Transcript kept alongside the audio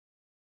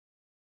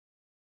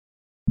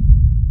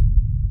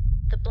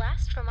The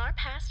Blast from Our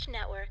Past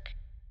Network.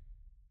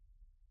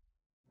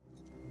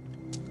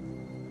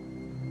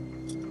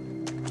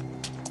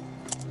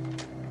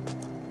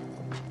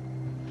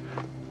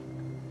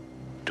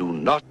 Do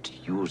not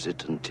use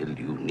it until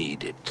you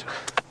need it.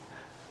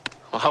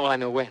 Well, how will I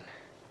know when?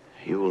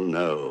 You'll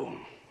know.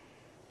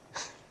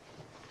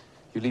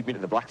 You lead me to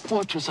the Black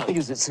Fortress, I'll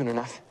use it soon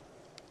enough.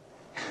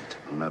 It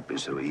will not be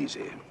so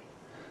easy.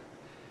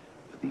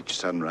 With each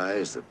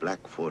sunrise, the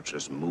Black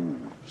Fortress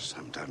moves.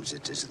 Sometimes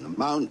it is in the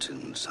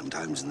mountains,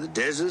 sometimes in the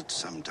desert,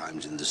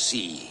 sometimes in the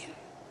sea.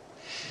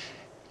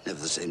 Never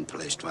the same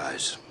place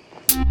twice.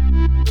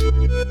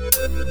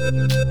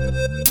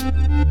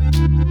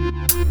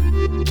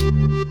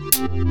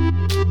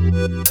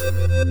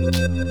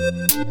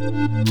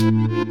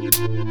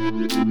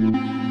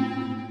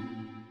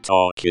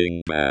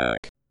 Talking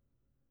Back.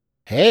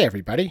 Hey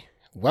everybody,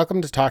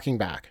 welcome to Talking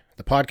Back,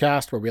 the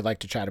podcast where we like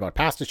to chat about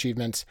past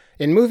achievements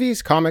in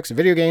movies, comics,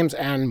 video games,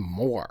 and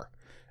more.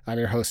 I'm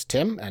your host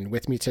Tim, and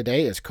with me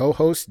today is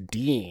co-host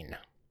Dean.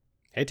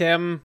 Hey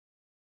Tim,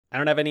 I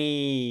don't have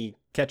any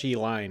catchy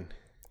line.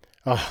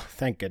 Oh,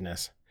 thank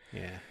goodness.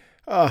 Yeah.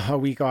 Oh, a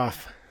week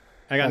off.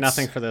 I got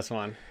nothing for this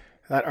one.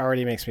 That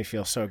already makes me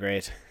feel so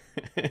great.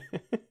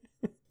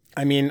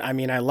 I mean,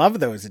 I love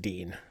those,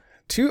 Dean.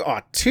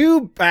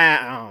 Too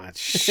bad. Oh,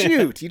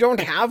 shoot. You don't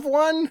have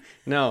one?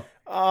 No.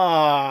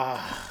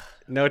 Oh.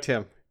 No,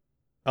 Tim.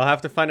 I'll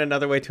have to find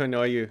another way to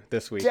annoy you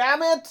this week.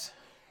 Damn it.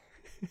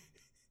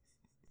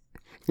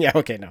 Yeah,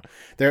 okay, no.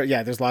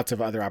 There's lots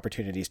of other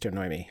opportunities to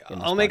annoy me.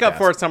 I'll make up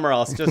for it somewhere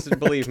else. Just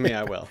believe me,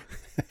 I will.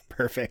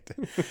 Perfect.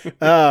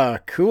 Oh,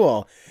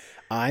 cool.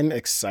 I'm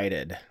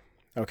excited.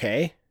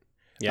 Okay.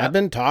 Yeah. I've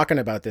been talking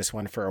about this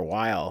one for a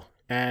while,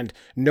 and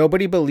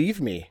nobody believed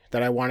me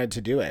that I wanted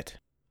to do it.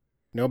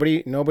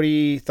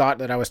 Nobody thought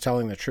that I was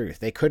telling the truth.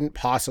 They couldn't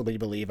possibly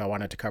believe I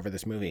wanted to cover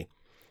this movie.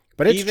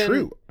 But it's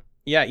true.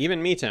 Yeah,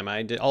 even me, Tim.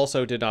 I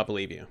also did not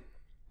believe you.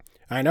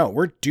 I know.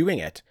 We're doing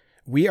it.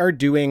 We are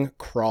doing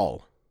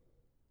Crawl.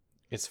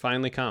 It's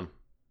finally come.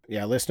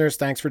 Yeah, listeners,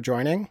 thanks for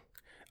joining.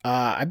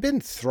 I've been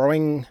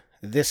throwing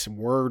this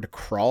word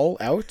crawl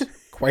out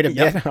quite a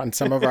bit on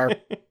some of our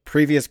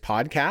previous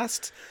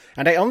podcasts.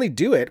 And I only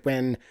do it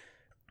when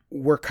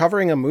we're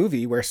covering a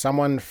movie where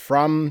someone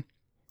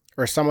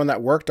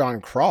that worked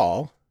on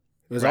Crawl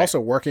was also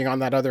working on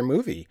that other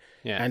movie.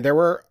 Yeah. And there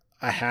were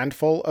a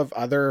handful of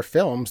other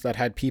films that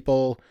had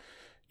people,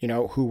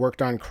 who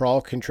worked on Crawl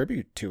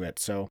contribute to it.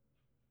 So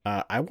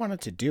I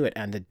wanted to do it,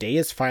 and the day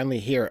is finally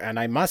here. And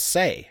I must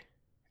say,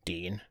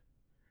 Dean,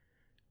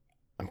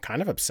 I'm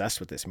kind of obsessed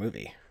with this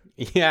movie.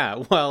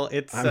 Yeah, well,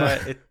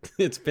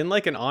 it's been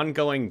like an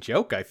ongoing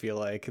joke, I feel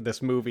like,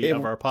 this movie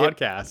of our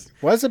podcast.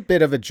 It was a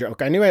bit of a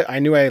joke. I knew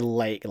I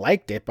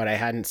liked it, but I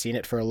hadn't seen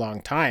it for a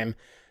long time.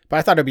 But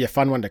I thought it'd be a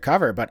fun one to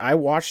cover. But I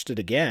watched it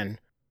again.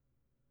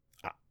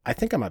 I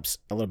think I'm a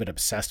little bit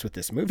obsessed with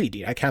this movie,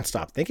 Dean. I can't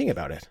stop thinking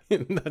about it.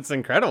 That's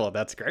incredible.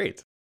 That's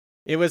great.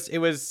 It was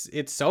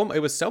so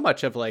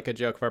much of like a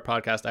joke of our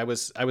podcast. I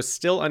was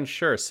still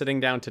unsure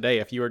sitting down today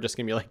if you were just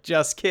gonna be like,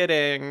 just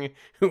kidding.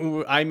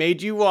 I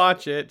made you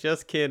watch it.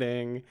 Just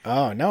kidding.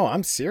 Oh no,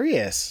 I'm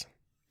serious.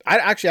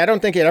 I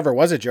don't think it ever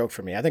was a joke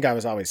for me. I think I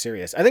was always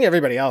serious. I think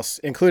everybody else,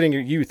 including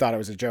you, thought it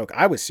was a joke.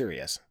 I was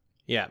serious.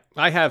 Yeah,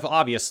 I have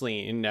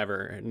obviously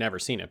never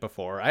seen it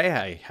before.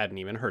 I hadn't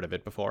even heard of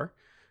it before.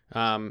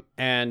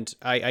 And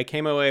I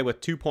came away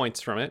with 2 points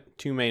from it,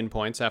 2 main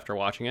points after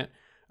watching it.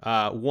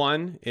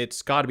 One,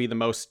 it's got to be the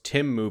most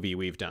Tim movie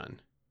we've done.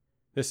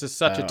 This is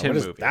such a Tim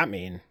movie. What does that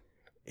mean?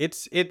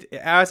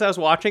 As I was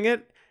watching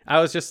it,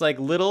 I was just like,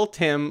 little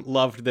Tim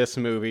loved this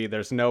movie.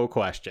 There's no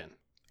question.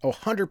 Oh,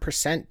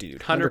 100%,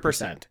 dude.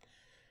 100%.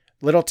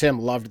 Little Tim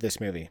loved this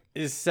movie.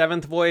 Is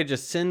Seventh Voyage of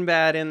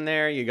Sinbad in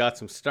there? You got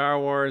some Star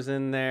Wars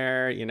in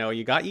there. You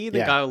got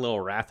a little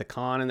Wrath of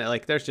Khan in there.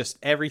 Like, there's just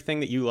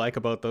everything that you like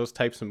about those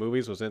types of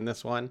movies was in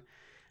this one.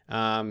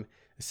 The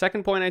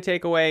second point I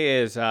take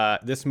away is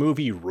this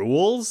movie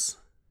rules.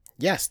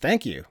 Yes,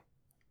 thank you.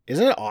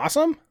 Isn't it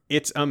awesome?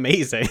 It's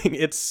amazing.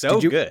 It's so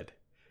good.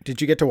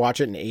 Did you get to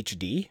watch it in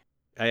HD?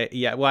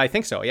 Yeah, well, I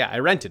think so. Yeah, I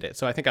rented it,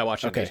 so I think I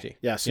watched it in HD.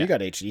 Yeah, so you got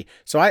HD.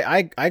 So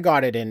I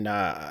got it in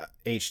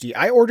HD.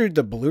 I ordered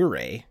the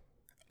Blu-ray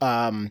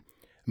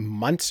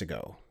months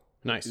ago.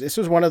 Nice. This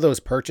was one of those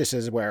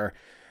purchases where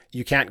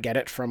you can't get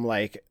it from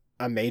like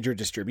a major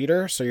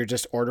distributor, so you're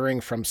just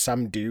ordering from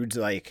some dude's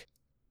like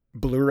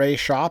Blu-ray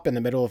shop in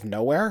the middle of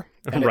nowhere,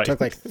 and it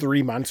took like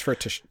 3 months for it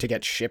to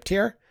get shipped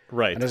here.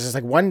 Right. And it was just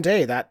like one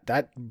day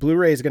that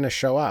Blu-ray is going to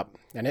show up,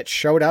 and it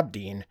showed up,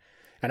 Dean.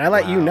 And I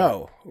let you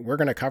know we're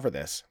going to cover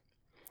this.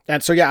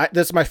 And so, yeah,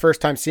 this is my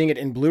first time seeing it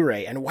in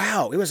Blu-ray. And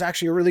wow, it was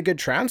actually a really good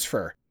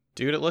transfer.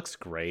 Dude, it looks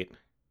great.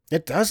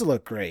 It does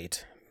look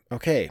great.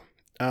 Okay,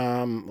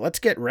 let's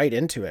get right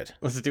into it.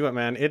 Let's do it,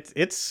 man.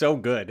 It's so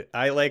good.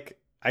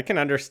 I can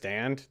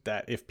understand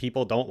that if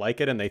people don't like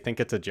it and they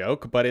think it's a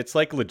joke, but it's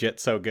like legit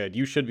so good.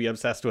 You should be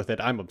obsessed with it.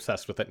 I'm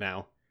obsessed with it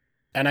now.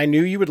 And I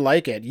knew you would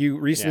like it. You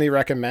recently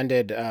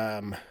recommended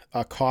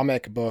a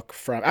comic book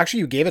from, actually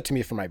you gave it to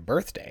me for my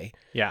birthday.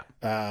 Yeah.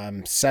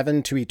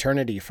 7 to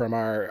Eternity from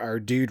our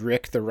dude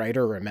Rick the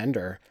Writer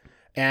Remender.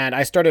 And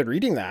I started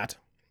reading that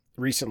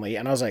recently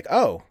and I was like,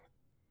 oh,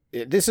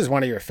 this is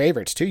one of your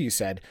favorites too, you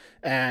said.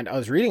 And I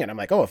was reading it. I'm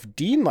like, oh, if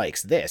Dean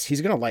likes this,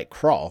 he's going to like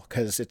Krull,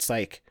 because it's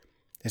like,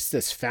 it's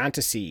this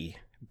fantasy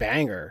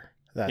banger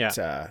that,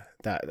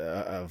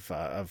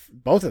 of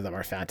both of them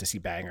are fantasy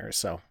bangers.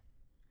 So,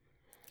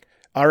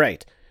 all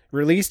right.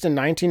 Released in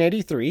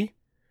 1983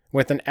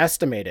 with an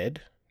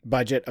estimated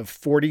budget of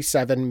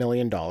 $47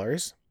 million.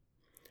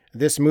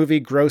 This movie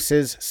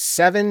grosses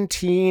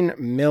 $17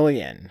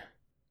 million.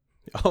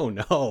 Oh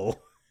no.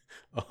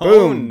 Oh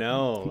Boom.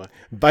 no.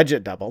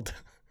 Budget doubled.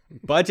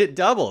 Budget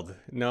doubled.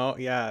 No,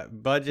 yeah.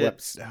 Budget.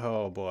 Whoops.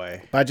 Oh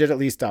boy. Budget at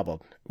least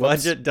doubled.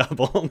 Whoops. Budget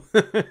doubled.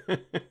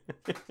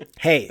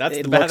 Hey, That's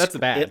it the bad. looks- That's the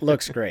bad. It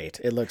looks great.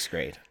 It looks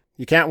great.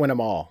 You can't win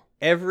them all.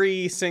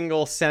 Every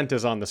single cent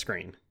is on the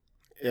screen.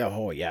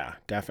 Oh, yeah,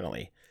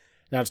 definitely.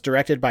 Now, it's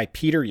directed by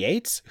Peter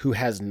Yates, who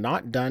has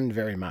not done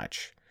very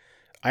much.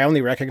 I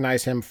only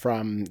recognize him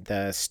from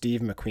the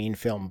Steve McQueen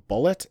film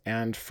Bullet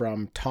and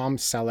from Tom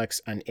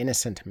Selleck's An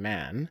Innocent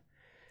Man.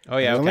 Oh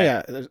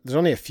yeah. There's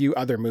only a few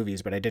other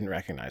movies, but I didn't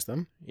recognize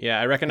them. Yeah,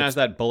 I recognize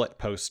that Bullet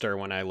poster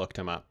when I looked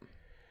him up.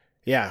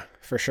 Yeah,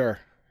 for sure.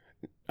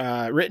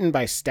 Written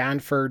by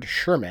Stanford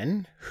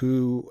Sherman,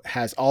 who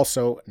has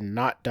also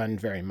not done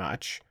very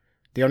much.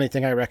 The only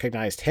thing I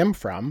recognized him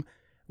from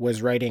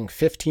was writing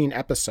 15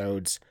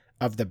 episodes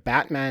of the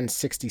Batman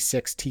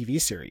 66 TV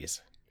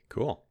series.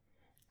 Cool.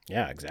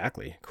 Yeah,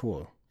 exactly.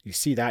 Cool. You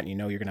see that and you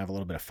know you're going to have a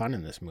little bit of fun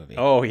in this movie.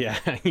 Oh yeah,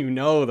 you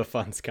know the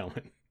fun's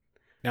coming.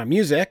 Now,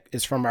 music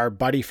is from our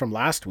buddy from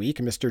last week,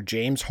 Mr.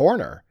 James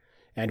Horner.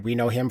 And we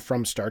know him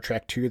from Star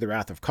Trek II, The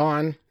Wrath of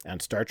Khan,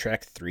 and Star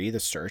Trek III, The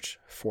Search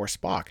for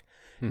Spock.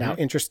 Now,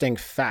 interesting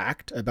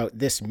fact about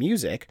this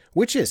music,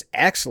 which is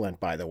excellent,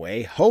 by the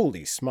way.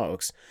 Holy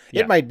smokes.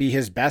 Yeah. It might be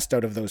his best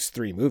out of those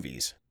 3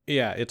 movies.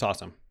 Yeah, it's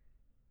awesome.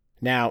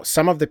 Now,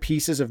 some of the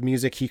pieces of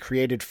music he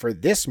created for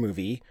this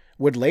movie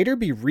would later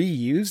be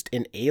reused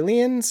in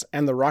Aliens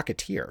and The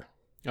Rocketeer,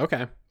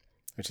 Okay.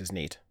 which is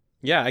neat.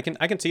 Yeah, I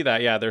can see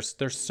that. Yeah, there's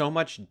so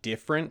much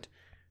different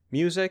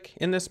music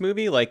in this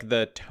movie. Like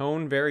the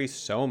tone varies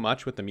so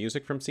much with the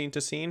music from scene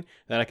to scene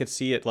that I could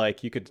see it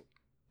like you could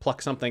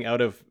pluck something out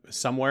of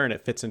somewhere and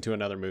it fits into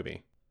another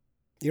movie.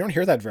 You don't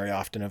hear that very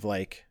often of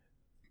like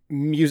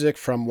music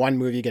from one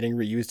movie getting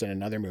reused in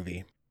another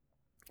movie.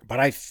 But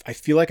I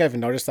feel like I've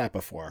noticed that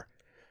before.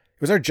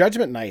 It was our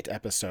Judgment Night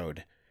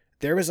episode.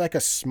 There was like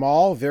a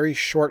small, very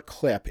short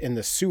clip in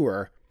the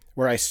sewer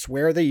where I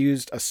swear they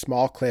used a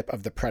small clip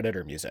of the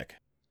Predator music.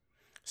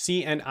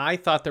 See, and I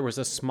thought there was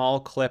a small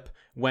clip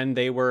when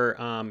they were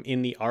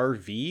in the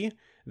RV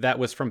that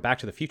was from Back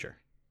to the Future.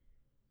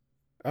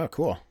 Oh,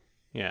 cool.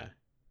 Yeah.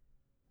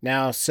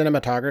 Now,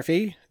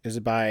 cinematography is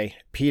by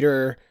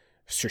Peter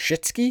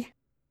Sushitsky.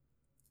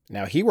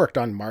 Now, he worked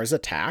on Mars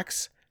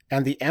Attacks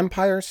and The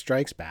Empire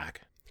Strikes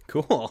Back.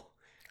 Cool.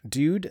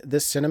 Dude,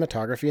 this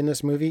cinematography in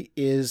this movie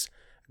is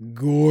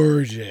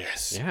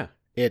gorgeous. Yeah.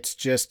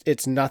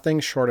 It's nothing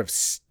short of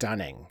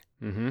stunning.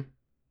 Mm-hmm.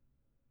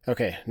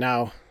 Okay,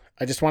 now,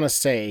 I just want to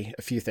say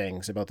a few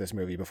things about this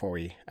movie before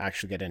we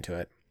actually get into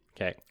it.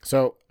 Okay.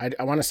 So,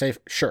 I want to say,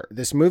 sure,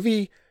 this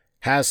movie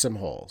has some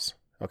holes,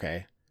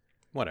 okay?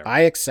 Whatever.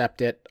 I accept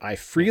it. I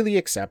freely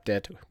accept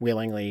it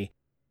willingly.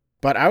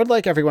 But I would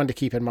like everyone to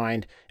keep in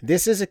mind,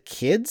 this is a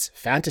kid's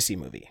fantasy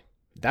movie.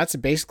 That's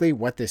basically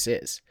what this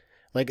is.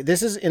 Like,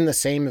 this is in the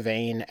same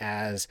vein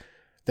as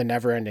The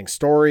Neverending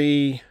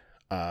Story,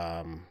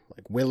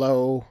 like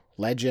Willow,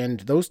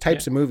 Legend, those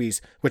types of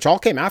movies, which all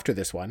came after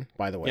this one,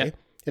 by the way. Yeah.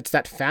 It's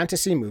that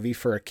fantasy movie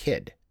for a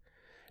kid.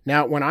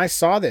 Now, when I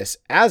saw this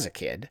as a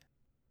kid,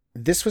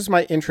 this was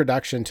my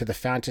introduction to the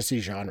fantasy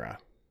genre.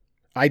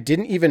 I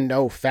didn't even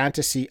know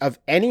fantasy of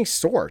any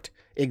sort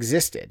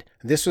existed.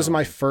 This was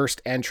my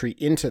first entry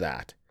into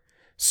that.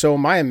 So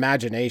my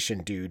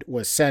imagination, dude,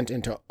 was sent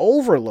into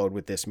overload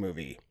with this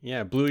movie.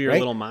 Yeah, blew your Right?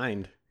 little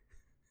mind.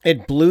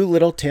 It blew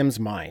little Tim's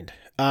mind.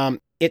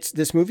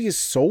 This movie is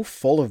so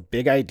full of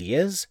big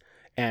ideas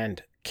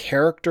and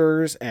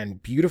characters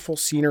and beautiful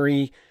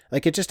scenery.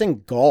 Like, it just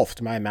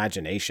engulfed my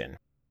imagination.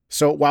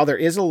 So while there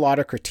is a lot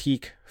of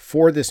critique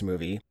for this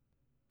movie,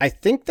 I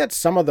think that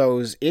some of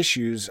those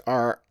issues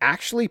are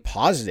actually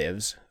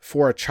positives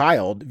for a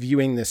child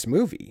viewing this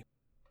movie,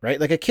 right?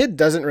 Like, a kid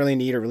doesn't really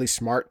need a really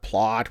smart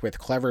plot with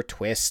clever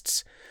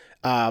twists.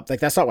 Like,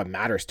 that's not what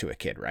matters to a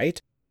kid,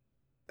 right?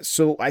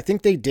 So I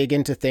think they dig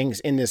into things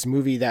in this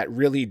movie that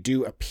really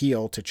do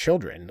appeal to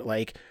children.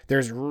 Like,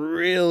 there's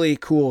really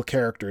cool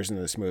characters in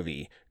this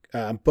movie,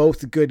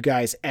 both good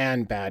guys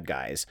and bad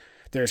guys.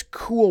 There's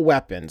cool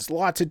weapons,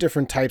 lots of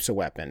different types of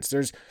weapons.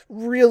 There's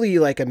really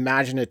like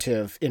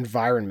imaginative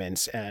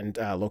environments and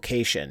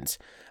locations.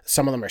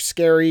 Some of them are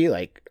scary,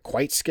 like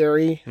quite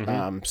scary.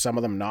 Some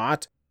of them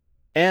not.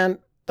 And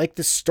like,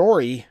 the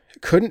story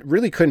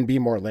couldn't be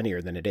more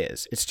linear than it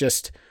is. It's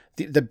just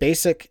the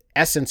basic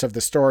essence of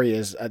the story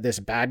is this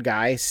bad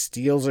guy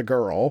steals a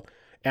girl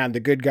and the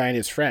good guy and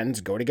his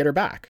friends go to get her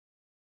back.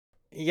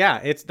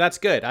 Yeah, that's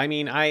good. I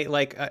mean,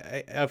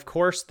 of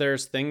course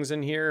there's things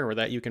in here or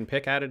that you can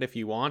pick at it if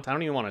you want. I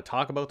don't even want to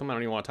talk about them. I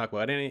don't even want to talk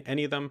about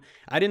any of them.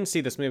 I didn't see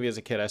this movie as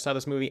a kid. I saw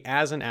this movie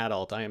as an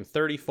adult. I am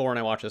 34 and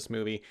I watched this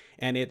movie,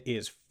 and it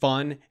is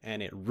fun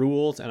and it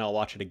rules, and I'll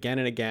watch it again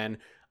and again.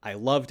 I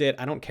loved it.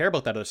 I don't care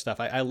about that other stuff.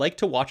 I like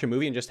to watch a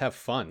movie and just have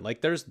fun. Like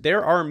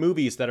there are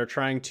movies that are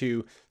trying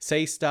to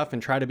say stuff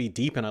and try to be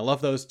deep, and I love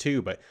those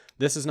too, but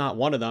this is not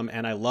one of them,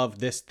 and I love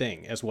this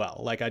thing as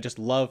well. Like I just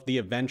love the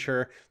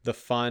adventure, the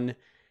fun.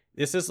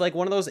 This is like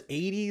one of those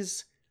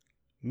 80s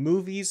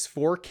movies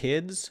for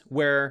kids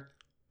where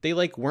they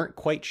like weren't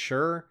quite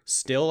sure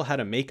still how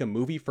to make a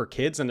movie for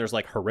kids, and there's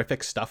like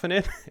horrific stuff in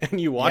it,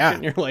 and you watch it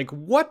and you're like,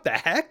 what the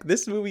heck?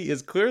 This movie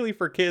is clearly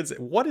for kids.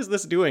 What is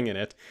this doing in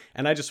it?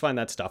 And I just find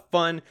that stuff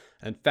fun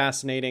and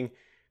fascinating.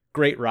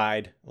 Great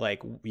ride.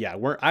 Like, yeah,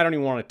 I don't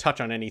even want to touch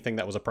on anything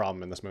that was a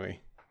problem in this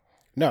movie.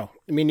 No,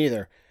 me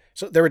neither.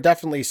 So there were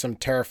definitely some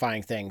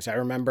terrifying things. I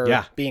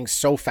remember being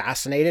so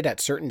fascinated at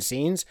certain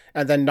scenes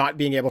and then not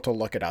being able to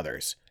look at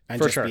others, and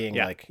For just sure, being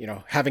like,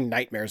 having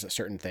nightmares at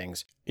certain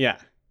things. Yeah.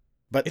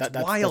 But It's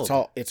that's wild.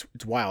 all. It's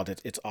wild.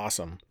 It's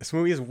awesome. This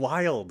movie is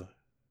wild.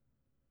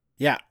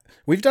 Yeah.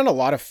 We've done a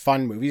lot of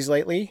fun movies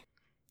lately.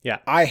 Yeah.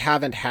 I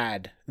haven't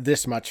had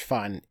this much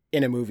fun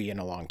in a movie in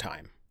a long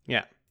time.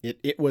 Yeah.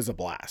 It was a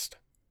blast.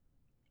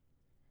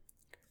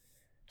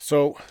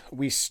 So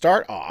we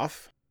start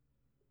off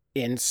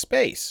in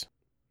space.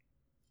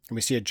 And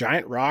we see a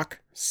giant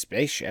rock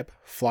spaceship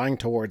flying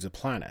towards a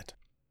planet.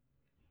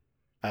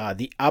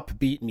 The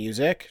upbeat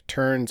music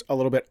turns a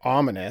little bit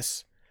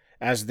ominous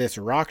as this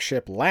rock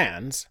ship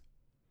lands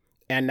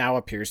and now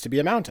appears to be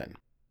a mountain.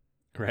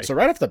 Right. So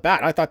right off the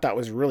bat, I thought that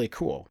was really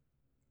cool.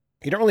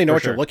 You don't really know For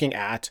what sure. you're looking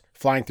at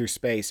flying through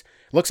space.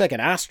 It looks like an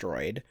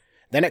asteroid.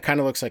 Then it kind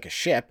of looks like a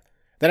ship.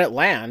 Then it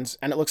lands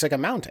and it looks like a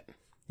mountain.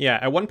 Yeah,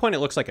 at one point it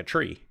looks like a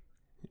tree.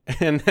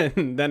 And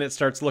then it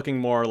starts looking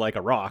more like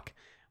a rock.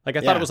 Like I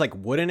thought Yeah. it was like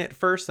wooden at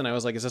first, and I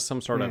was like, is this some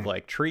sort of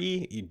like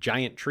tree,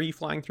 giant tree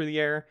flying through the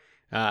air?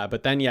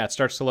 But then it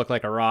starts to look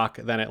like a rock,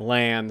 then it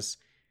lands,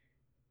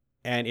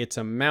 and it's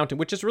a mountain,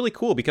 which is really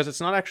cool because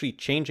it's not actually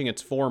changing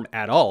its form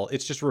at all.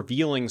 It's just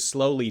revealing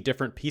slowly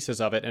different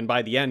pieces of it, and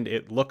by the end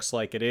it looks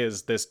like it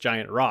is this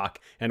giant rock,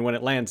 and when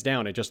it lands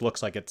down it just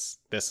looks like it's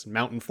this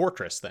mountain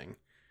fortress thing.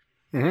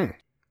 Mm-hmm.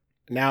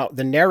 Now,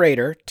 the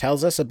narrator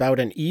tells us about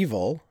an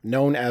evil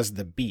known as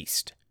the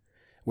Beast,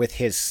 with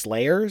his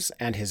slayers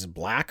and his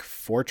black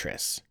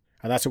fortress.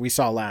 And that's what we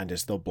saw land,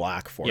 is the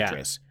black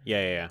fortress.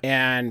 Yeah.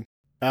 And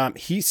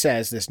he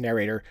says, this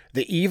narrator,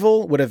 the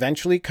evil would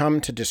eventually come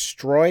to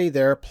destroy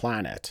their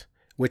planet,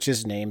 which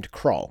is named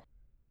Krull.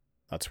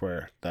 That's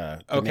where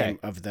the name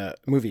of the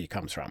movie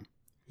comes from.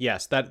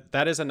 Yes,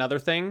 that is another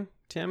thing,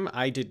 Tim.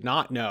 I did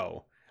not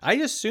know. I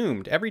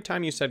assumed every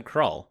time you said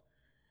Krull,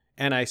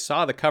 and I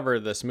saw the cover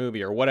of this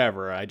movie or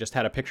whatever, I just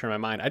had a picture in my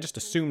mind. I just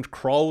assumed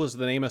Krull was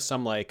the name of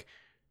some like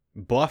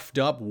buffed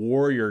up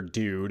warrior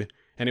dude,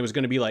 and it was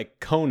going to be like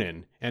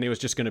Conan, and it was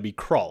just going to be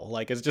Krull.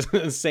 Like it's just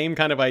the same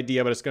kind of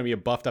idea, but it's going to be a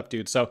buffed up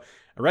dude. So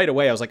right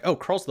away I was like, oh,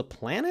 Krull's the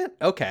planet?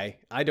 Okay.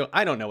 I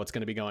don't know what's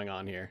going to be going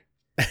on here.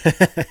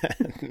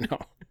 No.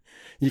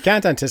 You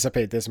can't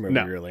anticipate this movie,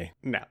 really.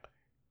 No.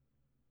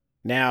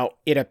 Now,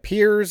 it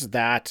appears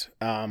that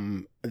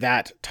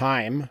that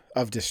time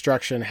of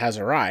destruction has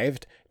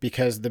arrived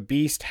because the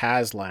beast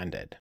has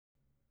landed.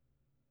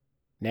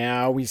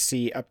 Now we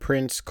see a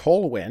Prince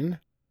Colwyn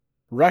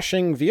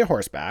rushing via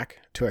horseback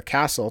to a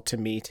castle to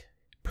meet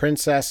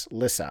Princess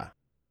Lissa,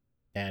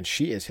 and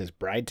she is his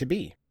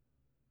bride-to-be.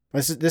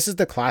 This is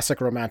the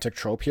classic romantic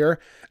trope here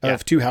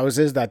of two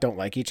houses that don't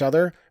like each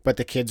other, but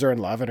the kids are in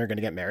love and are going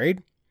to get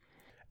married.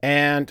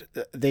 And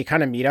they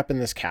kind of meet up in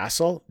this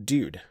castle.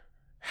 Dude,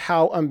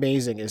 how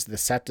amazing is the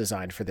set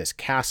design for this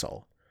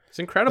castle? It's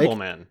incredible,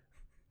 man.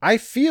 I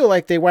feel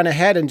like they went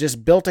ahead and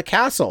just built a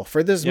castle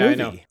for this movie. I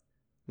know.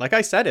 Like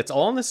I said, it's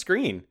all on the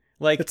screen.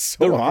 Like It's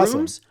so the awesome.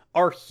 rooms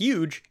are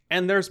huge,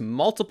 and there's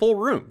multiple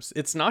rooms.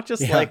 It's not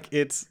just like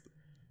it's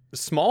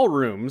small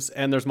rooms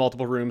and there's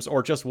multiple rooms,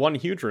 or just one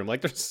huge room.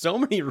 Like there's so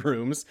many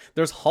rooms,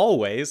 there's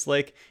hallways.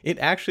 Like it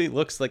actually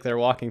looks like they're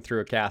walking through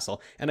a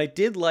castle. And I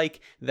did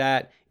like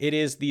that it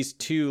is these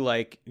two,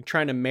 like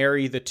trying to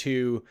marry the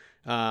two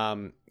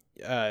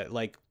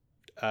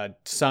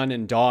son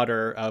and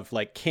daughter of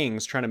like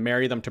kings, trying to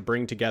marry them to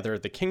bring together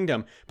the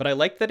kingdom. But I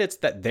like that it's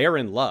that they're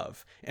in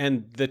love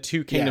and the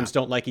two kingdoms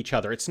don't like each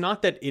other. It's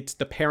not that it's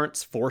the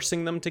parents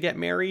forcing them to get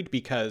married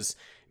because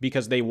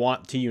they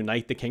want to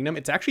unite the kingdom.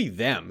 It's actually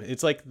them.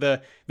 It's like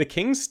the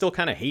kings still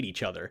kind of hate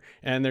each other,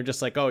 and they're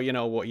just like, oh,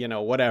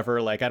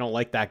 whatever. Like I don't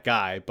like that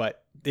guy,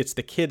 but it's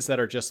the kids that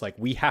are just like,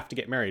 we have to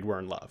get married. We're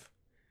in love.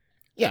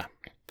 Yeah.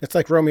 It's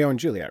like Romeo and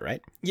Juliet,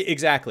 right? Yeah,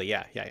 exactly.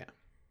 Yeah.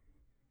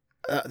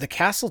 The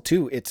castle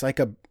too, it's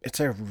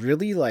a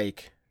really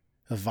like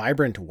a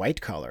vibrant white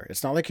color.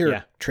 It's not like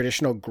your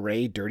traditional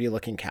gray, dirty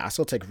looking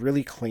castle. It's like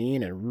really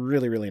clean and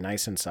really, really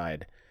nice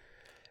inside.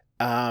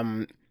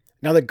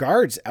 Now, the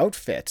guards'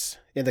 outfits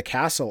in the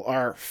castle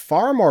are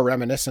far more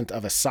reminiscent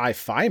of a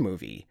sci-fi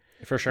movie,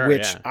 For sure,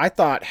 which yeah. I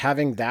thought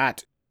having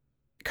that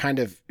kind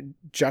of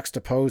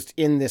juxtaposed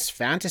in this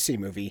fantasy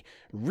movie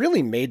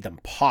really made them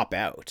pop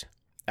out.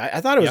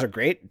 I thought it was Yep. a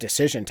great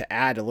decision to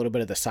add a little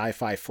bit of the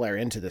sci-fi flair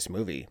into this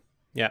movie.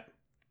 Yeah.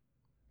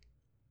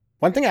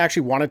 One thing I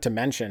actually wanted to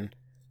mention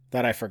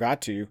that I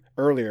forgot to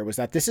earlier was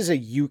that this is a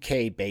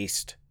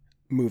UK-based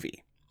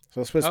movie.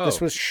 So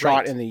this was shot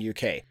right. in the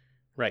UK.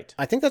 Right.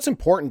 I think that's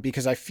important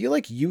because I feel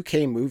like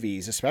UK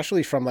movies,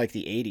 especially from like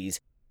the 80s,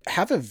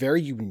 have a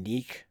very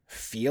unique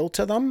feel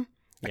to them.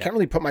 I Yeah. can't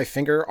really put my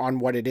finger on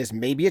what it is.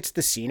 Maybe it's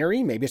the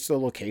scenery, maybe it's the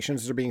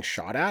locations they're being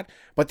shot at,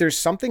 but there's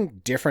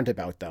something different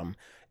about them.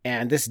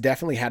 And this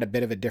definitely had a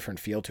bit of a different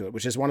feel to it,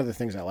 which is one of the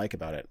things I like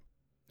about it.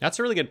 That's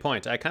a really good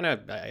point.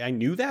 I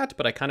knew that,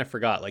 but I kind of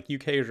forgot. Like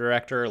UK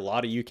director, a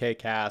lot of UK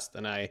cast,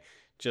 and I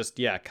just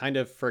kind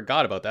of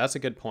forgot about that. That's a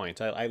good point.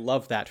 I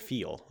love that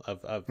feel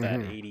of that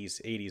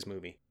 80s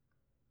movie.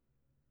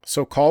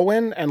 So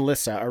Colwyn and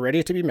Lissa are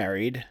ready to be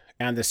married,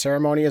 and the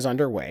ceremony is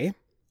underway.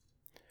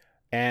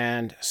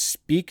 And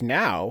speak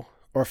now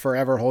or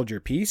forever hold your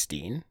peace,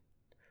 Dean.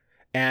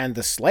 And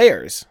the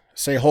Slayers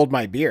say, hold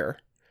my beer.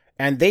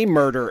 And they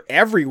murder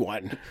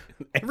everyone.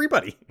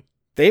 Everybody.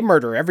 They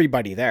murder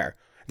everybody there.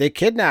 They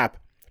kidnap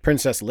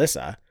Princess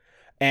Lissa,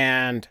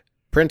 and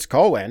Prince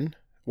Colwyn,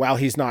 while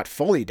he's not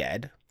fully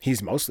dead,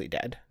 he's mostly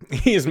dead.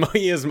 He is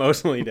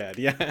mostly dead.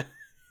 Yeah.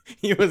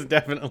 He was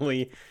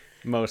definitely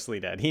mostly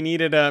dead. He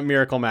needed a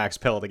Miracle Max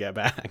pill to get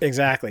back.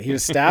 Exactly. He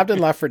was stabbed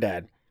and left for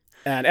dead.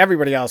 And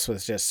everybody else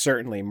was just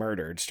certainly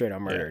murdered, straight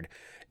up murdered.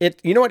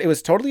 You know what? It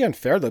was totally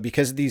unfair, though,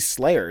 because these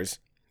Slayers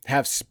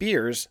have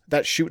spears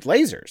that shoot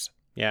lasers.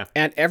 Yeah.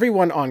 And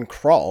everyone on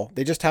Krull,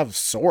 they just have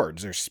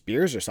swords or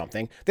spears or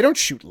something. They don't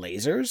shoot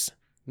lasers.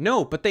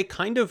 No, but they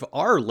kind of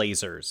are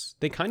lasers.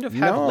 They kind of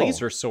have No.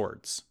 laser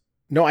swords.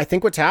 No, I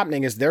think what's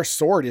happening is their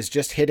sword is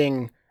just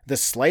hitting the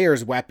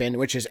Slayer's weapon,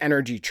 which is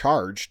energy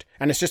charged,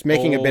 and it's just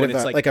making a bit and of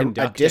it's a like a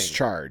conducting.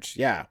 discharge.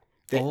 Yeah.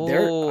 I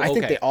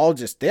think okay.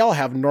 they all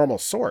have normal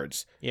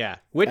swords. Yeah,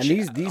 which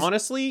And these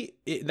honestly,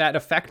 that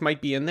effect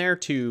might be in there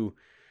to,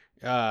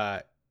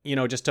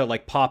 just to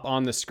like pop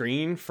on the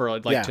screen for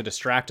to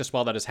distract us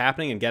while that is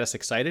happening and get us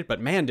excited. But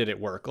man, did it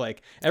work!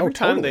 Like every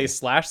time totally. they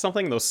slashed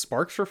something, those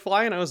sparks were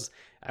flying. I was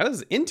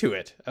into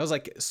it. I was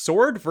like,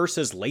 sword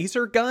versus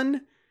laser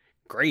gun,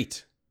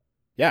 great.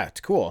 Yeah,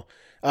 it's cool.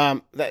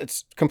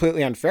 It's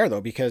completely unfair though,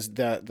 because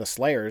the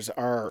Slayers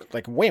are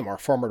like way more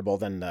formidable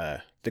than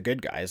the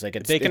good guys. Like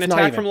They can it's not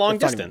attack even- from long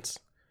it's not even- distance.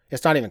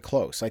 It's not even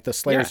close. Like the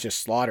Slayers Yeah.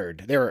 just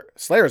slaughtered.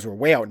 Slayers were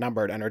way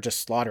outnumbered and are just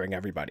slaughtering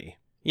everybody.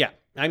 Yeah,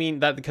 I mean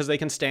that because they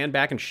can stand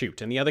back and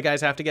shoot, and the other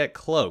guys have to get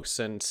close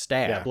and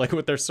stab like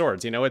with their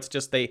swords. It's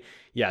just they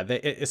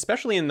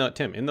especially in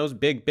those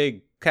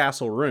big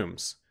castle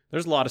rooms.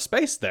 There's a lot of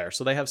space there,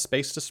 so they have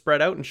space to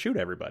spread out and shoot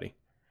everybody.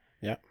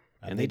 Yeah,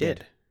 And they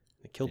did.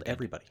 They killed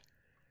everybody.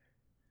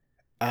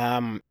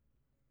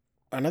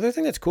 Another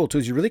thing that's cool too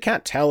is you really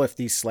can't tell if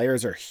these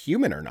Slayers are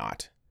human or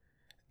not.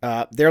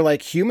 They're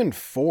like human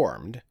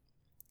formed,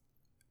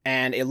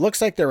 and it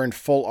looks like they're in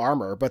full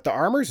armor, but the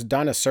armor's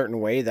done a certain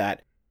way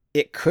that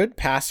it could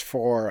pass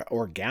for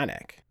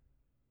organic.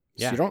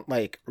 Yeah. So you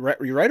don't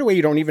right away,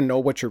 you don't even know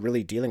what you're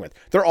really dealing with.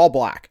 They're all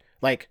black,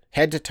 like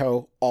head to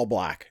toe, all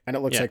black. And it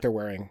looks like they're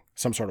wearing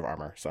some sort of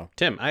armor. So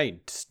Tim, I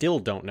still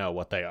don't know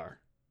what they are.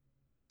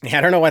 yeah,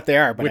 I don't know what they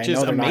are, but Which I know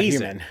is they're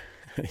amazing. not human.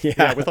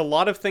 Yeah, with a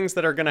lot of things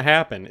that are going to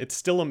happen, it's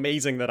still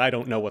amazing that I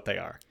don't know what they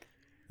are.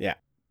 Yeah.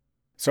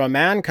 So a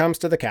man comes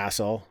to the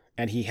castle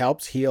and he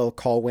helps heal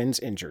Colwyn's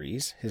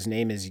injuries. His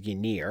name is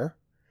Ynir.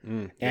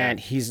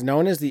 And he's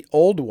known as the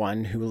Old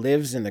One who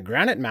lives in the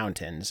Granite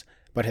Mountains,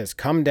 but has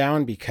come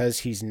down because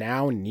he's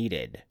now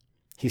needed.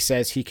 He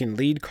says he can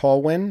lead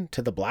Colwyn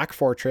to the Black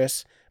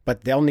Fortress,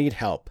 but they'll need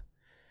help.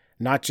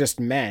 Not just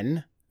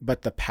men,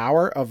 but the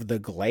power of the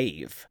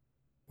glaive,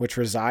 which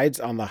resides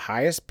on the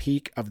highest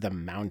peak of the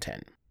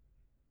mountain.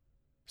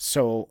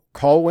 So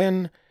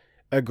Colwyn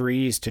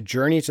agrees to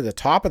journey to the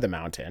top of the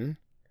mountain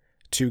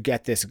to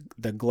get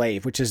the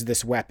glaive, which is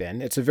this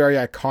weapon. It's a very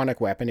iconic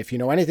weapon. If you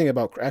know anything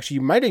about, actually,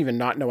 you might even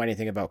not know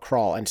anything about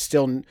Krull and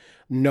still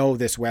know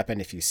this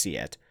weapon if you see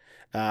it.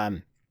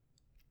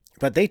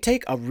 But they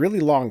take a really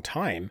long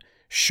time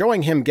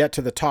showing him get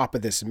to the top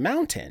of this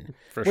mountain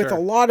with a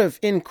lot of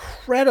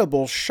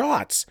incredible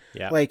shots.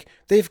 Yeah. Like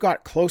they've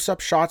got close-up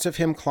shots of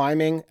him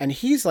climbing, and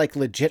he's like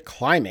legit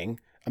climbing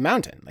a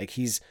mountain. Like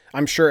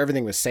I'm sure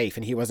everything was safe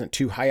and he wasn't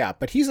too high up,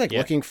 but he's like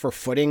looking for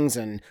footings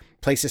and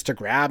places to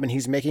grab, and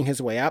he's making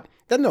his way up.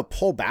 Then they'll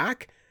pull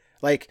back.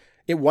 Like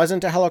it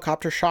wasn't a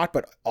helicopter shot,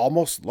 but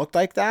almost looked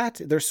like that.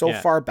 They're so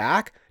far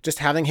back, just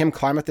having him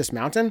climb up this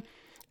mountain.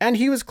 And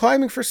he was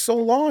climbing for so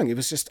long. It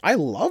was just, I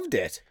loved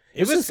it.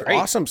 It was this great.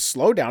 awesome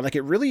slowdown. Like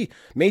it really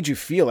made you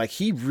feel like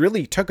he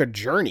really took a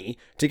journey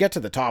to get to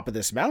the top of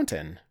this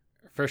mountain.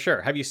 For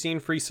sure. Have you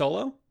seen Free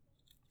Solo?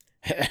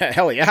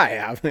 Hell yeah, I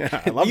have.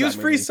 I love He that was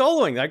free movie.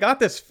 soloing. I got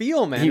this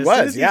feel, man. He As was,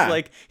 soon as yeah. He's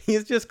like,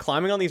 he's just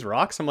climbing on these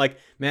rocks. I'm like,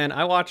 man,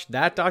 I watched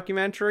that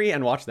documentary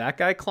and watched that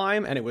guy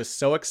climb, and it was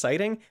so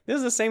exciting. This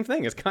is the same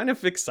thing. It's kind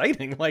of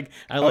exciting. Like,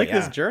 I like yeah.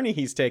 this journey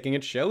he's taking.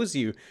 It shows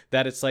you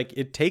that it's like,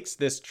 it takes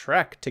this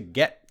trek to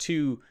get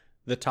to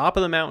the top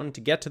of the mountain,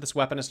 to get to this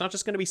weapon. It's not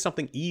just going to be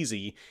something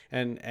easy,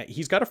 and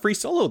he's got to free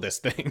solo this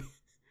thing.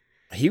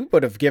 He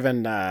would have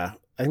given, I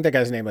think that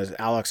guy's name was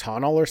Alex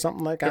Honnold or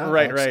something like that.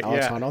 Right, Alex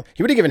yeah. Honnold.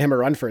 He would have given him a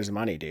run for his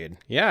money, dude.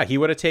 Yeah, he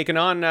would have taken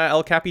on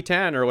El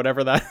Capitan or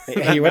whatever that,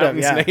 He would have,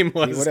 mountain's yeah. name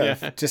was. He would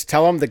have. Yeah. Just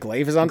tell him the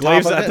glaive is on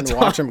Glaive's top of at it the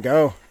and watch top. him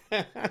go.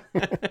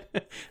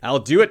 I'll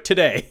do it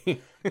today.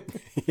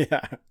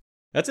 Yeah.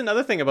 That's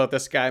another thing about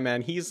this guy,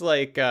 man. He's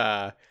like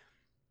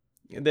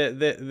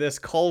this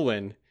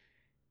Colwyn.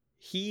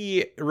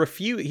 He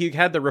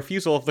had the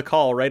refusal of the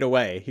call right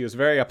away. He was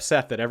very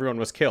upset that everyone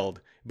was killed.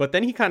 But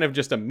then he kind of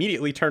just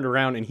immediately turned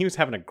around and he was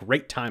having a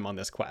great time on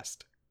this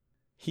quest.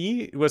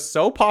 He was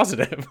so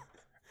positive.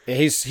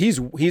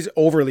 He's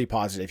overly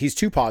positive. He's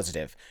too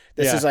positive.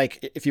 This Yeah. is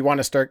like, if you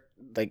want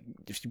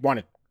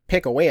to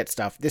pick away at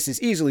stuff, this is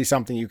easily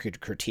something you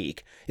could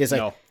critique. It's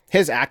like, No.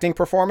 his acting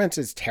performance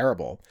is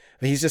terrible.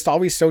 He's just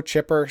always so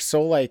chipper,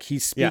 so like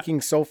he's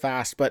speaking so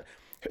fast, but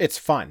it's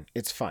fun.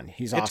 It's fun.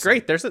 He's awesome. It's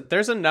great.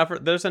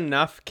 There's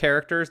enough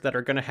characters that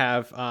are going to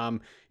have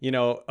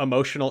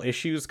emotional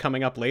issues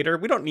coming up later.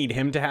 We don't need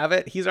him to have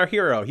it. He's our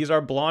hero. He's our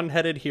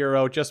blonde-headed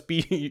hero. Just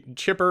be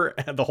chipper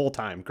the whole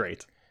time.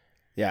 Great.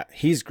 Yeah,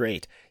 he's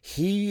great.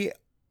 He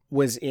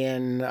was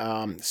in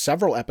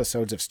several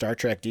episodes of Star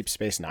Trek Deep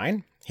Space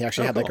Nine. He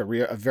actually had like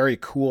a very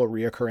cool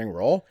reoccurring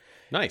role.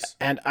 Nice.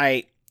 And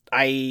I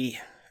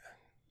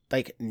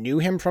like knew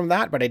him from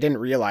that, but I didn't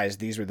realize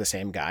these were the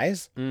same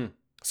guys.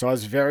 So I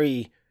was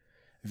very,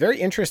 very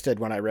interested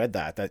when I read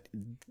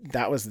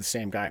that was the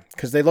same guy,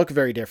 because they look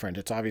very different.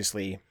 It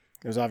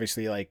was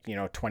obviously like,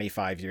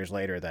 25 years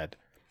later that,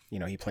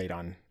 he played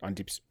on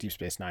Deep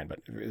Space Nine,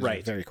 but it was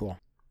Right. very cool.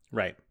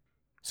 Right.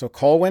 So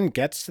Colwyn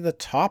gets to the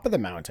top of the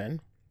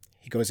mountain.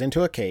 He goes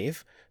into a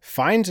cave,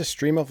 finds a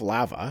stream of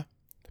lava,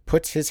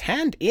 puts his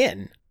hand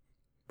in,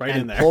 Right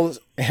and in there. pulls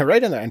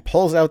right in there and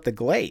pulls out the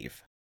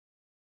glaive.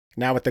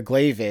 Now, what the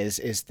glaive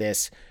is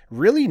this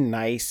really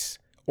nice,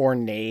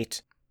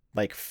 ornate,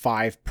 like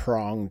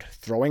 5-pronged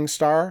throwing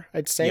star,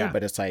 I'd say, Yeah.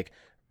 but it's like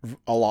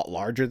a lot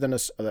larger than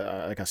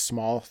a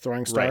small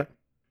throwing star. Right.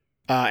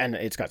 And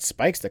it's got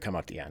spikes that come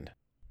out the end.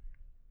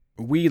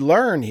 We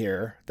learn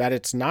here that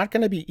it's not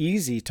going to be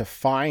easy to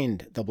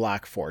find the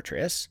Black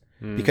Fortress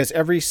because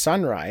every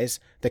sunrise,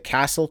 the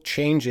castle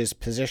changes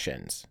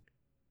positions.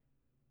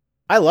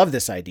 I love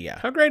this idea.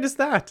 How great is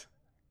that?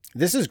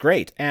 This is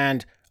great.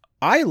 And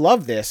I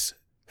love this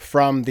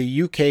from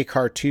the UK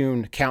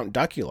cartoon Count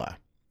Duckula.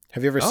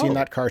 Have you ever seen Oh.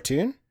 that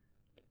cartoon?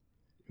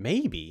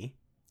 Maybe.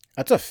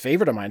 That's a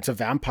favorite of mine. It's a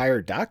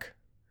vampire duck.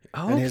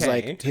 Oh, And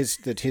okay.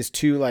 his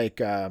two like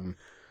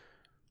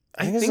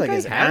I think it's like I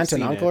his have aunt and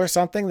seen uncle it. or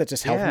something that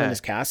just help him Yeah. in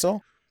his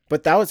castle.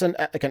 But that was an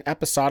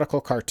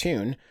episodical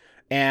cartoon,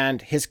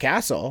 and his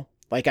castle,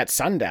 like at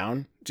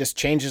sundown, just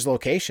changes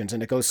locations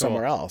and it goes Cool.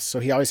 somewhere else. So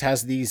he always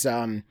has these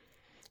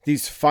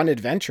fun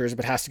adventures,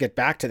 but has to get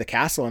back to the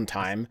castle in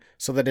time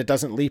so that it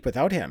doesn't leap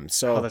without him.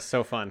 So Oh, that's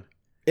so fun.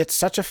 it's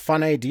such a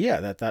fun idea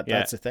Yeah.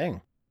 that's a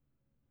thing.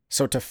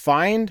 So to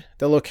find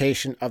the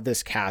location of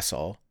this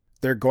castle,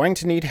 they're going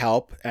to need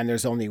help, and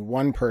there's only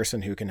one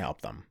person who can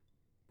help them.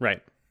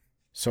 Right.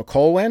 So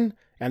Colwyn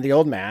and the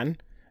old man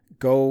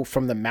go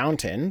from the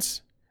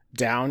mountains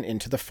down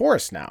into the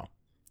forest now,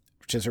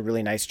 which is a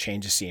really nice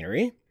change of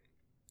scenery.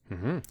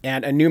 Mm-hmm.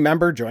 And a new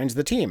member joins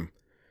the team,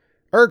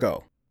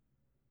 Ergo.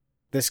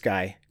 This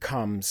guy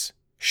comes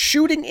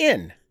shooting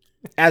in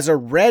as a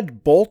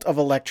red bolt of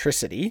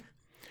electricity,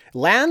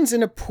 lands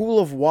in a pool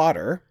of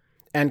water,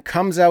 and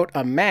comes out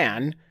a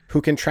man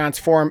who can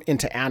transform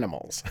into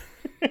animals.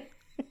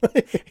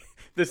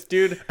 This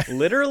dude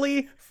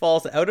literally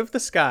falls out of the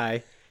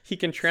sky. He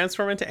can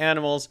transform into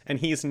animals, and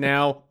he's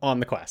now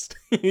on the quest.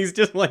 He's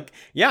just like,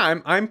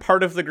 yeah, I'm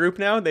part of the group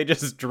now. They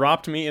just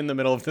dropped me in the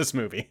middle of this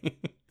movie.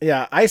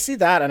 Yeah, I see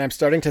that, and I'm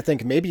starting to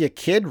think maybe a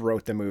kid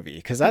wrote the movie,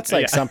 because that's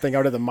like Yeah. something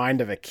out of the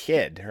mind of a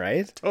kid,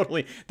 right?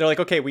 Totally. They're like,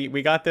 okay,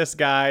 we got this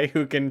guy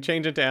who can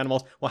change into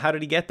animals. Well, how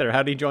did he get there?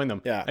 How did he join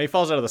them? Yeah. He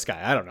falls out of the sky.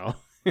 I don't know.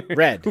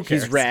 Red. Who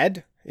cares? He's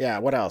red. Yeah,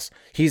 what else?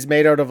 He's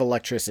made out of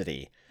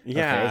electricity.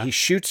 Yeah. Okay, he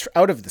shoots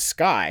out of the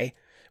sky.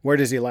 Where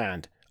does he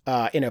land?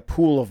 In a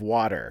pool of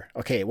water.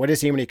 Okay, what is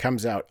he when he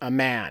comes out? A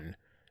man.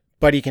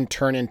 But he can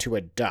turn into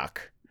a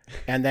duck.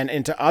 And then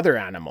into other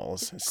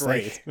animals. It's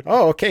Great. like,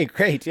 oh, okay,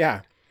 great.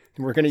 Yeah.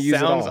 We're going to use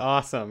Sounds it all.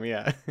 awesome.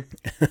 Yeah.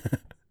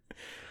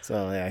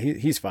 So, yeah,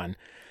 he's fun.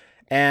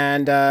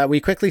 And we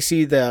quickly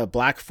see the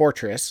Black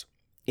Fortress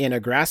in a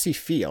grassy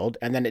field,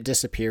 and then it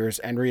disappears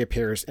and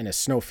reappears in a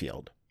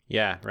snowfield.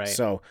 Yeah, right.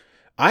 So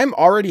I'm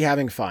already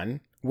having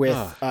fun with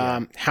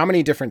yeah. how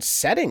many different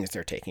settings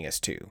they're taking us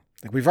to.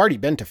 Like, we've already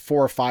been to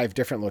 4 or 5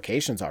 different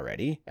locations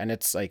already, and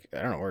it's like,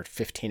 I don't know, we're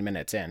 15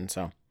 minutes in.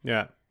 So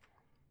Yeah.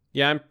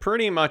 Yeah, I'm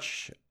pretty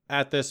much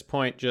at this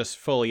point just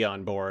fully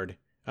on board.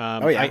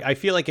 Oh, yeah. I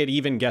feel like it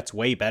even gets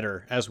way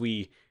better as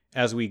we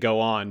go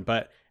on.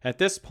 But at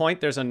this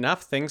point, there's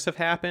enough things have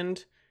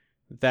happened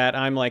that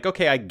I'm like,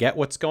 okay, I get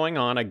what's going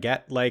on. I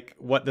get like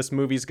what this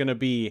movie's going to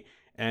be.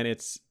 And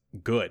it's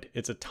good.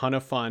 It's a ton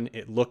of fun.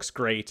 It looks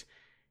great.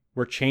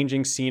 We're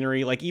changing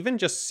scenery. Like even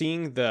just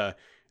seeing the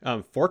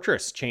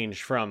fortress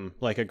change from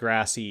like a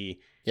grassy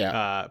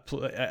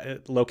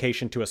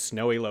location to a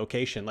snowy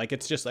location. Like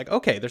it's just like,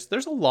 okay,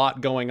 there's a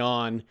lot going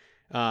on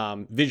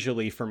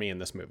visually for me in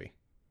this movie.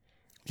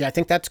 Yeah, I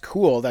think that's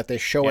cool that they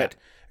show it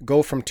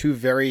go from two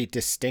very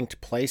distinct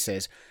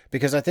places,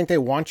 because I think they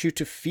want you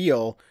to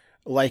feel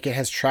like it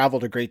has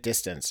traveled a great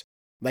distance.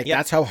 Like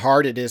that's how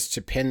hard it is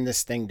to pin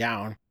this thing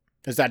down,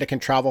 is that it can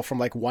travel from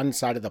like one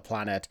side of the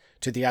planet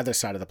to the other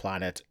side of the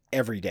planet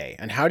every day.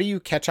 And how do you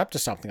catch up to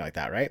something like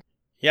that, right?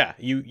 Yeah,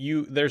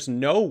 you there's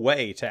no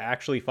way to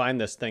actually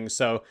find this thing.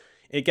 So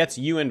it gets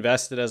you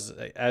invested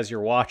as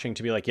you're watching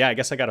to be like, yeah, I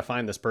guess I got to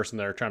find this person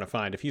they're trying to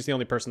find. If he's the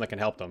only person that can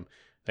help them,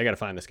 they got to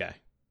find this guy.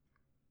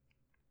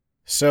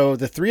 So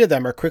the three of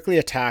them are quickly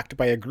attacked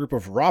by a group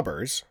of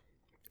robbers,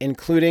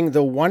 including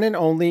the one and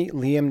only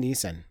Liam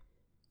Neeson.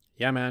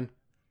 Yeah, man.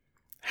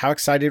 How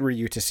excited were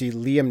you to see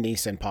Liam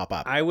Neeson pop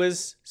up? I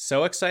was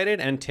so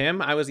excited. And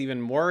Tim, I was even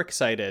more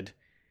excited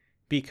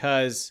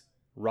because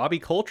Robbie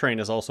Coltrane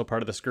is also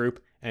part of this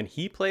group, and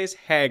he plays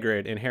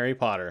Hagrid in Harry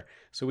Potter.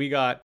 So we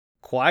got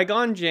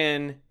Qui-Gon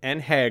Jinn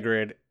and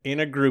Hagrid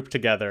in a group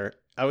together.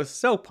 I was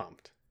so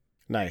pumped.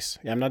 Nice.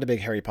 Yeah, I'm not a big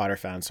Harry Potter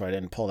fan, so I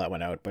didn't pull that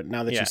one out. But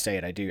now that you say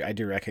it, I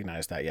do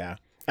recognize that, yeah.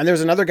 And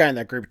there's another guy in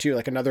that group too,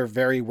 like another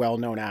very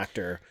well-known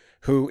actor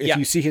who, if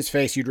you see his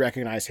face, you'd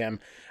recognize him.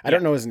 I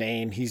don't know his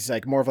name. He's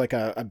like more of like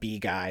a B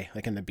guy,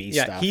 like in the B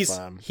stuff. He's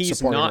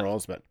supporting not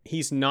roles, but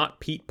he's not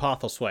Pete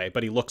Postlethwaite,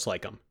 but he looks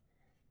like him.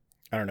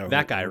 I don't know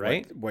that guy,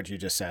 right? What you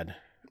just said.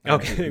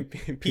 Okay,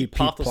 Pete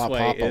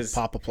Postlethwaite is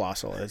Papa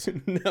Plossel is.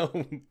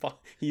 No,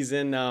 he's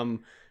in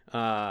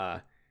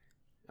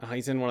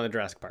he's in one of the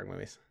Jurassic Park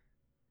movies.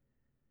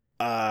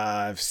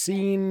 I've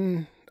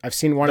seen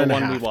one the and a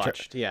one half. we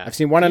watched. Yeah, I've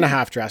seen one and a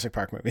half Jurassic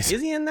Park movies. Is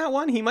he in that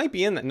one? He might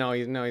be in that. No,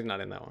 he's not in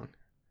that one.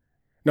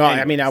 No,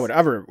 Anyways. I mean I would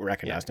ever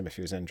recognize him if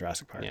he was in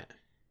Jurassic Park. Yeah.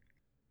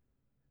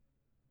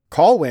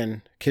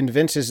 Colwyn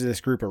convinces this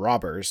group of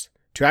robbers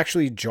to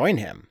actually join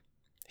him.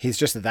 He's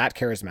just that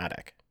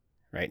charismatic,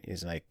 right?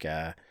 He's like,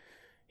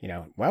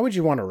 why would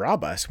you want to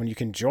rob us when you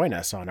can join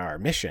us on our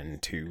mission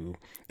to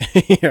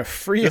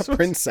free a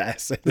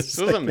princess? This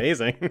was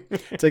amazing.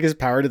 It's like his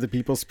power to the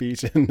people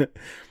speech. And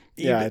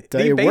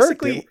it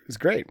worked. It was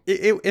great.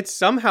 It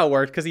somehow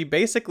worked because he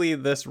basically,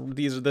 this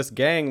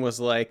gang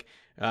was like,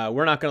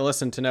 we're not going to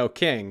listen to no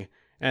king.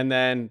 And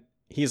then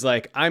he's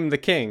like, I'm the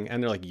king.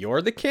 And they're like,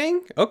 you're the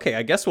king? Okay,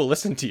 I guess we'll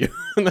listen to you.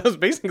 And that was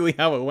basically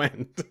how it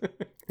went.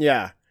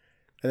 Yeah.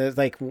 And there's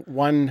like it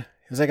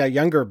was like a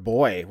younger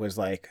boy was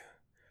like,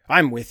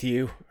 I'm with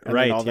you. And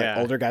then all the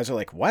older guys are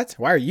like, what?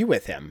 Why are you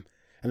with him?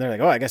 And they're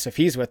like, oh, I guess if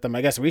he's with them,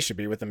 I guess we should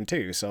be with them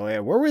too. So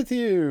yeah, we're with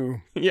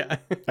you. Yeah.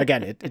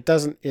 Again, it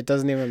doesn't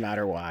even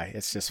matter why.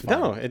 It's just fun.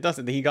 No, it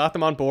doesn't. He got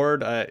them on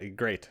board.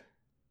 Great.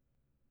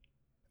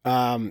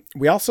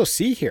 We also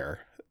see here,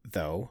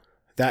 though,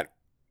 that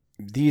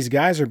these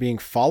guys are being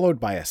followed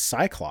by a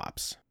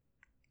Cyclops.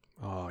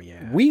 Oh,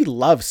 yeah. We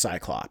love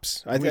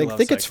Cyclops. I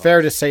think it's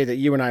fair to say that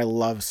you and I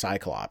love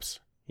Cyclops.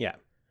 Yeah.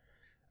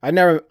 I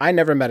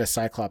never met a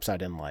Cyclops I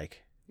didn't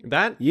like.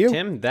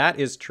 Tim, that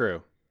is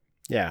true.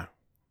 Yeah.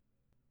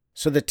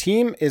 So the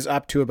team is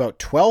up to about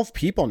 12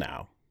 people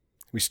now.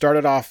 We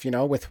started off,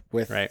 with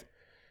right.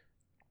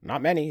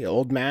 Not many, the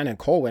old man and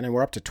Colwyn, and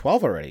we're up to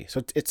 12 already.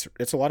 So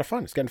it's a lot of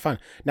fun. It's getting fun.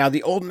 Now,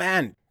 the old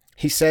man,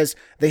 he says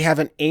they have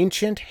an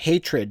ancient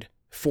hatred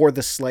for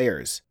the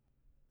Slayers.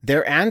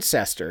 Their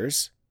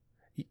ancestors,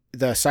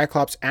 the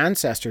Cyclops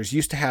ancestors,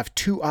 used to have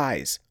 2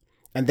 eyes,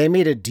 and they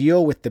made a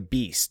deal with the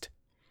beast.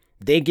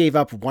 They gave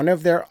up one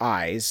of their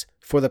eyes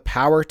for the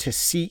power to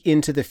see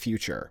into the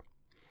future.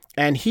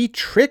 And he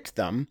tricked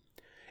them,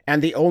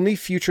 and the only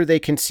future they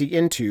can see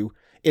into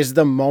is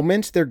the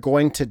moment they're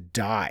going to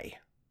die.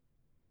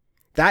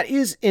 That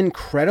is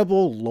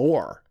incredible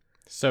lore.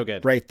 So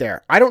good. Right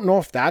there. I don't know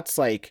if that's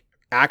like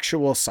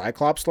actual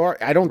Cyclops lore.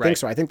 I don't think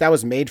so. I think that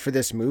was made for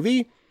this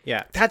movie.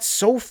 Yeah. That's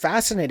so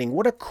fascinating.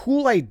 What a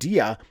cool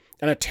idea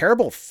and a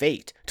terrible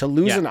fate to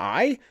lose an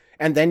eye,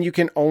 and then you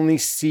can only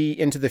see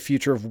into the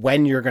future of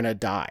when you're going to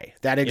die.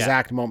 That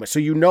exact moment. So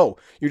you're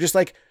just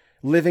like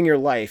living your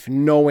life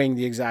knowing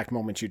the exact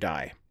moment you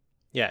die.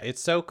 Yeah,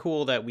 it's so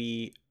cool that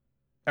we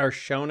are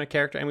shown a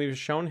character, and we've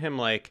shown him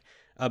like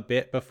a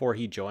bit before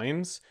he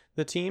joins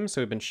the team.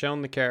 So we've been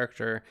shown the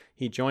character,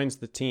 he joins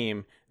the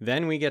team,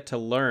 then we get to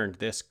learn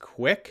this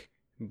quick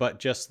but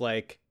just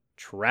like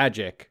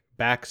tragic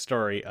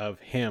backstory of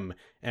him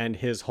and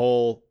his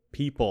whole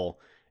people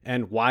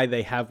and why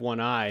they have one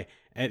eye.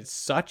 And it's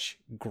such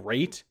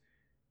great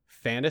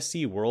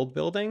fantasy world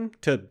building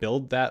to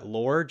build that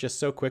lore just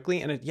so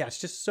quickly. And it's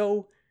just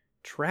so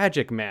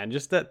tragic, man.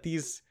 Just that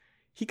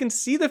He can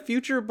see the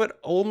future, but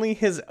only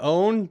his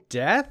own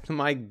death.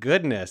 My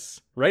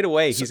goodness! Right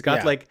away, he's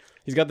got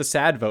the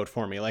sad vote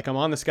for me. Like I'm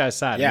on this guy's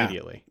side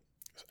immediately.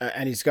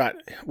 And he's got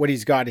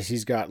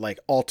like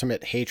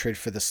ultimate hatred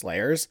for the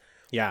Slayers.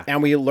 Yeah.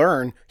 And we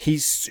learn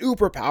he's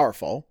super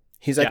powerful.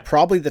 He's like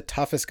probably the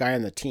toughest guy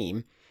on the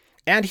team.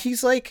 And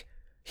he's like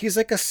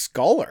a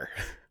scholar.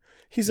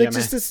 He's like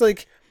just this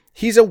like,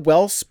 he's a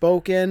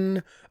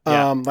well-spoken,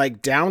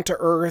 like down to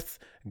earth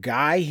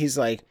guy. He's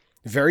like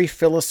very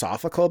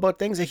philosophical about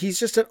things. Like, he's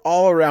just an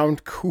all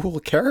around cool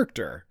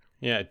character.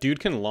 Yeah.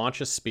 Dude can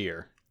launch a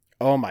spear.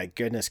 Oh my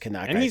goodness. Can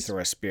that guy throw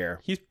a spear?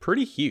 He's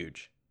pretty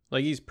huge.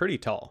 Like he's pretty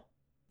tall.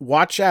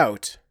 Watch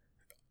out.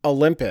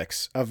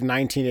 Olympics of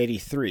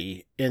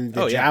 1983 in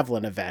the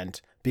javelin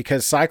event,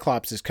 because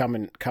Cyclops is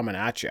coming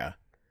at you.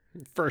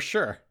 For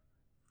sure.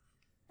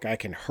 Guy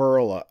can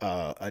hurl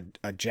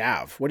a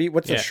jav.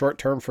 What's the short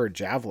term for a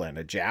javelin?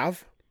 A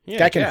jav? Yeah,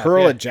 guy can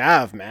hurl a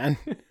jav, man.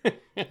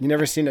 You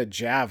never seen a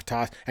jav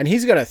toss, and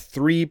he's got a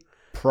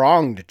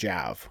 3-pronged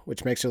jav,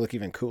 which makes it look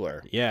even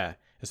cooler. Yeah,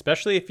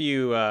 especially if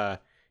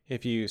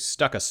you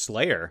stuck a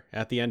Slayer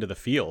at the end of the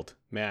field,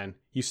 man.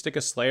 You stick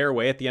a Slayer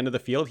way at the end of the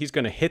field, he's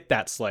going to hit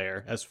that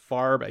Slayer as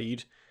far, but you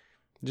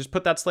just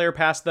put that Slayer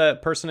past the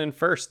person in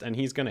first, and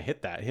he's going to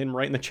hit him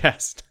right in the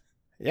chest.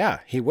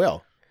 Yeah, he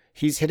will.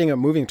 He's hitting a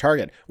moving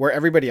target, where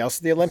everybody else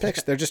at the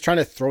Olympics, they're just trying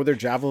to throw their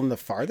javelin the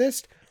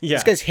farthest. Yeah.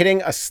 This guy's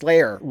hitting a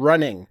Slayer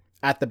running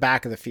at the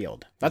back of the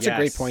field. That's a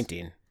great point,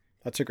 Dean.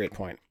 That's a great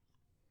point.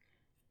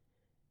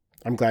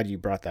 I'm glad you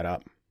brought that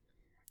up.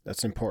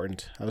 That's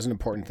important. That was an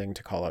important thing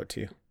to call out to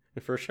you.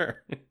 For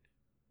sure.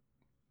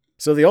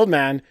 So the old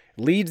man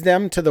leads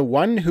them to the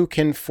one who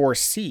can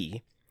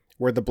foresee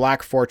where the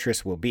Black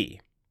Fortress will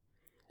be.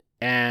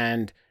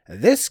 And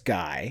this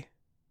guy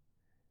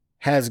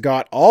has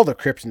got all the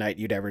kryptonite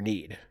you'd ever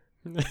need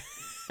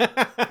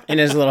in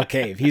his little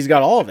cave. He's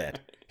got all of it.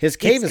 His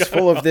cave is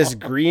full of this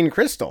green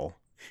crystal.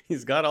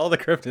 He's got all the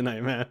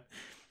kryptonite, man.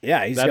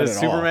 Yeah, he's got it all.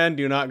 Superman,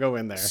 do not go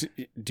in there.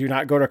 Do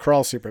not go to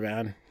crawl,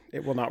 Superman.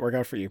 It will not work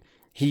out for you.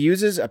 He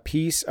uses a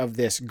piece of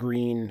this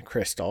green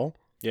crystal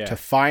to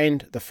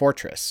find the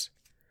fortress.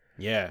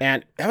 Yeah.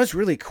 And that was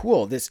really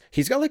cool.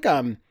 He's got like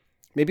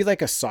maybe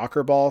like a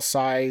soccer ball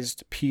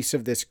sized piece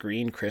of this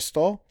green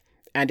crystal,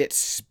 and it's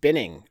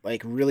spinning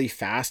like really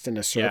fast in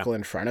a circle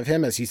in front of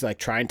him as he's like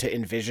trying to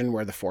envision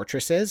where the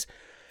fortress is.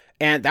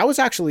 And that was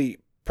actually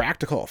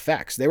practical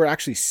effects. They were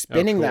actually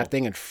spinning that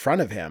thing in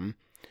front of him,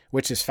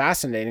 which is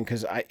fascinating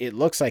because it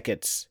looks like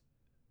it's,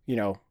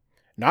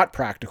 not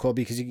practical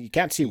because you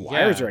can't see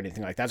wires or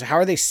anything like that. So how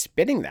are they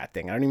spinning that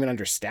thing? I don't even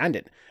understand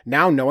it.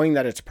 Now knowing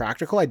that it's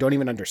practical, I don't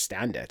even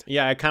understand it.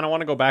 Yeah, I kind of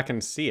want to go back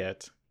and see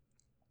it.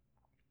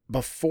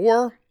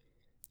 Before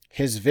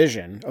his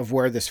vision of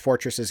where this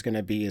fortress is going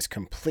to be is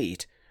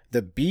complete,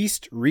 the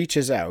beast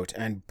reaches out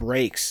and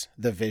breaks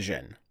the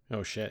vision.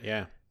 Oh shit,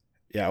 yeah.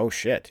 Yeah, oh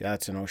shit. Yeah,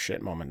 that's an oh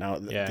shit moment. Now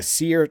the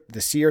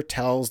seer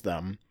tells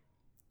them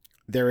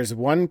there is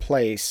one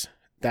place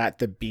that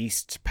the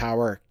beast's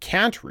power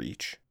can't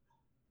reach.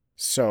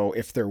 So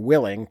if they're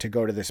willing to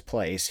go to this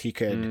place, he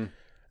could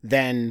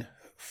then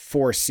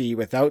foresee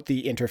without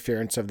the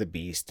interference of the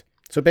beast.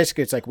 So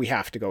basically it's like, we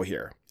have to go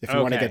here. If you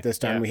want to get this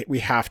done, we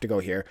have to go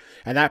here.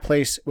 And that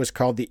place was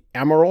called the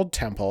Emerald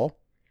Temple,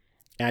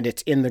 and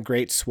it's in the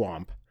Great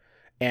Swamp.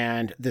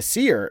 And the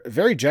seer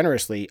very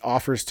generously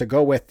offers to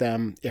go with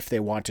them if they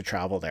want to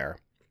travel there.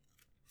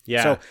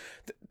 Yeah. So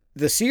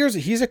the seer's,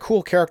 he's a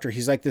cool character.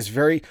 He's like this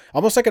very,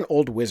 almost like an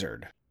old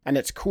wizard. And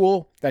it's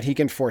cool that he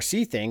can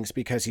foresee things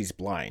because he's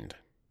blind.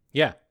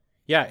 Yeah.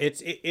 Yeah,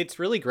 it's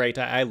really great.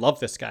 I love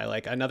this guy.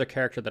 Like, another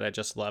character that I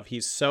just love.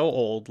 He's so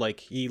old. Like,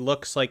 he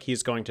looks like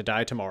he's going to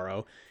die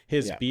tomorrow.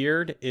 His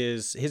beard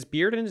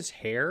and his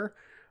hair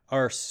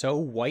are so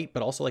white,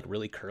 but also like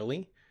really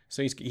curly.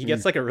 So he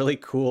gets like a really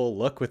cool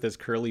look with his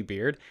curly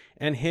beard.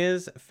 And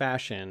his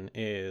fashion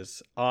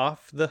is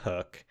off the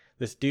hook.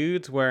 This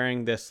dude's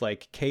wearing this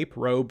like cape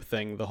robe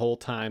thing the whole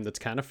time that's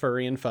kind of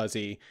furry and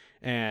fuzzy.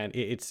 And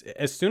it's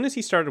as soon as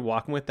he started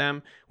walking with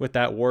them with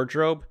that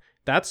wardrobe,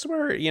 that's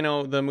where,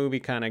 the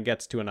movie kind of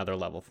gets to another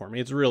level for me.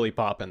 It's really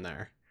popping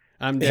there.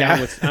 I'm down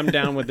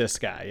with this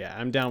guy. Yeah,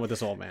 I'm down with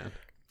this old man.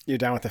 You're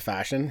down with the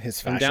fashion? His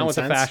fashion sense? I'm down with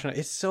the fashion.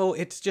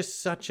 It's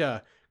just such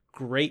a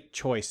great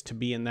choice to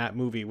be in that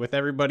movie with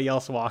everybody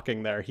else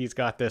walking there. He's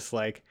got this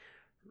like,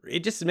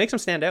 it just makes him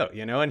stand out,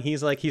 and he's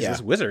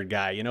this wizard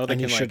guy, that and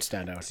can should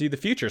stand out. See the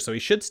future, so he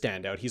should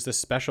stand out. He's this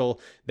special,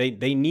 they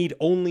need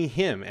only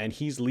him, and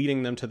he's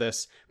leading them to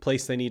this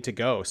place they need to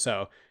go.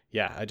 So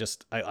yeah,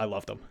 I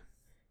loved him.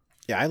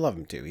 Yeah, I love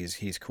him too.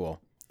 He's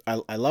cool.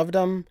 I loved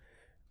him,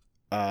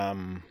 but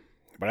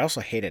I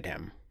also hated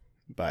him.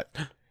 But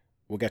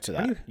we'll get to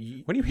that.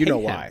 What do you know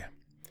him? why?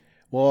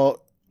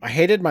 Well, I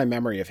hated my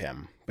memory of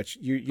him, but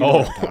you know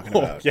what I'm talking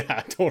about.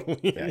 Yeah, totally.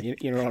 Yeah,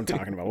 you know what I'm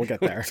talking about. We'll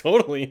get there.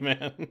 Totally,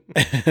 man.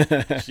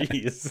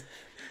 Jeez.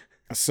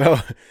 So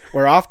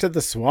we're off to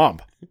the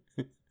swamp.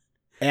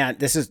 And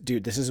this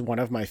is one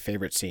of my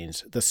favorite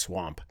scenes, the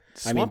swamp.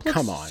 Swamp looks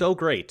come on. So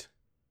great.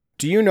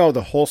 Do you know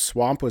the whole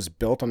swamp was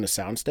built on the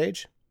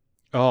soundstage?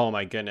 Oh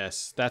my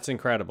goodness, that's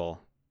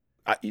incredible.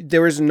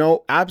 There is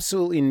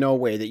absolutely no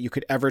way that you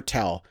could ever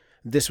tell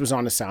this was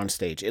on a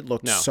soundstage. It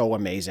looked so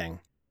amazing.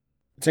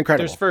 It's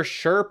incredible. There's for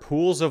sure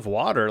pools of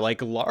water,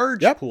 like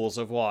large pools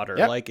of water.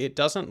 Yep. Like it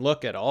doesn't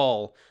look at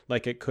all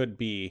like it could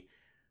be.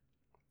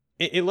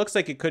 It looks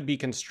like it could be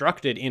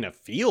constructed in a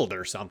field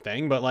or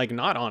something, but like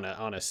not on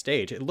a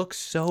stage. It looks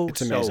so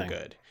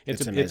good.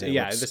 It's amazing.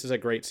 This is a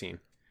great scene.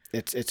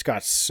 It's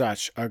got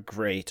such a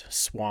great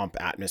swamp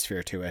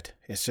atmosphere to it.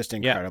 It's just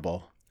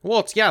incredible. Well,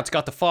 it's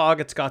got the fog,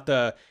 it's got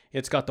the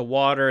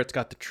water, it's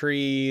got the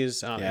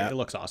trees. It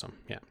looks awesome.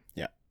 Yeah.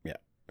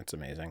 It's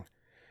amazing.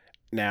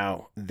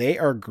 Now, they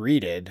are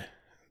greeted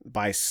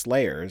by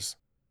slayers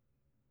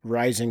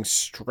rising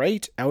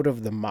straight out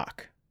of the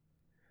muck.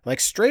 Like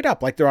straight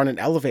up, like they're on an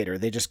elevator.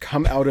 They just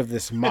come out of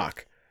this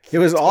muck. It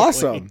was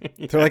awesome.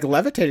 They're like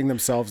levitating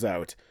themselves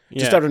out,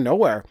 just out of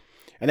nowhere.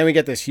 And then we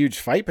get this huge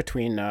fight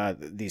between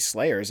these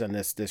slayers and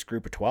this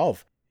group of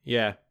 12.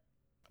 Yeah.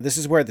 This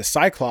is where the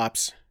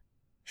Cyclops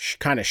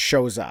kind of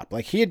shows up.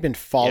 Like he had been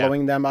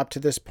following them up to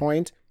this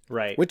point.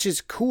 Right. Which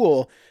is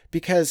cool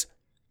because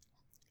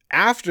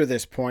after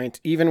this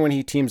point, even when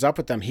he teams up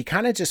with them, he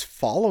kind of just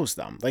follows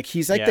them. Like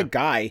he's like the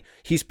guy,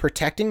 he's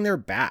protecting their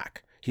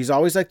back. He's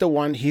always like the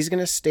one, he's going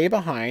to stay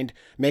behind,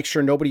 make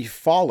sure nobody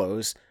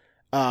follows,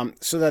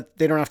 so that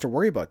they don't have to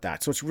worry about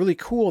that. So it's really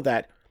cool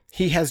that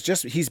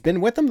he's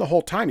been with them the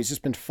whole time. He's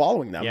just been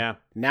following them. Yeah.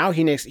 Now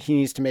he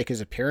needs to make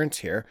his appearance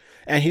here,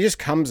 and he just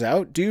comes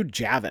out, dude,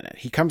 jabbing it.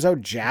 He comes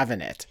out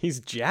jabbing it. He's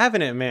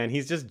jabbing it, man.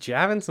 He's just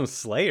jabbing some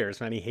slayers,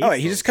 man. He hates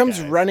he just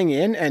comes running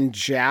in and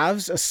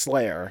jabs a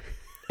slayer.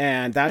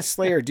 And that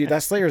slayer, dude,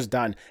 that slayer's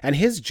done. And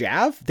his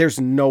jab, there's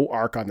no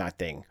arc on that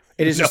thing.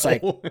 It is just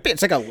like,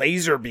 it's like a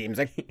laser beam. It's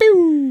like,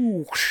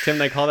 pew! Tim,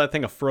 they call that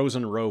thing a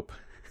frozen rope.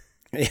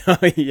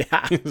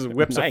 Yeah. He just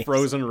whips a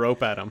frozen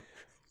rope at him.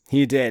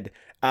 He did.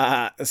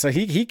 So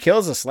he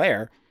kills a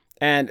slayer.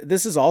 And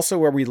this is also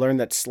where we learn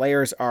that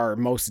slayers are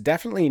most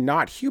definitely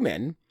not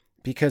human,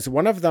 because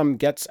one of them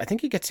I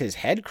think he gets his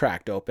head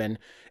cracked open,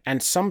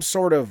 and some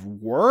sort of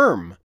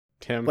worm,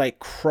 Tim, like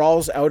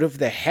crawls out of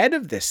the head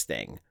of this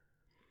thing.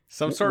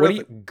 Some sort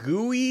of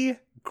gooey,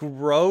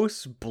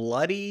 gross,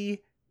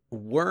 bloody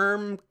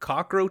worm,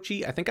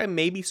 cockroachy. I think I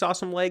maybe saw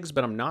some legs,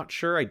 but I'm not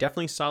sure. I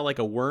definitely saw like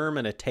a worm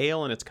and a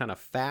tail, and it's kind of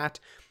fat.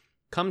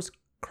 Comes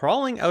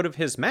crawling out of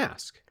his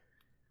mask.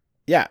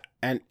 Yeah,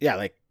 and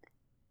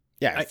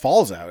it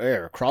falls out,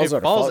 or crawls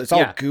out. It's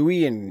all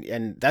gooey,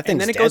 and that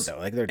thing's dead though.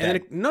 Like they're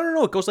dead.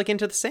 No, it goes like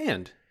into the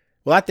sand.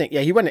 Well,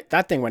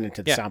 that thing went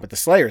into the sand, but the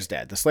Slayer's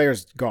dead. The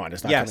Slayer's gone.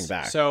 It's not coming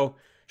back. So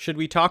should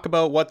we talk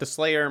about what the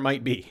Slayer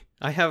might be?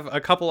 I have a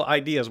couple of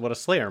ideas what a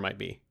Slayer might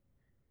be.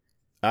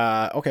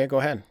 Okay, go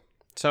ahead.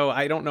 So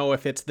I don't know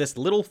if it's this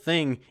little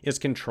thing is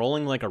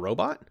controlling like a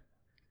robot.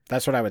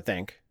 That's what I would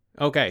think.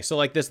 Okay, so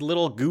like this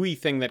little gooey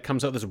thing that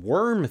comes out, this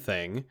worm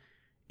thing,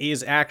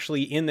 is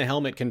actually in the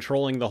helmet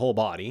controlling the whole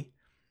body.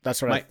 That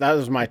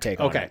was my take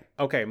on it.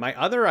 Okay. My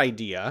other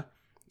idea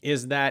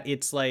is that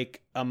it's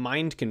like a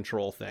mind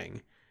control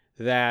thing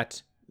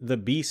that the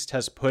Beast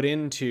has put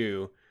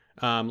into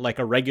like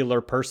a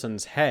regular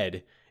person's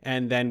head,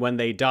 and then when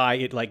they die,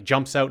 it like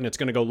jumps out and it's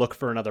going to go look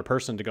for another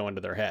person to go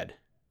into their head.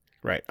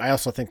 Right. I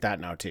also think that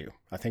now too.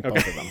 I think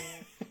both of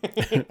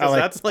them. I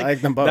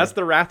like them both. That's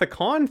the Wrath of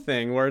Khan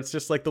thing, where it's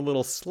just like the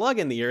little slug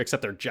in the ear,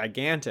 except they're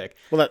gigantic.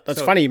 Well,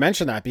 that's funny you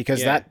mentioned that,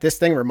 because this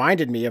thing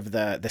reminded me of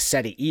the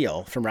Seti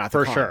eel from Wrath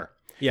of Khan. For sure.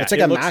 Yeah, it's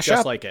like a looks mashup.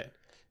 just like it.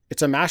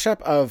 It's a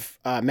mashup of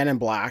Men in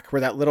Black, where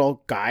that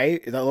little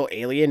guy, that little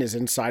alien, is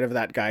inside of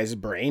that guy's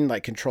brain,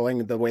 like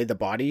controlling the way the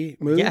body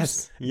moves.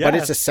 Yes. But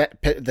it's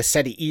the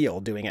Seti eel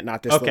doing it,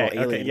 not this little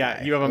alien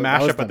guy. You have a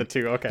mashup of the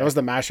two. Okay. That was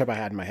the mashup I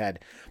had in my head.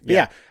 But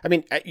yeah, I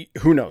mean,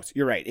 who knows?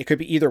 You're right. It could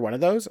be either one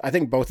of those. I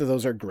think both of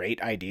those are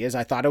great ideas.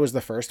 I thought it was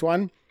the first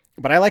one,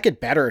 but I like it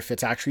better if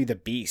it's actually the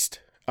Beast.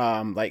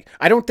 Like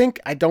I don't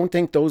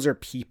think those are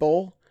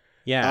people.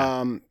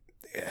 Yeah.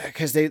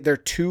 Because they're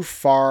too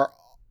far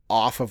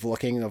off of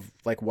looking of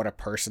like what a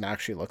person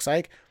actually looks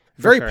like.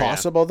 Very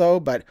possible though,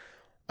 but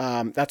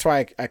that's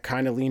why I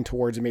kind of lean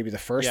towards maybe the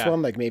first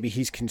one. Like maybe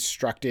he's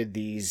constructed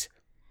these,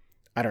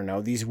 I don't know,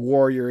 these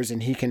warriors,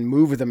 and he can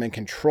move them and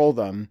control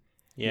them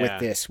with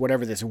this,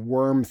 whatever this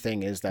worm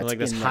thing is that's like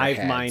this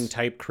hive mind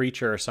type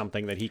creature or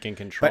something that he can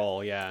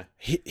control. But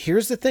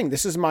here's the thing.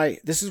 This is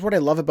what I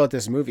love about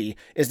this movie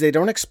is they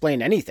don't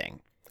explain anything.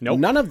 Nope.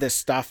 None of this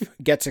stuff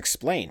gets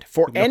explained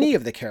for any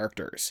of the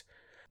characters.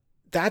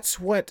 That's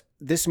what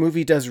this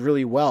movie does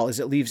really well, is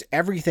it leaves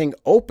everything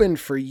open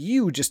for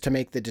you just to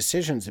make the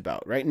decisions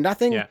about, right?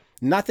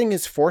 Nothing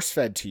is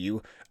force-fed to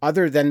you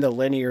other than the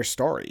linear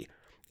story.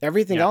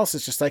 Everything else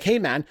is just like, hey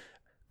man,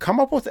 come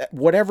up with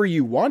whatever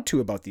you want to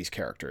about these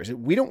characters.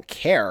 We don't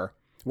care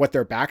what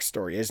their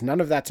backstory is.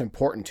 None of that's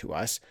important to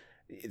us.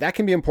 That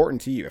can be important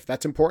to you. If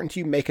that's important to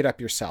you, make it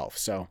up yourself.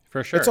 So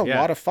for sure, it's a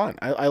lot of fun.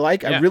 I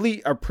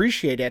really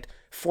appreciate it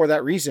for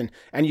that reason.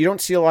 And you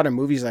don't see a lot of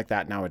movies like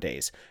that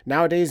nowadays.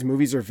 Nowadays,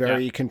 movies are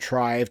very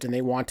contrived, and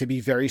they want to be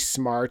very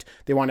smart.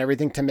 They want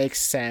everything to make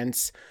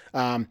sense.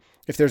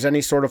 If there's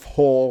any sort of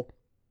hole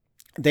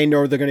they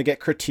know they're going to get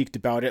critiqued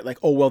about it. Like,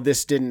 oh, well,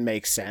 this didn't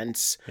make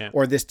sense,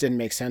 or this didn't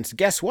make sense.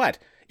 Guess what?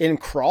 In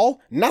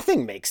Crawl,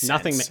 nothing makes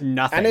sense.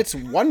 Nothing. And it's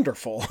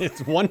wonderful.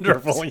 It's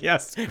wonderful.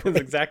 Yes, that's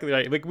exactly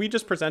right. Like, we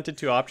just presented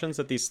two options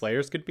that these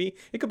slayers could be.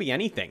 It could be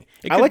anything.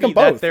 It could I like be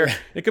them both.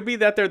 It could be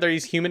that they're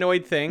these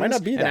humanoid things. Might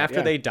not be and that, after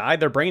yeah. they die,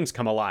 their brains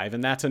come alive,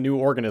 and that's a new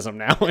organism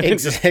now. And it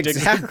just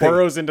Exactly.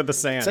 burrows into the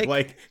sand.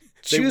 Like, they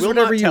choose will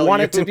whatever not you tell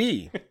want it to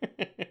be.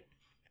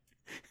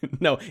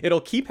 No,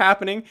 it'll keep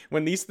happening.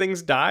 When these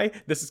things die,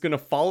 this is going to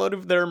fall out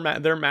of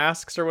their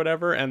masks or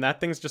whatever, and that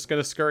thing's just going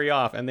to scurry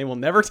off, and they will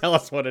never tell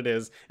us what it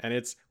is, and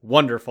it's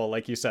wonderful,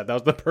 like you said. That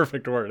was the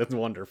perfect word. It's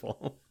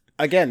wonderful.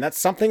 Again, that's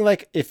something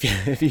like if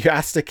you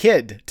asked a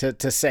kid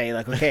to say,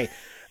 like, okay,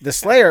 the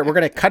Slayer, we're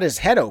going to cut his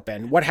head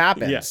open. What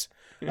happens?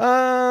 His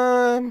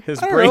I don't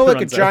brain know, like a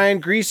runs out.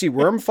 giant greasy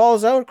worm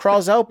crawls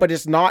out, but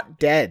it's not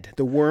dead.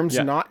 The worm's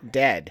not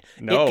dead.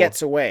 No. It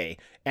gets away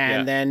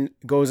and then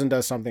goes and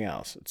does something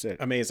else. It's it.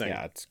 Amazing.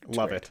 Yeah, it's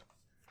Love great. it.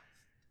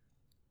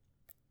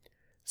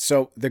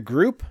 So the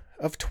group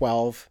of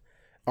 12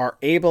 are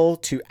able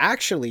to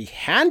actually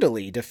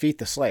handily defeat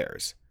the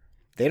Slayers.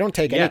 They don't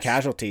take any Yes.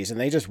 casualties, and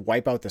they just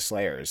wipe out the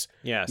Slayers.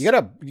 Yes. You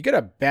got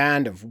a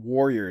band of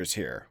warriors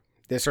here.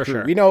 This For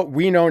crew. sure.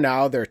 We know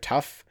now they're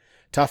tough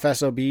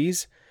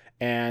SOBs,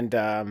 and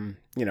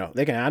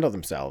they can handle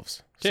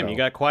themselves. Tim, So, you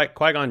got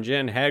Qui-Gon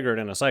Jinn, Haggard,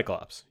 and a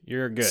Cyclops.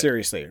 You're good.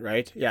 seriously,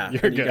 right? Yeah,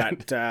 You're and you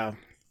good. got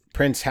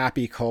Prince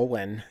Happy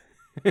Colwyn.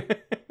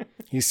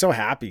 He's so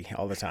happy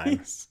all the time.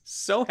 He's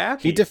so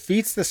happy. He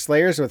defeats the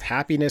Slayers with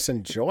happiness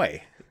and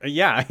joy.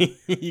 Yeah,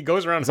 he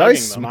goes around He's hugging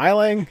always them.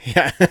 smiling.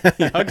 Yeah.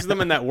 He hugs them,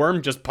 and that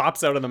worm just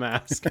pops out of the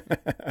mask.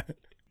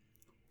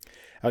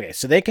 Okay,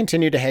 so they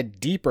continue to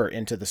head deeper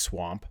into the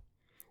swamp,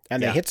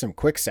 and they Yeah. hit some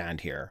quicksand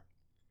here.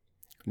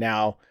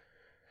 Now,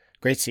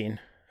 great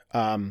scene.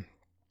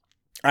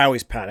 I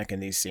always panic in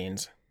these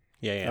scenes.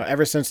 Yeah.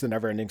 Ever since the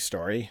Neverending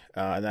Story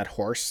and that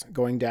horse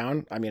going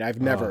down. I mean,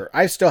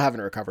 I still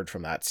haven't recovered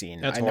from that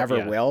scene. That's I never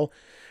yeah. will.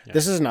 Yeah.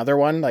 This is another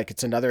one. Like,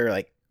 it's another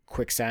like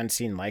quicksand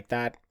scene like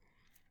that.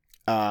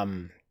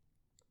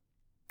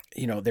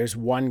 There's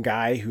one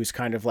guy who's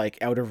kind of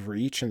like out of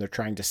reach, and they're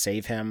trying to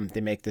save him.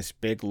 They make this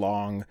big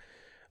long,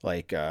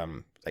 like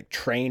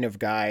train of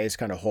guys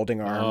kind of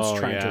holding arms,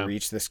 trying to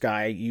reach this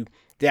guy.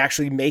 They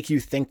actually make you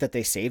think that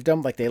they saved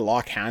him. Like, they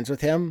lock hands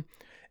with him,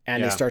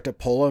 and they start to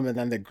pull him, and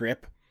then the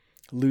grip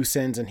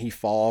loosens, and he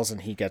falls,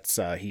 and he gets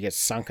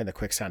sunk in the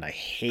quicksand. I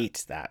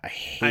hate that. I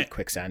hate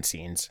quicksand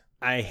scenes.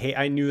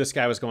 I knew this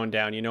guy was going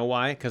down. You know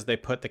why? Because they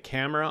put the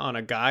camera on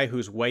a guy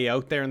who's way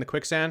out there in the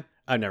quicksand.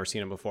 I've never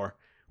seen him before.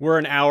 We're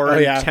an hour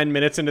and 10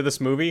 minutes into this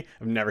movie.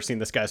 I've never seen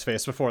this guy's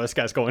face before. This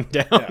guy's going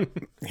down.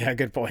 Yeah,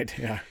 good point.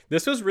 Yeah.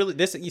 This was really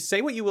you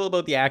say what you will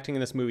about the acting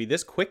in this movie.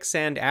 This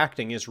quicksand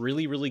acting is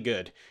really, really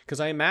good. Because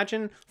I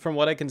imagine, from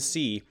what I can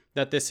see,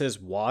 that this is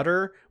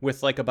water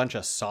with like a bunch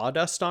of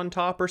sawdust on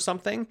top or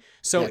something.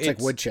 So it's like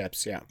wood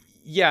chips. Yeah.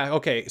 Yeah.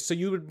 Okay. So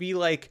you would be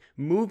like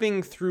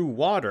moving through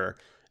water,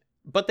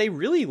 but they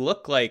really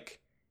look like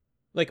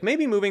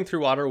maybe moving through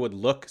water would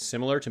look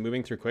similar to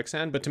moving through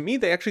quicksand, but to me,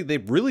 they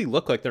really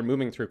look like they're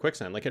moving through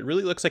quicksand. Like, it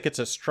really looks like it's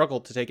a struggle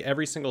to take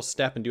every single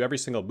step and do every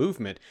single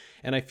movement.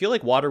 And I feel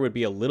like water would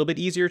be a little bit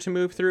easier to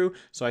move through.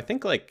 So I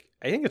think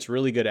it's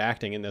really good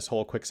acting in this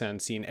whole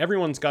quicksand scene.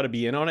 Everyone's got to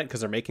be in on it because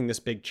they're making this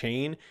big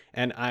chain,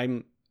 and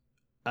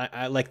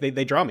I like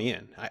they draw me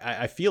in.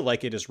 I feel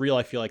like it is real.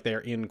 I feel like they're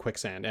in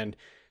quicksand, and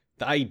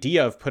the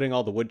idea of putting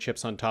all the wood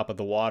chips on top of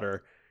the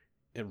water,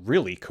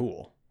 really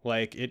cool.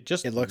 Like, it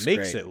makes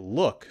great. it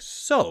look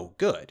so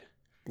good.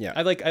 Yeah.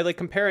 I like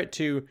compare it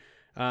to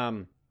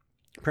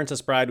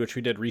Princess Bride, which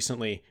we did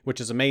recently, which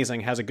is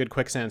amazing, has a good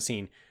quicksand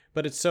scene,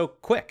 but it's so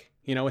quick,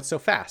 it's so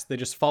fast. They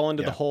just fall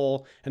into the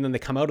hole and then they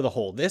come out of the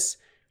hole. This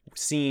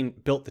scene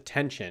built the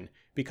tension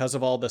because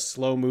of all the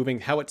slow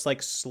moving, how it's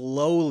like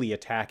slowly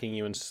attacking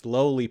you and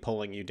slowly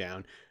pulling you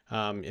down.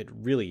 It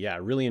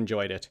really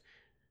enjoyed it.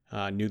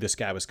 Knew this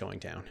guy was going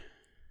down.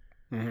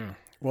 Mm-hmm.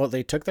 Well,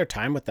 they took their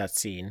time with that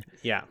scene.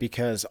 Yeah.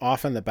 Because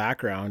off in the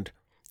background,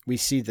 we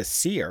see the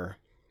seer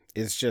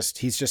he's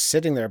just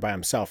sitting there by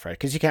himself, right?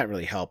 Because you can't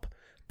really help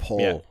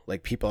pull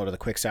like people out of the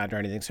quicksand or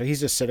anything. So he's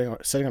just sitting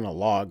on a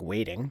log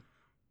waiting.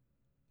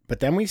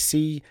 But then we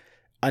see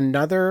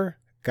another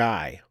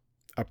guy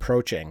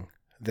approaching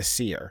the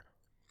seer,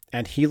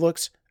 and he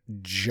looks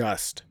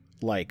just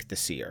like the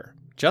seer.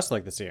 Just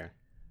like the seer.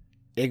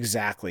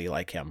 Exactly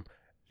like him.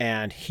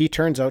 And he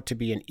turns out to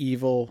be an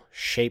evil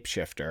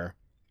shapeshifter.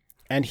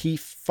 And he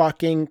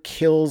fucking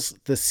kills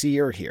the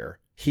seer here.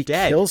 He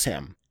kills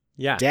him.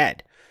 Yeah.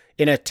 Dead.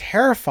 In a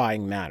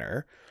terrifying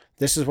manner.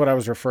 This is what I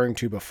was referring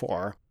to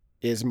before,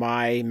 is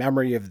my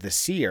memory of the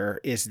seer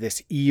is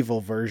this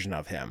evil version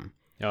of him.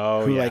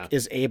 Oh, who yeah.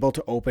 is able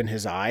to open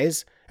his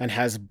eyes and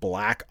has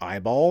black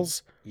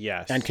eyeballs.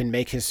 Yes. And can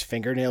make his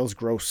fingernails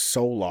grow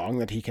so long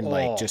that he can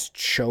just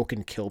choke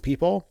and kill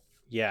people.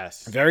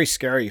 Yes. Very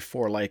scary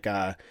for like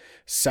a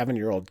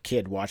 7-year-old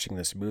kid watching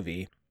this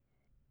movie.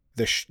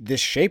 This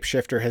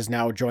shapeshifter has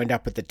now joined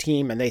up with the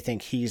team, and they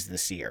think he's the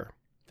seer.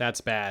 That's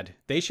bad.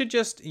 They should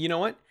just, you know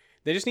what?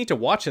 they just need to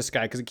watch this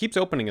guy because he keeps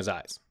opening his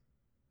eyes.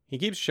 He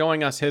keeps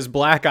showing us his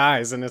black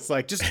eyes, and it's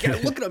like, just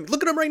look at him.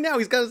 Look at him right now.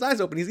 He's got his eyes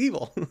open. He's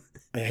evil.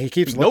 Yeah, he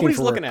keeps Nobody's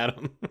looking at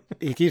him.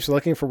 He keeps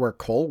looking for where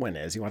Colwyn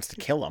is. He wants to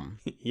kill him.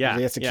 Yeah,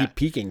 he has to keep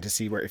peeking to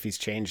see if he's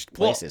changed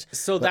places. Well,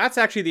 so that's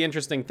actually the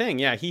interesting thing.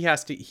 Yeah, he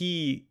has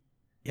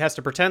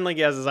to pretend like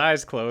he has his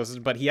eyes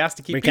closed, but he has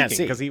to keep peeking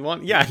because he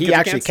wants. Yeah, he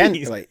actually can.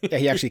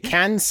 He actually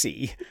can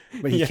see,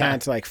 but he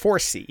can't like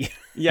foresee.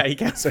 Yeah, he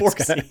can't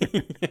foresee.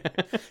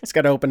 He's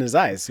got to open his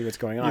eyes, see what's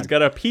going on. He's got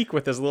to peek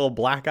with his little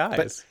black eyes.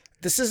 But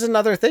this is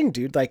another thing,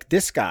 dude. Like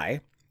this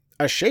guy,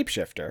 a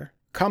shapeshifter,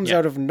 comes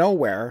out of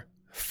nowhere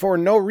for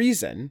no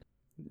reason.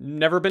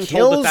 Never been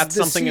told that that's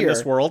something in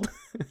this world.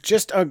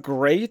 Just a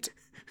great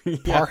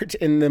part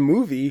in the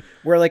movie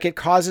where like it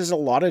causes a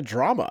lot of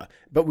drama,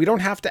 but we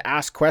don't have to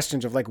ask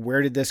questions of like,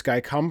 where did this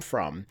guy come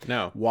from?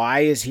 No.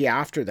 Why is he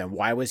after them?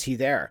 Why was he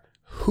there?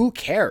 Who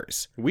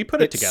cares? We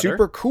put it together. It's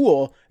super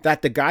cool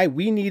that the guy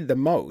we need the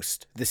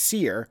most, the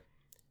seer,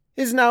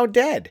 is now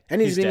dead,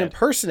 and he's being dead.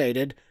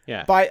 Impersonated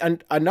by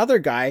another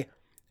guy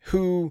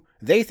who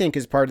they think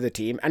is part of the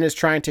team and is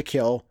trying to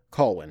kill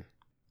Colwyn.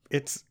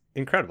 It's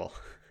incredible.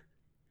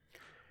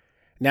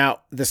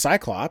 Now, the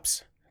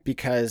Cyclops,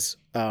 because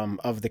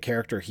of the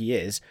character he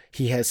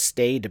has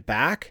stayed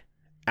back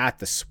at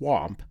the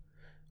swamp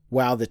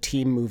while the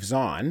team moves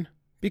on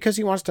because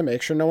he wants to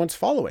make sure no one's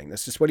following.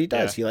 This is what he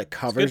does. Yeah. He like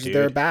covers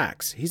their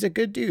backs. He's a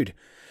good dude.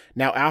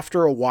 Now,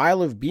 after a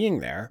while of being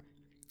there,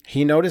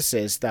 he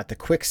notices that the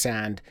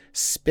quicksand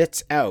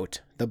spits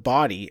out the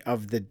body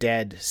of the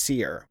dead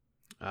seer.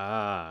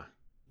 Ah.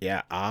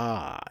 Yeah,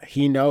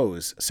 he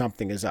knows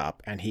something is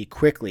up, and he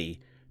quickly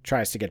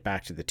tries to get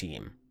back to the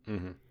team.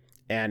 Mm-hmm.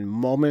 And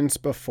moments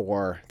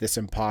before this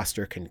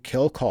imposter can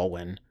kill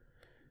Colwyn,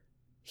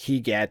 he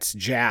gets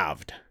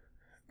jabbed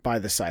by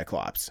the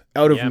Cyclops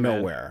out of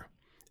nowhere.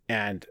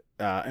 And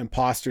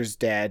imposter's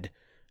dead.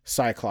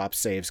 Cyclops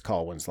saves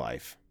Colwyn's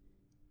life.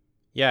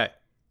 Yeah.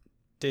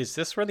 Is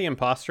this where the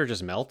imposter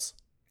just melts?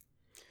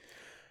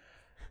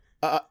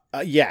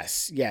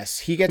 Yes.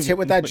 He gets hit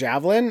with that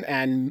javelin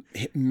and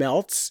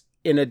melts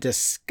in a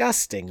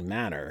disgusting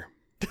manner.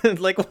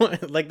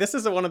 like this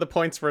is one of the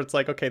points where it's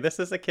like, okay, this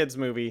is a kid's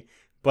movie,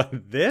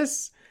 but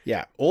this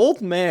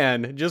old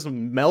man just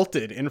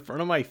melted in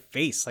front of my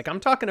face. Like I'm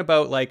talking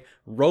about like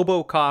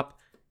RoboCop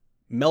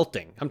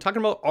melting. I'm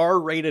talking about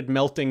R-rated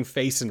melting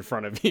face in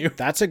front of you.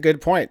 That's a good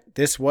point.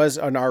 This was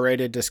an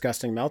R-rated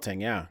disgusting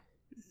melting. Yeah.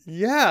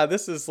 Yeah,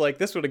 this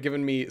would have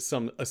given me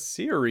some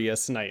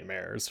serious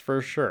nightmares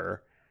for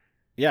sure.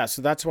 Yeah,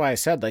 so that's why I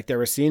said like there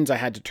were scenes I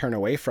had to turn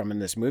away from in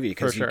this movie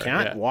because you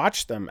can't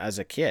watch them as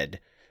a kid.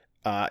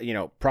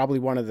 Probably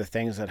one of the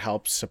things that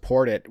helps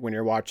support it when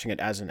you're watching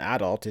it as an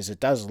adult is it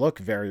does look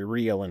very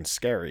real and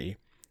scary.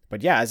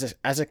 But yeah,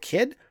 as a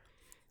kid,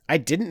 I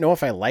didn't know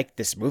if I liked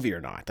this movie or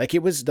not. Like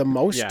it was the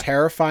most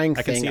terrifying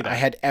thing I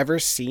had ever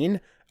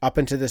seen up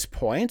until this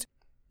point.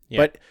 Yeah.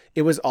 But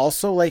it was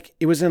also like,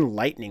 it was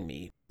enlightening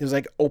me. It was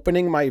like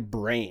opening my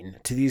brain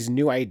to these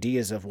new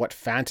ideas of what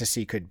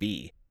fantasy could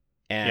be.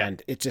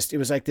 And it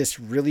was like this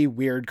really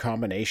weird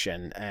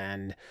combination.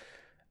 And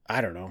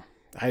I don't know.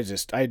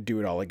 I'd do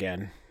it all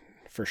again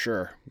for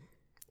sure.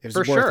 It was for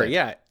worth sure. it.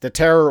 Yeah. The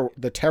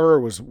terror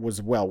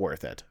was well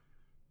worth it.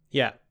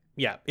 Yeah.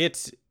 Yeah.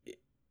 It's,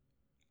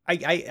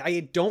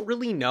 I don't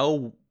really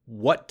know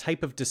what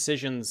type of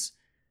decisions,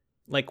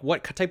 like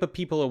what type of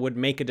people would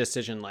make a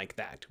decision like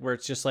that, where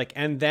it's just like,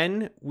 and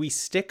then we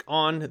stick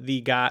on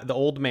the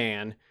old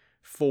man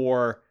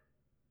for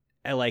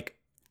like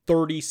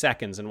 30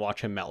 seconds and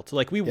watch him melt.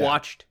 Like we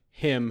watched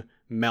him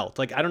melt.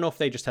 Like, I don't know if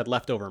they just had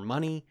leftover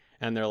money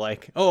and they're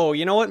like, oh,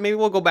 you know what? Maybe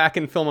we'll go back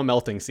and film a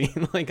melting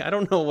scene. Like, I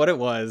don't know what it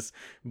was,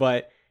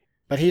 but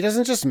he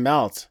doesn't just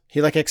melt.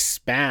 He like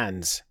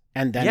expands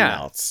and then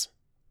melts.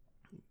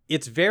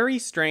 It's very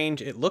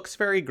strange. It looks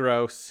very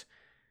gross.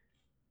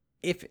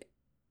 If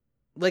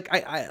like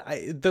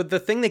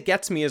the thing that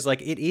gets me is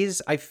like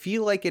I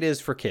feel like it is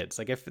for kids.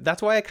 Like if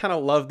that's why I kind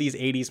of love these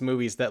 80s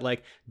movies that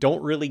like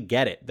don't really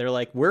get it. They're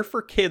like, we're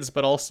for kids,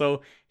 but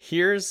also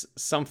here's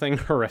something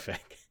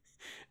horrific.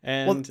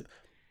 And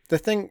the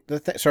thing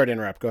sorry to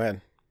interrupt, go ahead.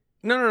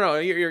 No,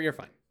 you're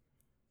fine.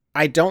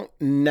 I don't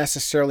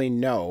necessarily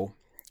know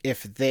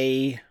if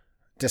they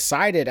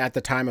decided at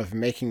the time of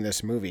making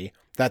this movie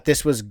that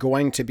this was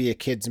going to be a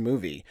kids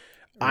movie.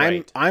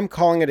 Right. I'm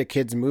calling it a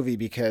kids movie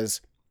because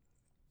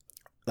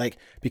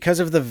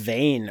of the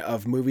vein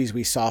of movies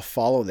we saw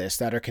follow this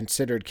that are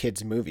considered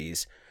kids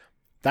movies.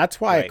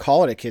 That's why I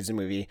call it a kids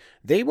movie.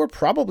 They were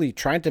probably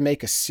trying to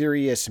make a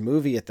serious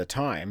movie at the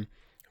time,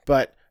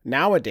 but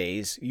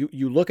nowadays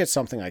you look at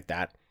something like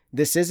that.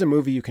 This is a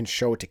movie you can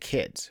show to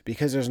kids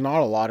because there's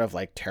not a lot of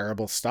like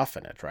terrible stuff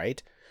in it,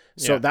 right?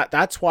 So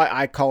that's why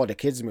I call it a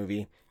kids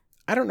movie.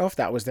 I don't know if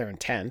that was their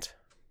intent.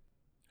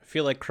 I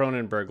feel like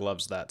Cronenberg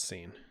loves that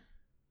scene.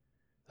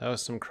 That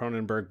was some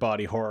Cronenberg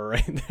body horror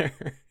right there.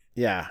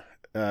 Yeah.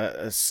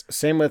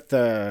 Same with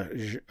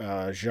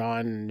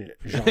Jean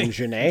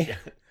Genet.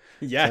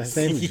 Yes, His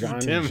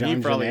name's Tim.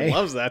 He probably Genet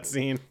loves that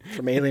scene.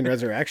 from Alien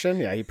Resurrection.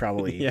 Yeah, he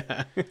probably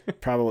Yeah.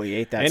 probably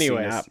ate that scene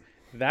Anyways, up.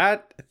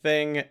 that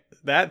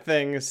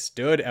thing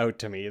stood out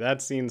to me.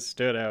 That scene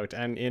stood out,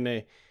 and in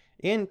a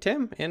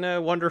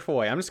wonderful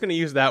way. I'm just going to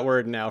use that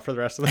word now for the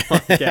rest of the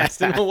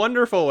podcast. In a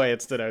wonderful way,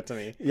 it stood out to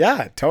me.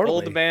 Yeah,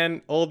 totally.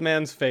 Old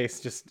man's face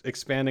just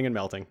expanding and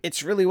melting.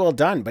 It's really well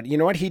done, but you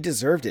know what? He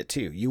deserved it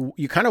too.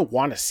 You kind of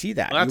want to see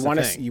that. Well, that's you want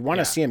the to thing. you want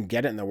to Yeah. see him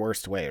get it in the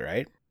worst way,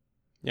 right?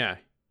 Yeah,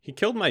 he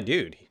killed my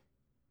dude.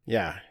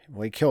 Yeah.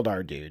 Well, he killed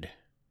our dude.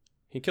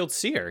 He killed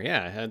Seer.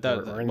 Yeah,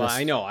 We're in this-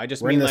 I know. I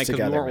just we're in mean this like because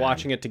we together, weren't man.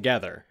 watching it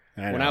together.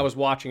 When I know. was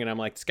watching it, I'm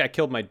like, this guy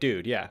killed my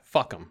dude. Yeah,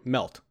 fuck him,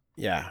 melt.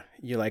 Yeah,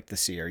 you liked the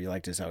seer. You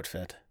liked his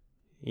outfit.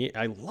 Yeah,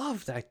 I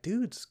love that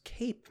dude's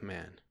cape,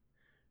 man.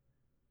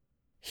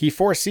 He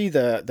foresee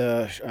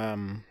the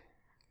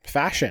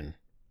fashion,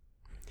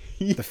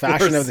 He the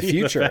fashion of the foresee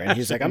future, and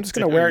he's like, I'm just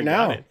gonna wear it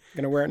now.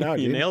 Gonna wear it now,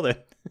 You dude. nailed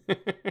it.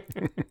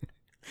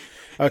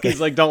 Okay.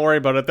 He's like, don't worry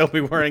about it. They'll be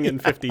wearing it in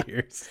 50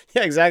 years.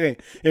 Yeah, exactly.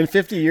 In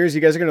 50 years,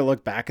 you guys are gonna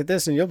look back at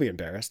this and you'll be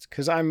embarrassed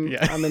because I'm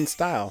Yeah. in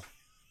style.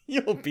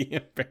 You'll be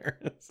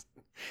embarrassed.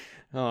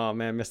 Oh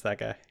man, miss that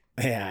guy.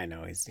 Yeah, I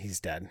know. He's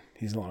dead.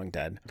 He's long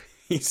dead.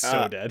 He's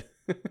so dead.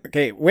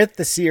 Okay, with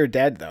the seer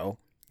dead though,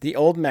 the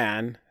old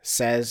man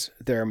says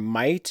there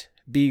might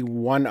be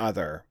one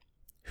other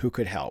who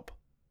could help.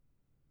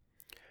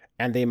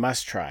 And they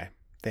must try.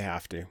 They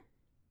have to.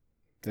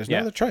 There's no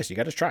Yeah. other choice. You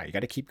got to try. You got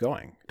to keep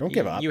going. Don't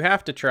give up. You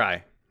have to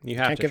try. You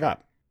have Can't to give try.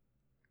 up.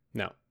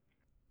 No.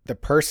 The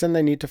person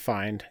they need to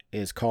find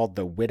is called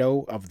the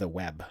Widow of the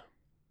Web.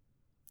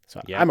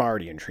 So Yeah. I'm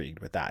already intrigued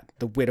with that.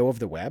 The Widow of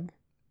the Web.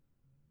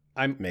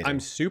 I'm Amazing.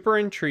 super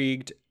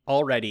intrigued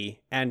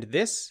already. And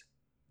this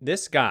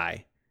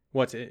guy,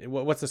 what's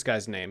this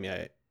guy's name?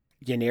 Yeah,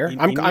 Ynir.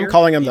 Ynir? I'm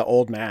calling him the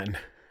old man.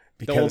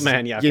 Because old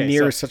man, yeah, okay, Ynir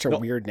so is such a the-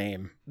 weird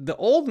name. the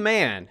old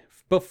man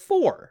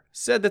before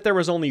said that there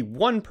was only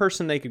one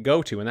person they could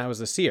go to, and that was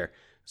the seer.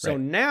 So Right.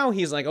 now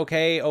he's like,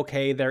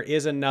 okay, there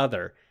is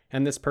another,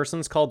 and this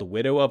person's called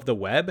Widow of the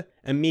Web.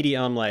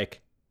 Immediately, I'm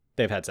like,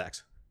 they've had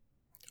sex.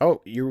 Oh,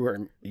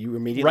 you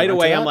immediately Right went to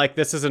away, I'm that? like,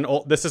 this is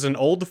an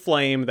old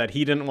flame that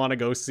he didn't want to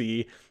go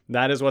see.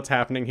 That is what's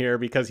happening here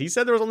because he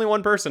said there was only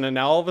one person, and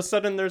now all of a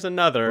sudden there's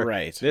another.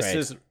 Right, This right.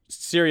 is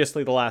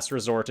seriously the last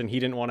resort, and he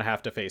didn't want to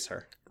have to face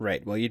her.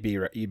 Right. Well, you'd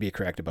be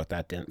correct about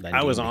that. Then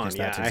I was Dean, on, because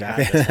yeah, That's I had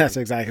exactly this one. that's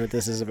exactly what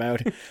this is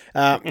about.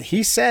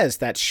 He says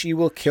that she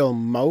will kill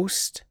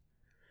most,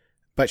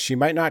 but she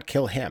might not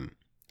kill him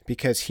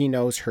because he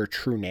knows her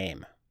true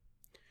name.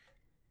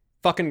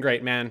 Fucking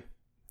great, man.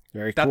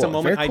 Very That's cool. a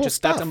moment Very I cool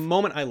just that's a stuff.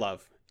 moment I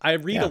love. I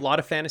read Yeah. a lot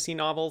of fantasy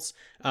novels.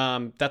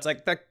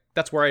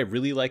 That's where I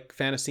really like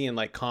fantasy and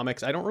like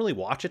comics. I don't really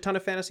watch a ton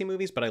of fantasy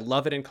movies, but I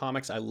love it in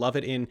comics. I love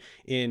it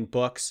in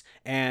books.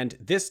 And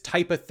this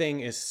type of thing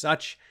is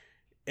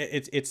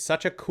it's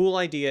such a cool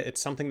idea.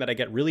 It's something that I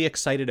get really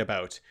excited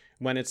about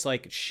when it's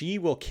like she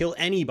will kill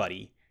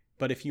anybody,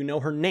 but if you know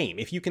her name,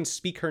 if you can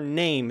speak her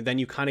name, then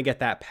you kind of get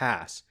that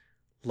pass.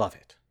 Love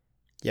it.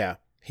 Yeah.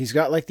 He's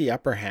got like the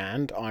upper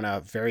hand on a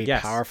very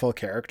Yes. powerful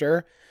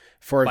character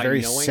for a By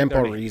very knowing simple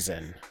their name.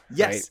 Reason.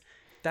 Yes. Right?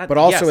 That, But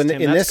also yes, in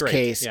Tim, in that's this great.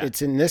 case, Yeah.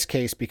 it's in this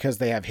case because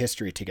they have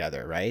history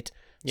together, right?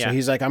 Yeah. So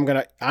he's like,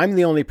 I'm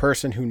the only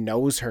person who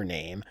knows her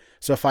name.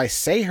 So if I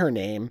say her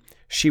name,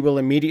 she will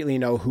immediately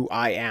know who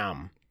I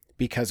am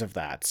because of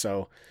that.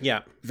 So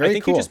Yeah, Very I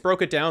think cool. you just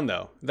broke it down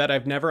though. That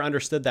I've never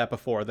understood that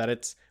before. That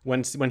it's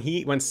when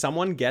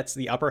someone gets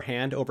the upper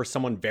hand over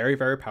someone very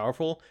very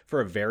powerful for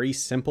a very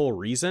simple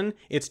reason.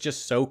 It's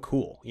just so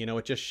cool. You know,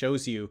 it just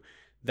shows you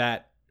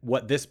that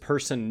what this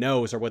person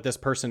knows or what this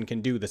person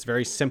can do. This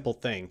very simple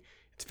thing.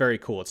 It's very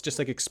cool. It's just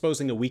like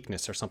exposing a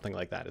weakness or something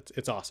like that.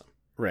 It's awesome.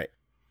 right.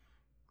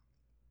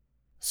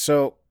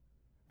 So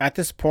at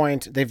this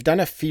point, they've done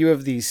a few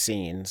of these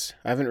scenes.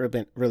 I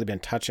haven't really been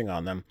touching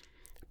on them,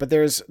 but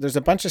there's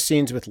a bunch of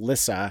scenes with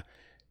Lissa,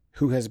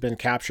 who has been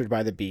captured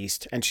by the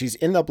beast, and she's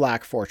in the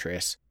Black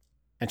Fortress,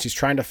 and she's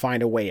trying to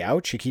find a way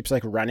out. She keeps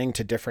like running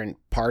to different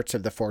parts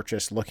of the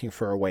fortress looking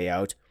for a way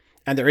out,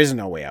 and there is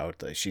no way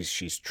out.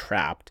 She's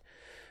trapped.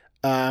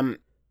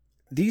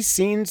 These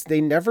scenes, they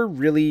never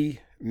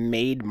really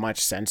made much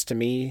sense to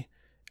me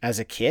as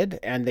a kid,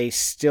 and they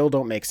still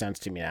don't make sense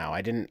to me now.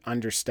 I didn't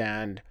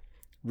understand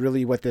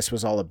really what this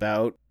was all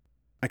about.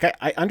 Like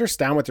I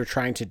understand what they're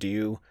trying to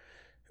do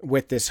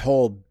with this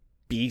whole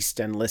Beast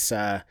and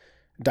Lissa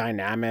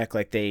dynamic.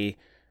 Like the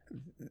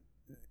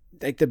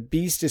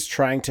Beast is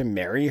trying to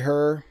marry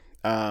her.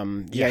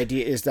 The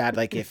idea is that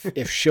like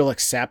if she'll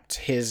accept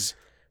his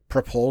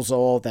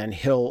proposal, then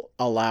he'll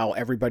allow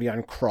everybody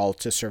on Krull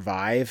to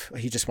survive.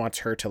 He just wants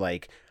her to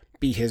like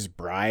be his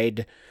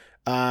bride.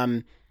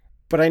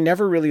 But I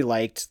never really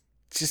liked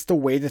just the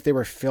way that they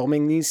were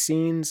filming these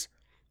scenes,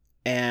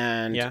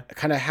 and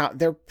kind of how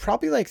they're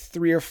probably like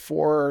 3 or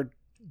 4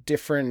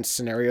 different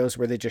scenarios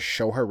where they just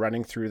show her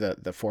running through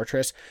the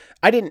fortress.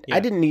 I didn't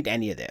need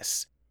any of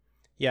this.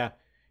 Yeah.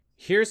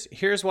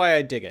 Here's why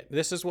I dig it.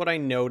 This is what I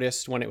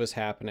noticed when it was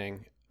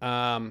happening.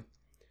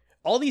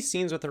 All these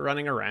scenes with her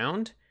running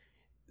around,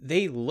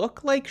 they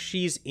look like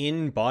she's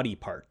in body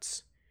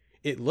parts.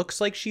 It looks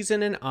like she's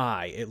in an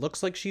eye. It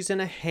looks like she's in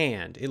a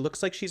hand. It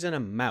looks like she's in a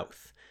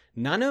mouth.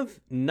 None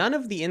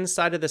of the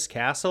inside of this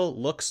castle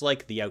looks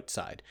like the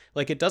outside.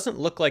 Like, it doesn't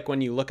look like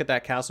when you look at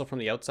that castle from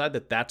the outside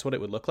that's what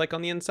it would look like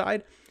on the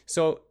inside.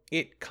 So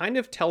it kind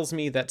of tells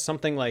me that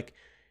something like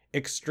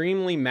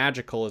extremely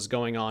magical is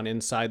going on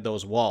inside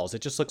those walls.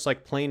 It just looks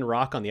like plain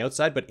rock on the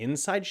outside, but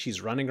inside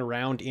she's running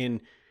around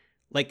in,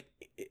 like,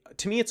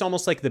 to me it's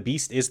almost like the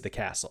beast is the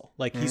castle.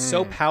 Like, he's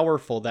so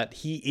powerful that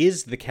he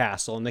is the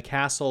castle, and the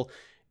castle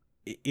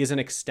is an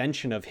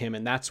extension of him,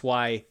 and that's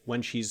why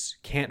when she's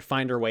can't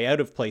find her way out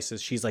of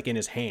places, she's like in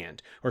his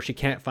hand, or she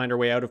can't find her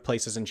way out of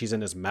places and she's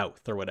in his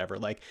mouth or whatever.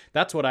 Like,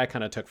 that's what I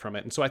kind of took from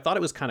it, and so I thought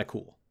it was kind of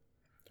cool.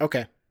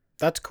 Okay,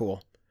 that's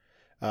cool.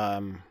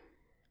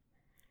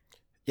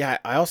 Yeah,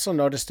 I also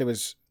noticed it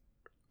was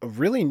a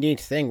really neat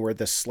thing where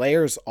the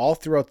Slayers all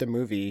throughout the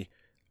movie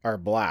are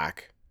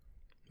black,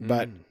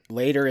 but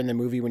later in the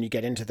movie when you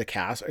get into the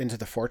castle, into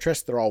the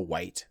fortress, they're all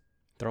white.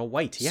 They're all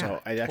white, yeah.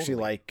 So I actually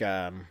like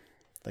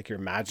your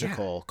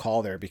magical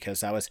call there,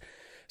 because that was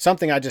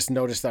something I just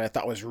noticed that I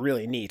thought was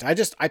really neat. I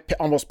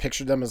almost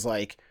pictured them as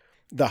like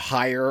the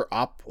higher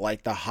up,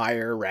 like the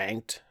higher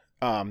ranked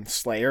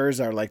Slayers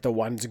are like the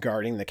ones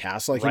guarding the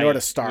castle. Like, you know what,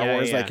 a Star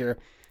Wars, like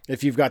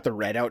if you've got the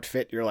red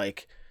outfit, you're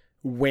like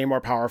way more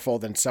powerful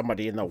than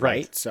somebody in the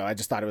white. So I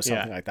just thought it was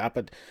something like that.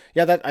 But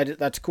yeah,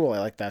 that's cool. I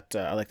like that.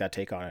 I like that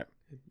take on it.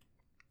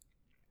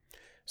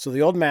 So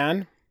the old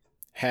man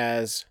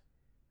has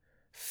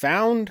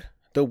found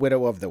the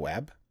Widow of the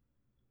Web,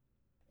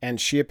 and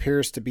she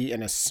appears to be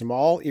in a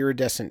small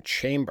iridescent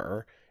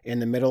chamber in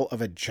the middle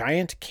of a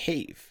giant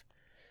cave.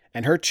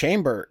 And her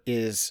chamber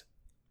is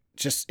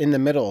just in the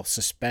middle,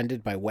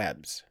 suspended by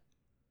webs.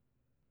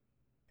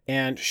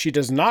 And she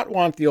does not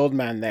want the old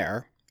man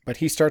there, but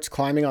he starts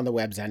climbing on the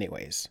webs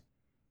anyways.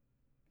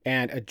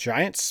 And a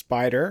giant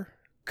spider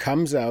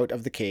comes out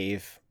of the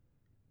cave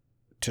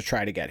to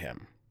try to get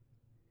him.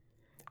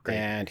 Great.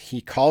 And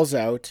he calls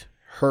out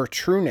her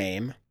true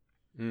name,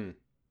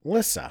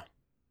 Lissa.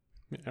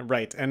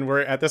 Right. And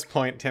we're at this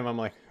point, Tim, I'm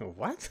like,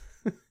 what?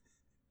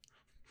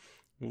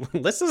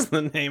 Lissa's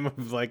the name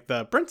of, like,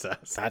 the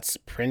princess. That's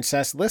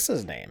Princess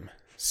Lissa's name.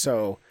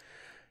 So,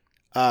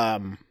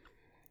 I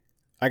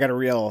got a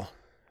real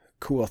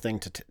cool thing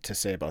to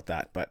say about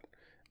that, but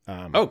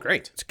oh,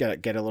 great. Let's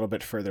get a little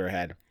bit further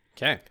ahead.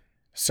 Okay.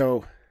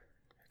 So,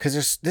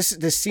 because there's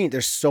this scene,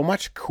 there's so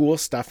much cool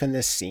stuff in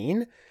this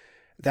scene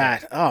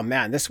that, oh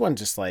man, this one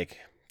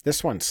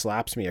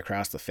slaps me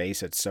across the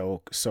face. It's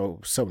so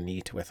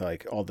neat with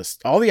like all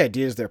the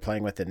ideas they're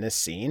playing with in this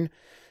scene.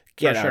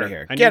 Get out of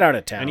here. Get out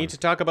of town. I need to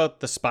talk about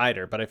the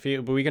spider, but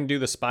we can do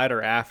the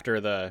spider after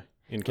the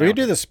encounter. We can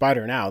do the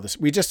spider now.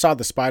 We just saw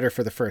the spider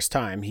for the first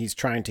time. He's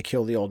trying to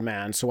kill the old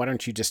man. So why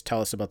don't you just tell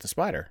us about the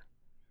spider?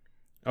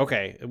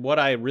 Okay. What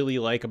I really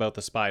like about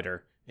the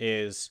spider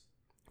is,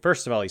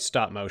 first of all, he's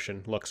stop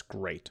motion. Looks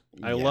great.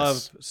 I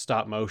love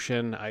stop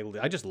motion.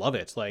 I just love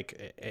it.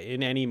 Like,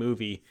 in any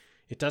movie,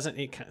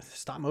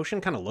 stop motion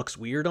kind of looks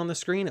weird on the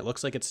screen. It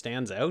looks like it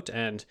stands out,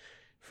 and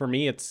for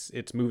me, it's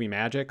movie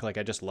magic. Like,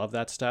 I just love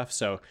that stuff.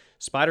 So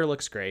spider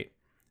looks great.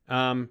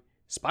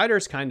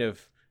 Spider's kind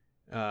of,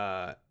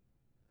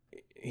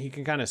 he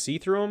can kind of see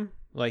through him.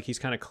 Like, he's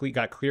kind of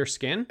got clear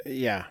skin.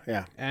 Yeah.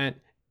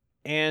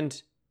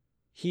 And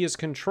he is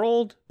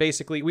controlled,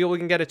 basically, we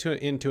can get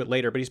into it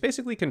later, but he's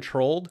basically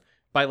controlled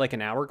by like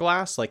an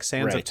hourglass, like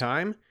sands of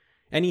time.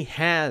 And he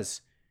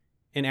has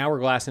an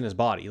hourglass in his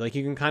body. Like,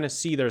 you can kind of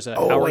see there's an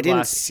hourglass. Oh, I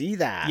didn't see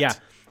that. Yeah.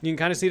 You can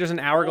kind of see there's an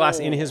hourglass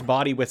in his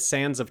body with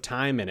sands of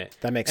time in it.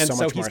 That makes so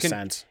much more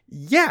sense.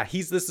 Yeah,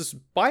 he's this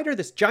spider,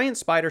 this giant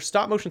spider,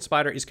 stop motion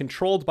spider, is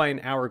controlled by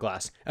an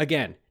hourglass.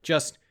 Again,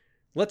 just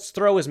let's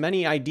throw as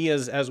many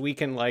ideas as we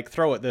can, like,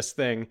 throw at this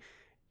thing.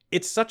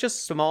 It's such a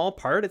small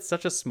part, it's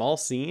such a small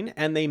scene,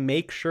 and they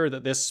make sure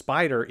that this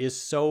spider is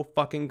so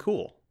fucking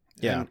cool.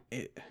 Yeah.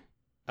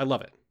 I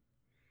love it.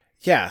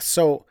 Yeah,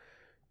 so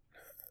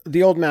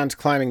the old man's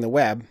climbing the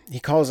web.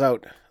 He calls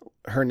out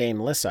her name,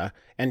 Lissa,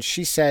 and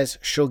she says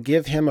she'll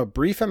give him a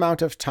brief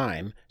amount of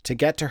time to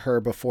get to her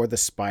before the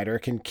spider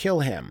can kill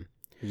him.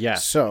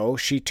 Yes. So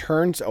she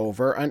turns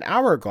over an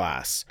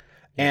hourglass,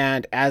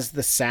 and as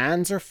the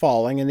sands are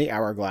falling in the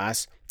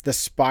hourglass, the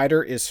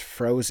spider is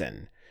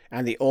frozen,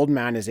 and the old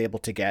man is able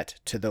to get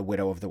to the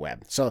Widow of the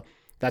Web. So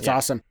that's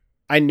awesome.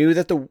 I knew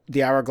that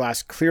the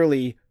hourglass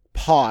clearly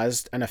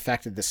paused and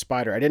affected the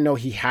spider. I didn't know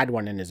he had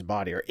one in his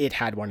body, or it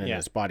had one in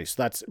his body.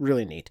 So that's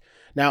really neat.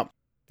 Now,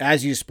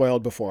 as you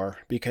spoiled before,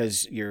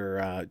 because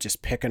you're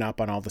just picking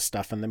up on all the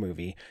stuff in the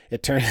movie,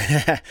 it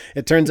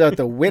turns out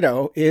the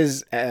widow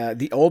is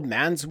the old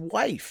man's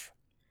wife,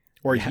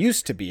 or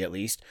used to be at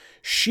least.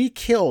 She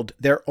killed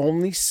their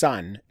only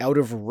son out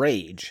of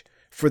rage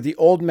for the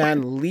old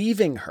man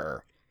leaving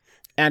her,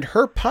 and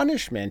her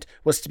punishment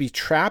was to be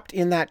trapped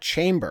in that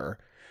chamber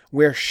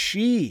where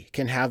she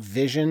can have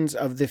visions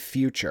of the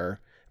future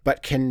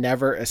but can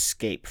never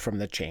escape from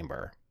the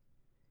chamber.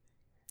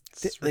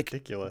 It's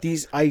ridiculous.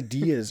 These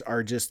ideas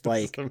are just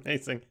like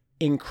amazing.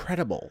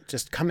 incredible,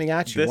 just coming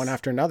at you one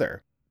after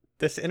another.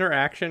 This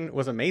interaction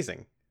was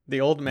amazing. The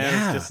old man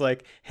is just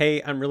like,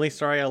 hey, I'm really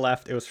sorry I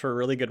left. It was for a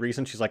really good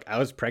reason. She's like, I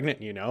was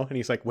pregnant, you know? And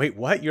he's like, wait,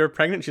 what? You were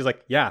pregnant? She's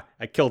like, yeah,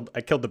 I killed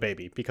the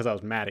baby because I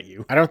was mad at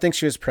you. I don't think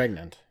she was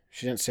pregnant.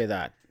 She didn't say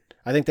that.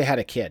 I think they had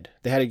a kid.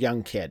 They had a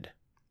young kid.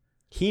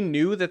 He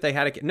knew that they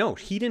had a kid. No,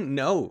 he didn't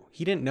know.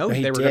 He didn't know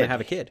they were going to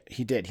have a kid.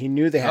 He did. He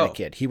knew they had a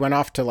kid. He went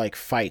off to like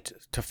fight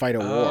a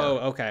war. Oh,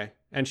 okay.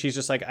 And she's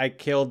just like, I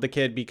killed the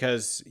kid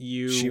because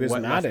you... She was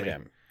mad at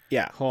him.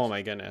 Yeah. Oh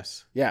my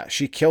goodness. Yeah,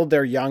 she killed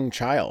their young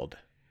child.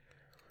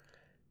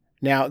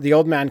 Now, the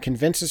old man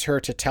convinces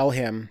her to tell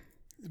him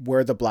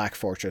where the Black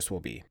Fortress will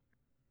be.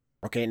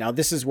 Okay, now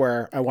this is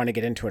where I want to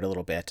get into it a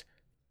little bit.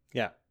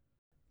 Yeah.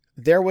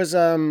 There was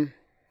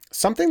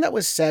something that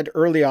was said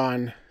early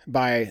on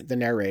by the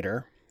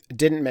narrator. It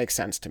didn't make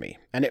sense to me.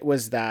 And it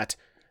was that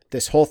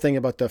this whole thing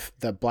about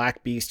the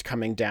Black Beast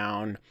coming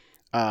down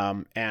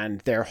and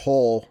their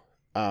whole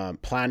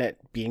planet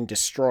being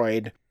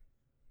destroyed,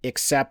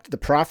 except the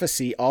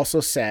prophecy also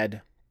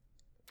said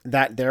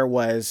that there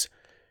was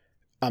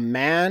a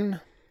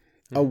man,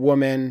 a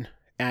woman,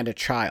 and a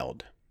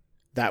child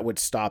that would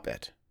stop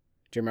it.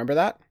 Do you remember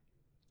that?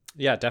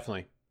 Yeah,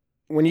 definitely.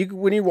 When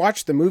you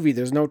watch the movie,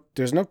 there's no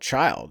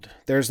child.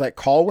 There's like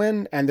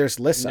Colwyn and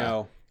there's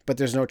Lissa, but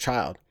there's no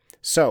child.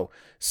 So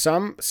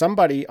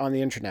somebody on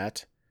the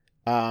internet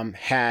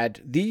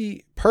had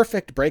the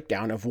perfect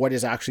breakdown of what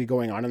is actually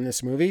going on in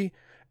this movie,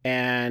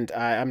 and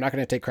I'm not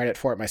going to take credit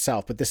for it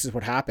myself, but this is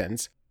what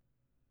happens.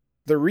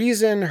 The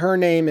reason her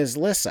name is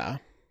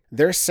Lissa,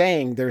 they're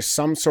saying there's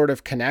some sort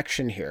of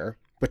connection here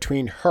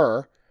between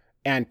her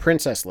and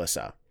Princess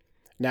Lissa.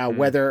 Now,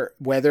 whether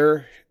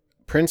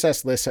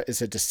Princess Lissa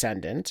is a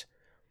descendant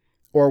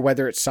or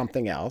whether it's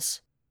something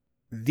else,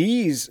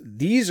 these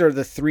are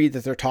the three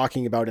that they're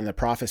talking about in the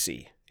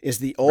prophecy, is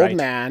the old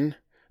man,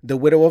 the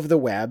widow of the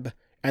web,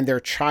 and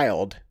their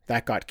child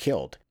that got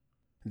killed.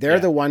 They're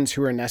the ones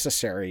who are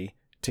necessary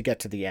to get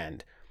to the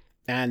end.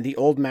 And the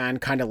old man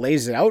kind of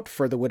lays it out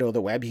for the widow of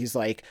the web. He's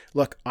like,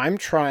 look, I'm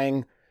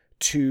trying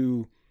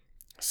to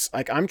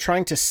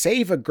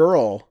save a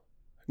girl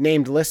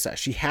named Lissa.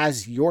 She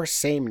has your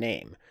same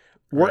name.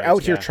 We're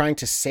out here trying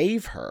to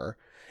save her.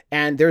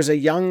 And there's a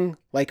young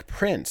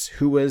prince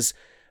who was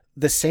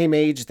the same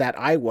age that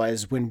I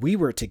was when we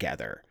were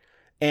together.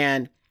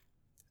 And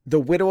the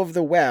widow of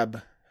the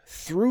web,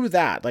 through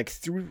that,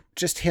 through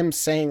just him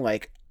saying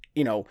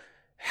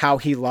how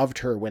he loved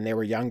her when they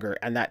were younger,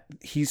 and that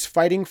he's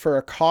fighting for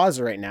a cause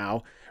right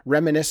now,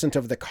 reminiscent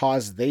of the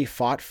cause they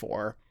fought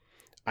for.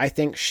 I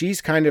think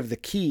she's kind of the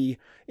key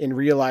in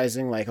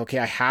realizing okay,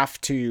 I have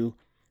to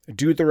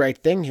do the right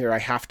thing here. I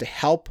have to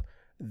help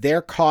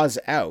their cause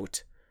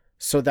out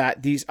so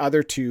that these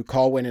other two,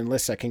 Colwyn and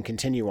Lissa, can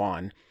continue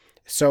on.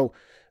 So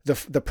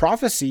the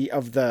prophecy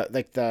of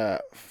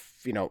the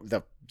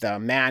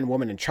man,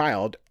 woman, and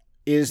child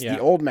is the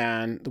old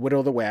man, the widow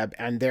of the web,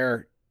 and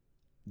their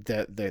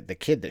the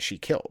kid that she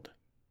killed.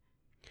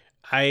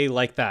 I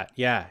like that.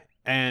 Yeah.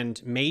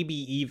 And maybe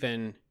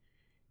even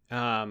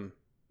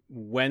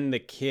when the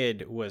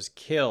kid was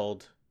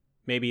killed,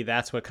 maybe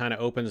that's what kind of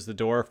opens the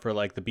door for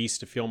the beast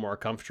to feel more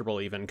comfortable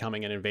even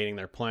coming and invading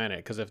their planet.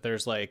 Because if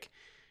there's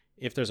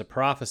a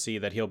prophecy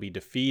that he'll be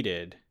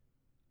defeated,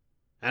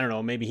 I don't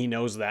know, maybe he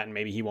knows that and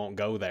maybe he won't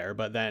go there.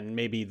 But then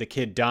maybe the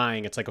kid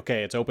dying, it's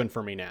okay, it's open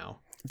for me now.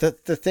 The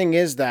thing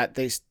is that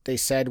they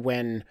said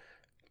when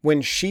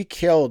she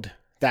killed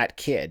that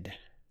kid,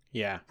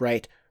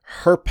 right,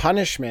 her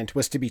punishment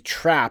was to be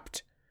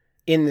trapped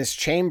in this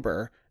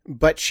chamber,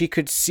 but she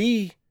could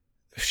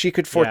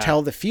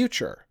foretell the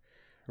future,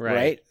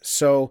 right?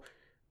 So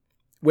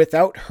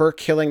without her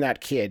killing that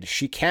kid,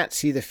 she can't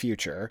see the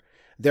future,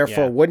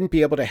 therefore wouldn't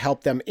be able to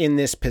help them in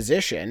this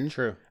position.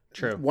 True.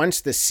 Once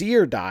the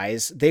seer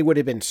dies, they would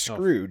have been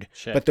screwed.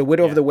 But the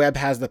widow of the web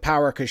has the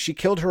power because she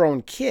killed her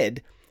own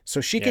kid, so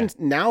she can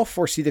now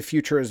foresee the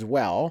future as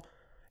well.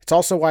 It's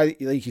also why,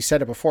 like you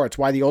said it before, it's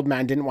why the old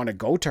man didn't want to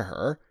go to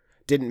her,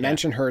 didn't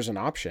mention her as an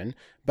option.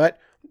 But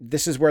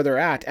this is where they're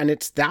at, and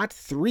it's that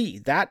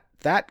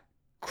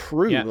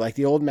crew,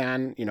 the old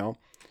man,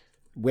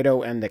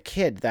 widow, and the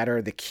kid, that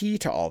are the key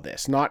to all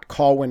this, not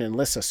Colwyn and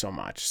Lissa so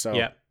much.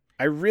 So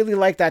I really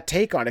like that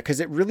take on it because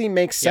it really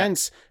makes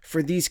sense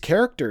for these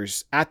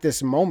characters at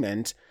this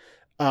moment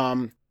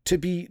to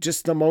be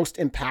just the most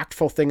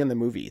impactful thing in the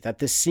movie. That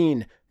this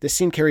scene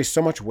carries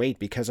so much weight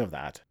because of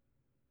that.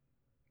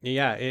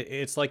 Yeah,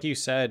 it's like you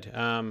said,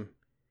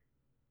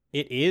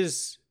 it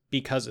is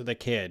because of the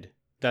kid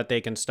that they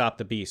can stop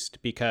the beast,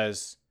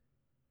 because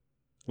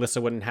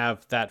Lissa wouldn't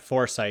have that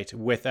foresight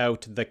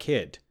without the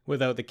kid.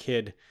 Without the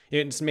kid,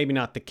 it's maybe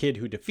not the kid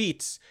who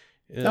defeats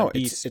No,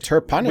 beast. it's her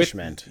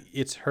punishment.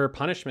 It's her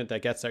punishment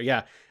that gets there.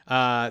 Yeah.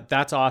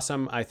 That's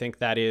awesome. I think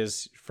that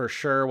is for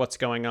sure what's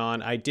going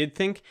on. I did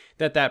think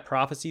that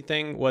prophecy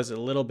thing was a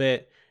little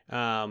bit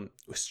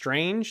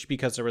strange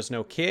because there was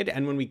no kid.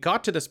 And when we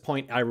got to this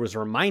point, I was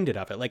reminded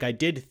of it. Like, I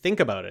did think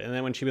about it. And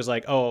then when she was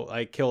like, oh,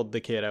 I killed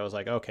the kid, I was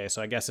like, okay,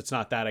 so I guess it's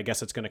not that. I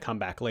guess it's going to come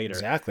back later.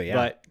 Exactly. Yeah.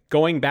 But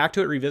going back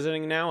to it,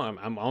 revisiting now,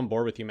 I'm on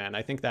board with you, man.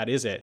 I think that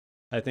is it.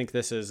 I think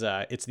this is,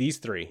 it's these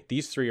three.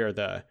 These three are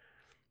the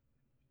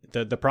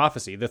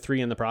prophecy, the three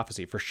in the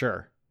prophecy for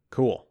sure.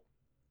 Cool.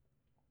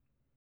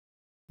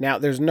 Now,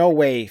 there's no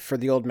way for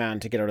the old man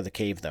to get out of the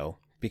cave, though,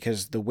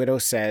 because the widow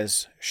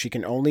says she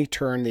can only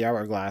turn the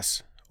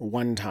hourglass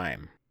one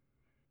time.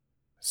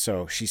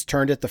 So she's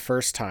turned it the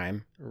first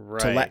time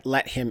to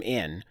let him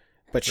in,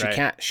 but she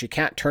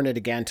can't turn it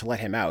again to let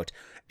him out.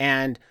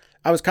 And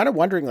I was kind of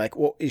wondering, like,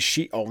 well, is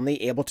she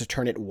only able to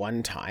turn it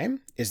one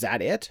time? Is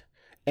that it?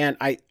 And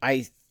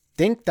I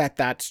think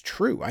that's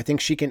true. I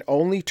think she can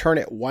only turn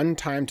it one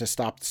time to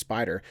stop the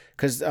spider,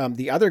 because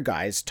the other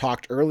guys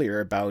talked earlier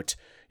about,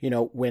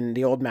 when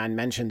the old man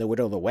mentioned the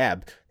widow of the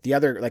web, the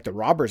other, like the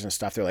robbers and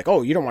stuff, they're like,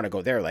 oh, you don't want to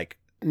go there. Like,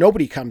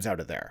 nobody comes out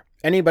of there.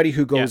 Anybody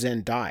who goes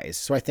in dies.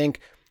 So I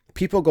think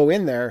people go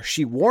in there.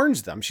 She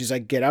warns them. She's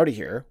like, get out of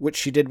here, which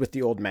she did with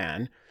the old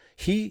man.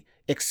 He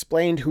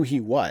explained who he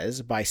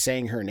was by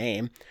saying her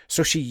name.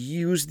 So she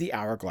used the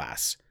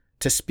hourglass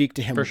to speak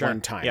to him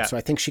one time. Yeah. So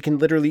I think she can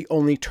literally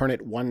only turn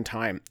it one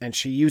time. And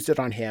she used it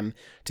on him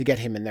to get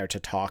him in there to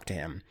talk to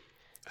him.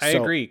 I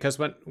agree. Because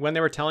when they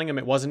were telling him,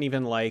 it wasn't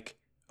even like,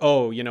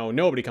 oh,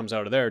 nobody comes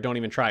out of there, don't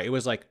even try. It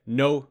was like,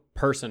 no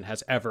person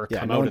has ever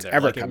come out of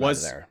there. Like,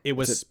 it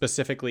was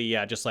specifically,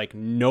 just like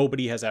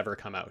nobody has ever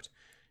come out.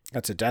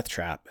 That's a death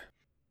trap.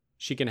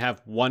 She can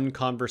have one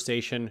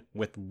conversation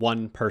with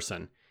one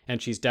person.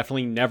 And she's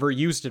definitely never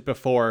used it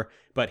before,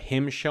 but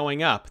him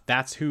showing up,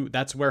 that's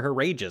where her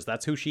rage is.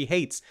 That's who she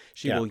hates.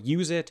 She will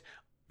use it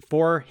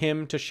for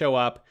him to show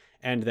up,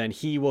 and then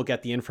he will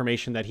get the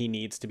information that he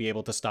needs to be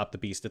able to stop the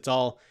beast. It's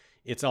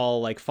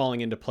all like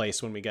falling into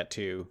place when we get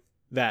to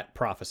that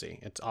prophecy.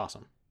 It's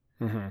awesome.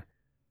 Mm-hmm.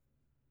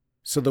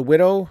 So the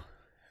widow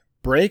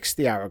breaks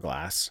the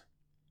hourglass,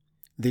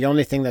 the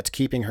only thing that's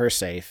keeping her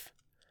safe,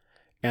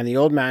 and the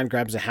old man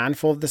grabs a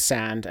handful of the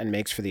sand and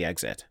makes for the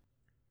exit.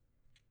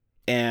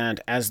 And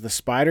as the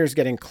spider's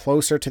getting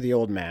closer to the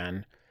old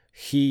man,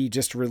 he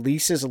just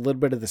releases a little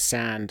bit of the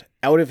sand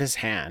out of his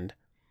hand,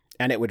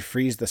 and it would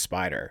freeze the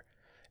spider.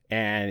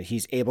 And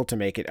he's able to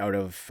make it out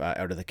of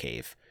the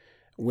cave,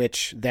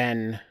 which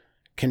then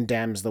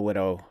condemns the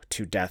widow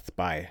to death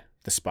by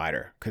the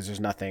spider, because there's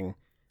nothing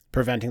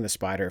preventing the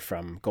spider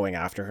from going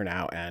after her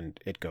now, and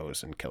it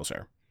goes and kills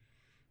her.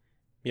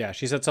 Yeah,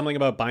 she said something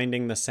about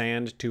binding the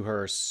sand to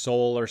her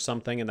soul or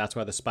something, and that's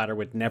why the spider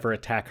would never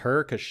attack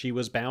her, because she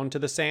was bound to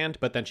the sand,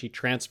 but then she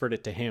transferred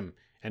it to him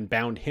and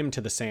bound him to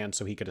the sand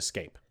so he could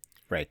escape.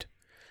 Right.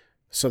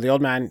 So the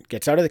old man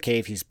gets out of the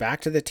cave, he's back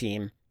to the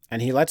team,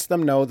 and he lets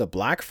them know the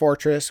Black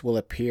Fortress will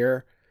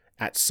appear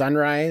at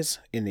sunrise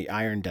in the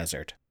Iron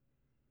Desert.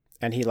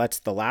 And he lets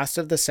the last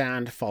of the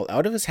sand fall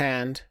out of his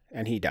hand,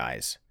 and he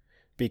dies,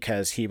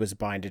 because he was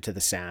binded to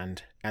the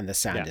sand, and the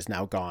sand is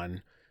now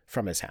gone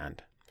from his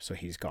hand. So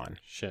he's gone.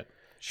 Shit.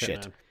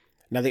 Man.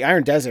 Now, the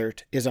Iron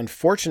Desert is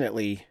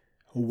unfortunately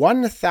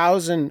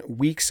 1,000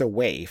 weeks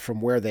away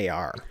from where they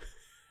are.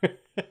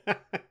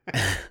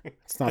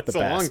 It's not the best. It's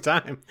a long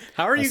time.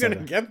 How are you going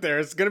to get there?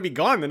 It's going to be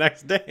gone the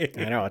next day.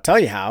 I know. I'll tell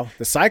you how.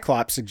 The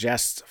Cyclops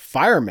suggests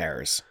fire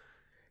mares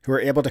who are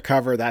able to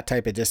cover that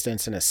type of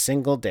distance in a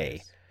single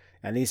day.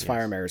 And these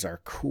fire mares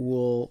are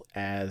cool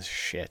as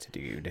shit,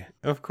 dude.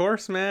 Of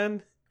course,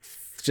 man.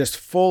 Just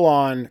full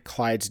on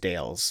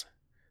Clydesdales.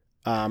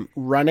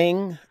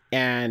 Running,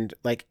 and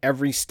like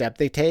every step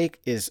they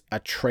take is a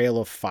trail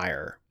of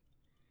fire.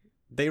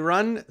 They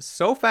run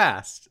so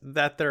fast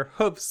that their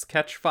hoofs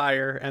catch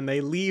fire and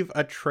they leave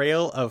a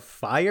trail of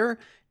fire.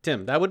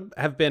 Tim, that would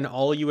have been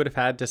all you would have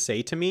had to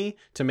say to me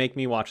to make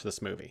me watch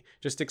this movie.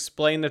 Just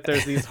explain that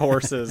there's these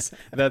horses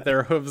that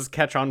their hooves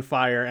catch on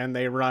fire and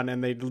they run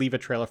and they leave a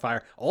trail of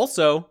fire.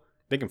 Also,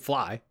 they can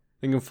fly.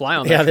 They can fly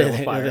on that trail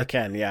of fire. They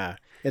can, yeah.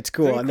 It's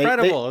cool. It's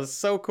incredible. It's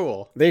so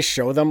cool. They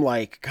show them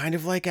kind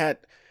of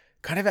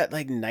at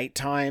like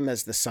nighttime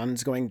as the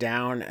sun's going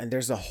down, and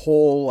there's a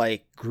whole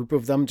like group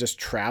of them just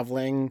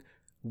traveling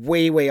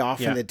way off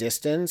in the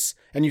distance,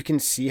 and you can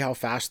see how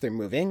fast they're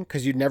moving,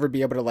 because you'd never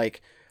be able to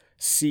like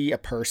see a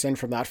person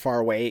from that far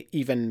away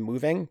even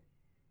moving.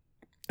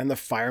 And the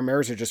fire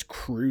mares are just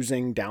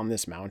cruising down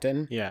this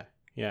mountain. Yeah.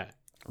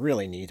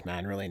 Really neat,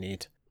 man. Really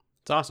neat.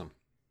 It's awesome.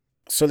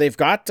 So they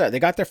got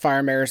their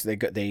fire mares. They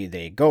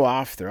go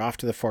off. They're off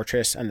to the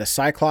fortress, and the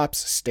Cyclops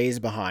stays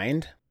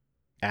behind,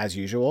 as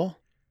usual,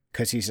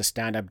 because he's a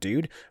stand-up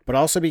dude, but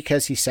also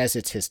because he says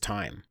it's his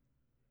time.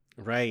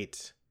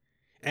 Right.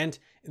 And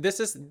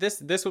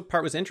this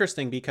part was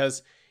interesting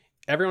because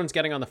everyone's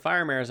getting on the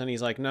fire mares, and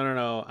he's like,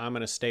 no, I'm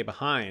going to stay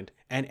behind.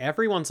 And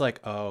everyone's like,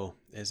 oh,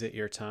 is it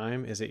your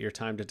time? Is it your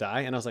time to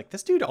die? And I was like,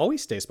 this dude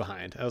always stays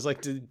behind. I was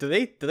like, do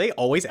they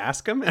always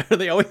ask him? Are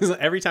they always,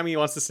 every time he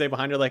wants to stay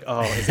behind, they're like,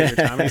 oh, is it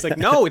your time? And he's like,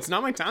 no, it's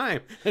not my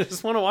time. I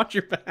just want to watch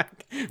your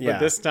back. Yeah. But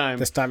this time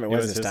it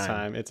was his his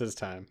time. It's his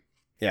time.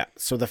 Yeah.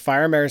 So the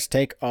Fire Mares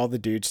take all the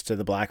dudes to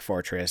the Black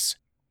Fortress,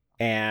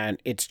 and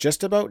it's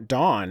just about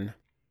dawn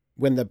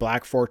when the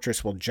Black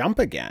Fortress will jump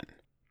again.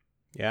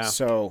 Yeah.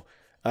 So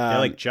they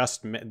like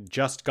just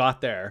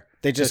got there.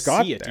 They just to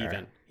got see it there.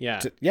 even.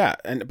 Yeah. Yeah.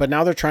 But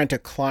now they're trying to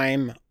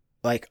climb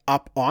like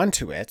up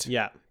onto it.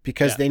 Yeah.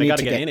 Because they need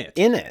gotta to get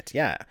in it.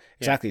 Yeah,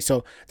 exactly. Yeah.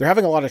 So they're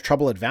having a lot of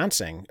trouble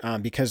advancing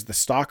because the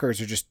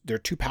stalkers they're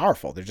too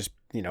powerful. They're just,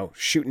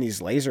 shooting these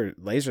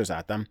lasers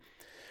at them.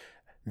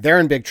 They're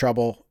in big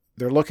trouble.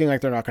 They're looking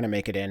like they're not going to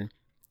make it in.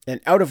 And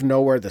out of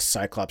nowhere, the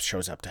Cyclops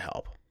shows up to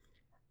help.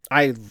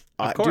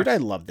 Dude, I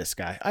love this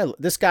guy.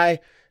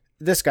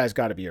 This guy's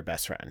got to be your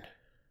best friend.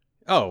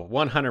 Oh,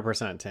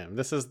 100%, Tim.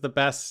 This is the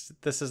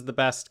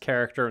best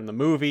character in the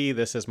movie.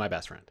 This is my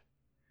best friend.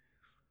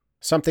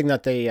 Something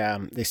that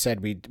they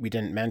said we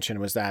didn't mention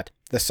was that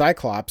the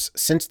Cyclops,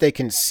 since they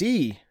can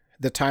see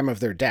the time of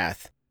their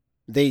death,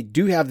 they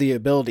do have the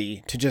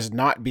ability to just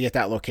not be at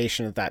that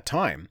location at that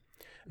time.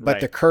 But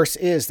Right. the curse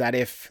is that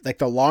if, like,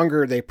 the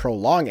longer they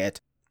prolong it,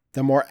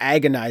 the more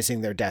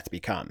agonizing their death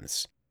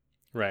becomes.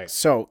 Right.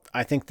 So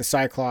I think the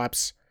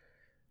Cyclops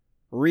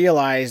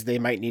realized they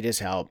might need his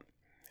help,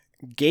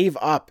 gave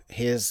up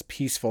his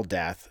peaceful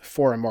death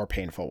for a more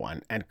painful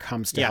one, and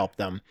comes to help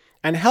them.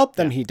 And help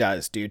them he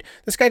does, dude.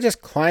 This guy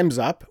just climbs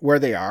up where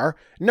they are,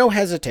 no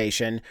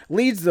hesitation,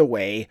 leads the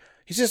way.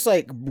 He's just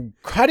like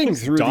cutting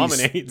through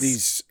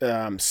these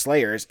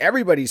slayers.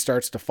 Everybody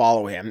starts to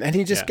follow him, and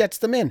he just gets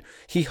them in.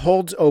 He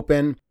holds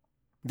open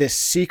this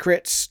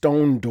secret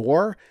stone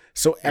door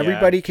so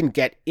everybody can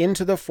get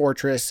into the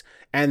fortress,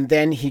 and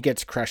then he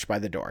gets crushed by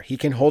the door. He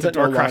can hold it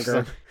no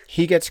longer.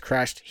 He gets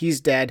crushed.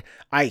 He's dead.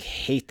 I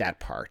hate that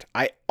part.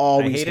 I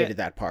always hated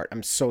that part.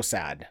 I'm so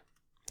sad.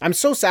 I'm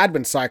so sad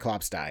when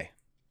Cyclops die.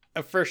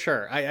 For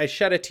sure. I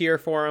shed a tear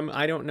for him.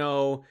 I don't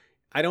know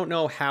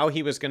how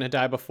he was going to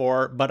die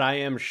before, but I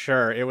am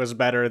sure it was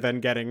better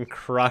than getting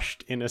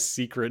crushed in a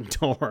secret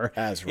door.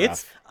 That's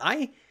rough.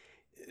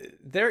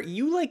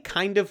 You like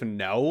kind of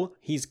know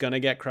he's going to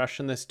get crushed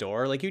in this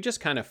door. Like you just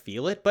kind of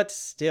feel it, but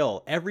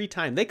still every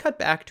time they cut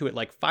back to it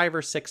like 5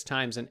 or 6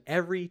 times. And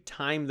every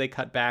time they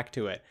cut back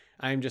to it,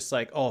 I'm just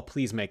like, oh,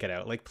 please make it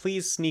out. Like,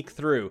 please sneak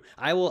through.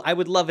 I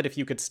would love it if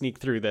you could sneak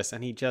through this.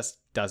 And he just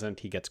doesn't.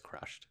 He gets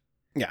crushed.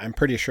 Yeah, I'm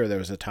pretty sure there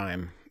was a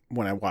time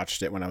when I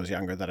watched it when I was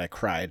younger that I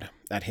cried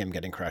at him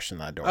getting crushed in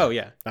that door. Oh,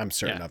 yeah. I'm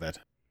certain of it.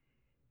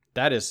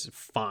 That is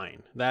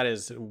fine. That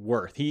is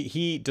worth.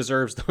 He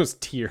deserves those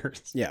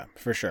tears. Yeah,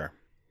 for sure.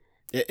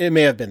 It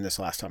may have been this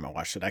last time I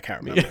watched it. I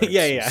can't remember.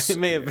 It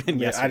may have been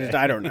yesterday.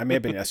 I may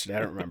have been yesterday.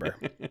 I don't remember.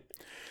 It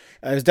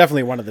was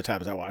definitely one of the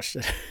times I watched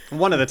it.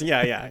 One of the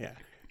yeah.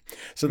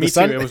 So Me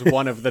too. It was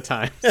one of the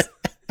times.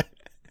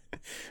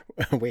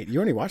 Wait, you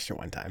only watched it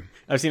one time?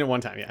 I've seen it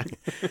one time, yeah.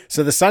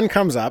 So the sun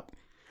comes up,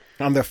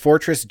 the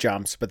fortress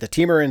jumps, but the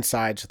team are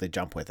inside, so they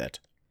jump with it.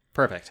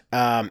 Perfect.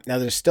 Now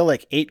there's still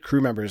like 8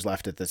 crew members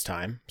left at this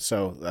time,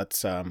 so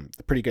that's a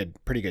pretty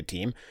good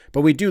team.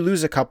 But we do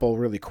lose a couple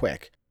really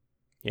quick.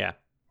 Yeah.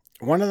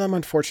 One of them,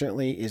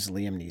 unfortunately, is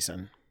Liam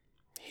Neeson.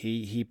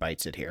 He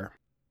bites it here.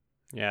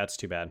 Yeah, it's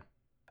too bad.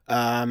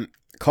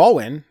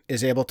 Colwyn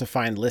is able to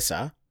find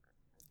Lyssa,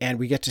 and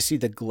we get to see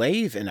the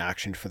glaive in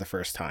action for the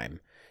first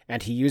time.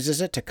 And he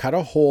uses it to cut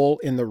a hole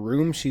in the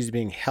room she's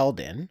being held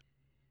in.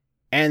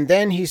 And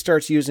then he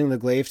starts using the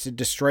glaive to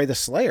destroy the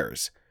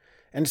Slayers.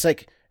 And it's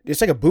like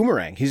a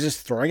boomerang. He's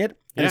just throwing it,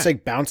 and it's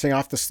like bouncing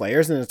off the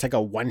Slayers, and it's like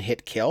a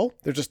one-hit kill.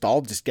 They're just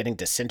all just getting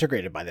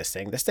disintegrated by this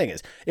thing.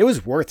 It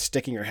was worth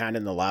sticking your hand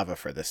in the lava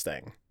for this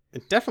thing.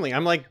 Definitely.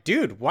 I'm like,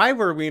 dude, why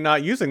were we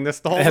not using this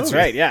the whole That's movie?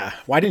 right, yeah.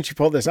 Why didn't you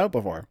pull this out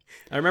before?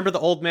 I remember the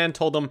old man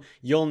told him,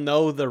 you'll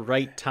know the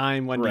right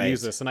time when to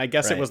use this. And I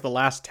guess it was the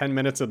last 10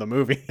 minutes of the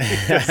movie.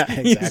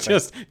 He's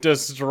just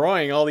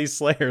destroying all these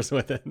Slayers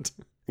with it.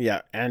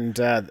 Yeah, and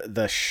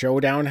the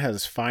showdown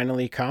has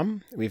finally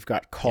come. We've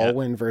got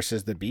Colwyn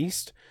versus the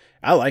Beast.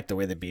 I like the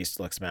way the Beast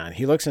looks, man.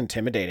 He looks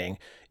intimidating.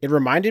 It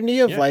reminded me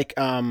of like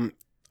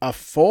a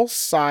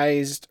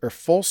full-sized or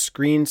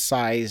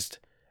full-screen-sized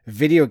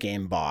video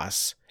game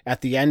boss at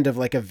the end of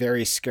like a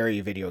very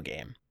scary video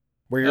game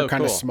where you're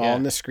kind of small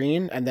on the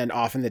screen, and then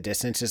off in the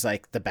distance is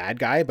like the bad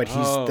guy, but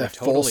he's the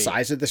full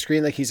size of the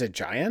screen, like he's a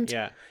giant.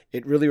 Yeah.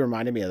 It really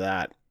reminded me of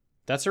that.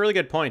 That's a really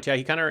good point. Yeah,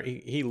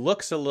 he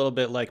looks a little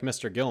bit like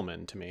Mr.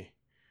 Gilman to me.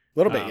 A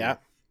little bit, yeah.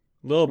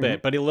 A little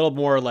bit, but a little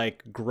more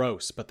like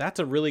gross. But that's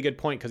a really good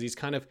point because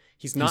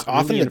he's not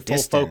really in full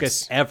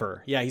focus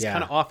ever. Yeah, he's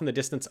kind of off in the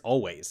distance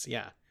always.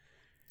 Yeah.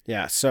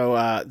 Yeah,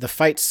 so the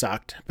fight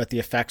sucked, but the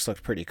effects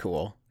looked pretty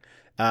cool.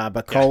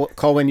 But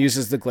Colwyn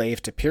uses the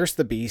glaive to pierce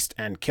the Beast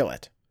and kill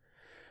it.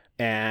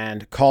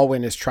 And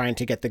Colwyn is trying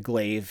to get the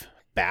glaive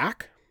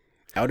back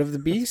out of the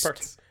Beast,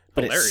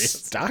 but it's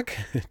stuck.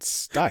 It's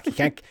stuck. He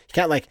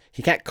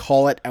can't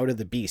call it out of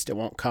the Beast. It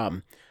won't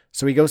come.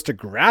 So he goes to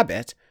grab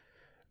it,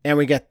 And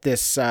we get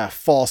this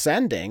false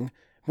ending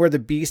where the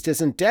beast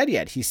isn't dead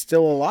yet. He's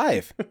still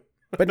alive.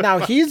 But now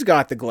he's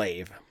got the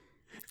glaive.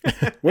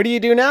 What do you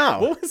do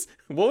now?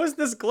 What was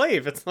this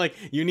glaive? It's like,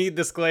 you need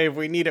this glaive.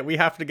 We need it. We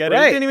have to get it.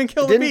 Right. It didn't even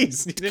kill the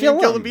beast. He didn't even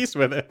kill the beast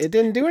with it. It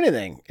didn't do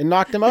anything. It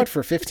knocked him out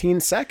for 15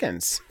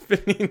 seconds.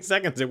 15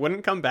 seconds. It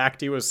wouldn't come back.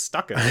 He was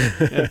stuck in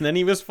it. And then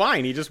he was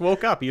fine. He just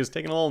woke up. He was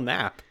taking a little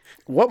nap.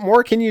 What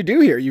more can you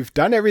do here? You've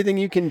done everything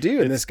you can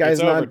do, and this guy's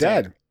it's not over,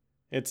 dead. Tim.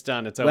 It's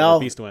done. It's over. Well,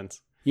 Beast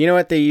wins. You know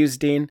what they use,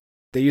 Dean?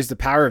 They use the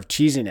power of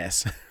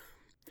cheesiness.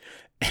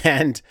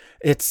 And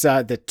it's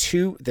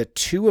the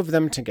two of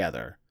them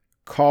together,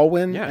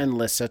 Colwyn and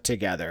Lissa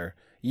together,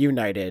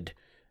 united,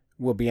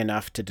 will be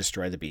enough to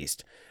destroy the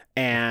beast.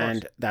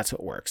 And that's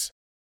what works.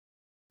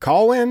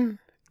 Colwyn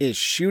is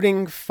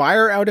shooting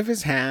fire out of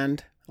his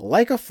hand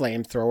like a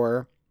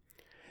flamethrower.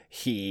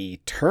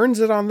 He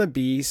turns it on the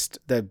beast.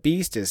 The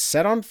beast is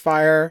set on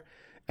fire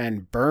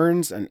and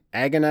burns an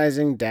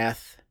agonizing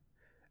death.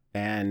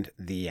 And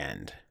the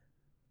end.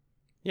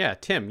 Yeah,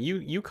 Tim,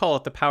 you call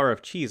it the power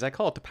of cheese. I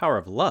call it the power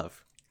of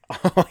love.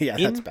 Oh yeah,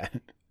 that's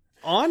bad.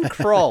 On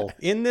Krull,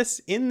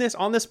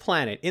 on this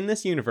planet, in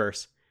this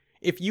universe,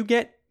 if you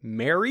get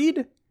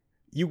married,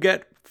 you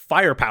get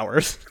fire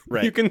powers.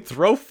 Right. You can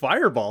throw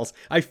fireballs.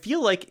 I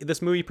feel like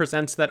this movie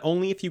presents that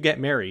only if you get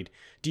married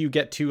do you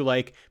get to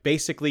like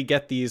basically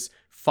get these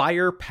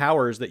fire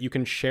powers that you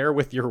can share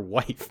with your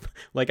wife.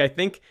 Like, I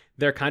think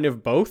they're kind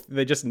of both.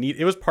 They just need,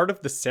 it was part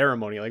of the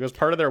ceremony. Like, it was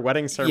part of their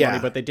wedding ceremony,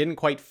 but they didn't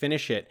quite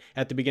finish it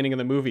at the beginning of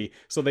the movie.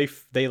 So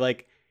they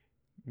like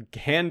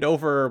hand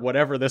over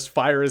whatever this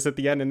fire is at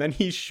the end, and then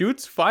he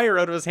shoots fire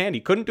out of his hand.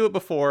 He couldn't do it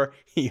before.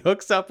 He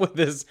hooks up with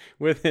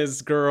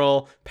his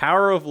girl,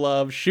 power of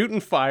love, shooting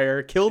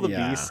fire, kill the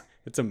beast.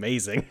 It's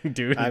amazing,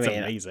 dude. It's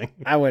amazing.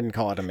 I wouldn't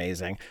call it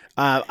amazing.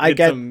 It's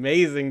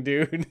amazing,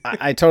 dude.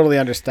 I totally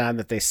understand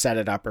that they set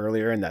it up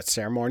earlier in that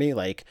ceremony.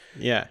 Like,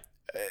 yeah,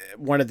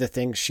 one of the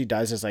things she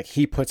does is like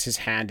he puts his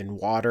hand in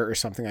water or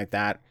something like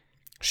that.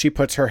 She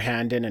puts her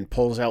hand in and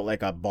pulls out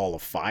like a ball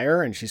of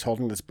fire, and she's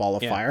holding this ball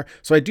of fire.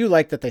 So I do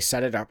like that they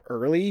set it up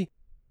early.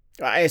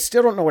 I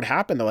still don't know what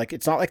happened though. Like,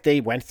 it's not like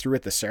they went through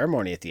with the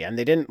ceremony at the end.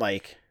 They didn't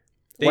like.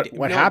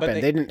 What happened?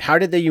 They didn't. How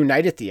did they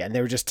unite at the end?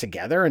 They were just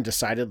together and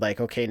decided like,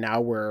 okay,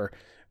 now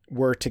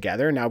we're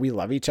together. Now we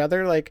love each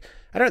other. Like,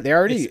 I don't. They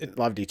already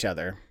loved each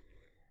other.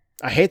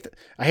 I hate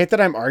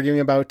that I'm arguing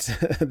about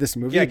this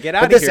movie. Yeah, get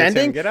out of here,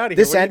 Tim. Get out of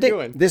here. What are you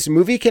doing? This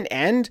movie can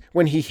end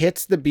when he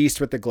hits the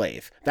beast with the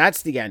glaive.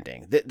 That's the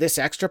ending. This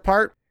extra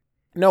part,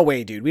 no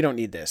way, dude. We don't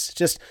need this.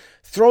 Just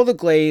throw the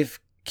glaive,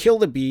 kill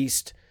the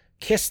beast,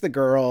 kiss the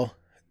girl,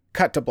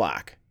 cut to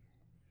black.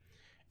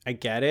 I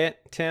get it,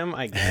 Tim.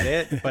 I get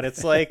it, but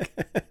it's like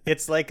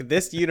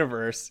this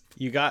universe.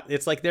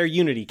 It's like their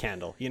unity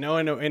candle. You know,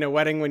 in a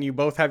wedding when you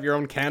both have your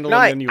own candle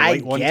and then you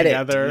light one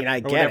together. I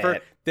get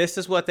it. This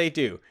is what they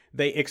do.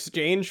 They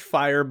exchange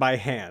fire by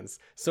hands.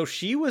 So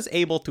she was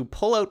able to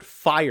pull out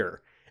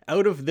fire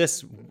out of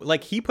this.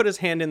 Like, he put his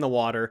hand in the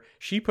water.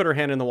 She put her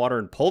hand in the water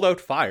and pulled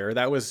out fire.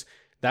 That was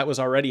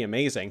already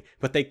amazing,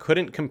 but they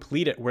couldn't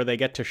complete it where they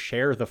get to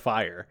share the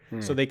fire.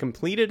 So they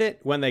completed it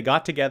when they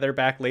got together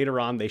back later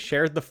on. They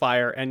shared the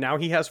fire, and now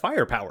he has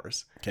fire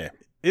powers. Okay.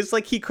 It's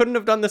like he couldn't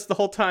have done this the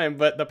whole time,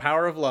 but the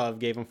power of love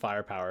gave him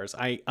fire powers.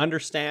 I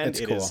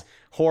understand it is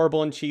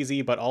horrible and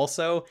cheesy, but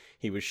also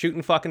he was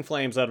shooting fucking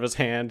flames out of his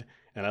hand,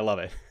 and I love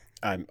it.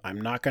 I'm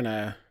not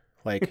gonna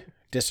like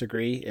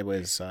disagree. It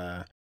was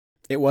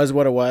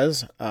what it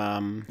was.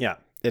 Yeah.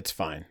 It's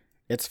fine.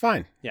 It's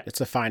fine. Yeah.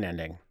 It's a fine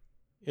ending.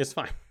 It's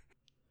fine.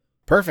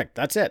 Perfect.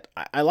 That's it.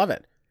 I love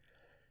it.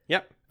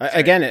 Yep.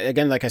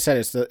 Again, like I said,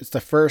 it's the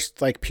first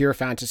like pure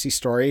fantasy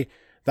story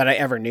that I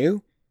ever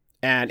knew,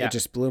 and it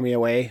just blew me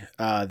away.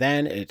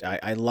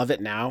 I love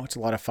it now. It's a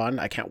lot of fun.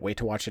 I can't wait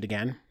to watch it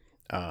again.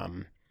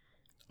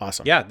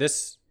 Awesome. Yeah,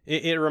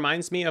 it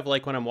reminds me of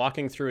like when I'm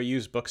walking through a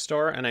used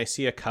bookstore and I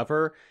see a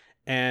cover,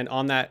 and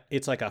on that,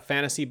 it's like a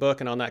fantasy book,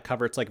 and on that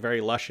cover, it's like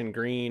very lush and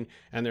green,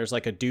 and there's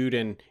like a dude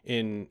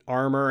in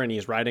armor, and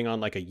he's riding on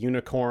like a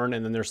unicorn,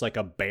 and then there's like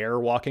a bear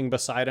walking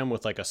beside him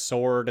with like a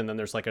sword, and then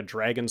there's like a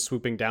dragon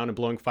swooping down and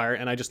blowing fire,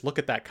 and I just look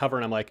at that cover,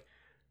 and I'm like,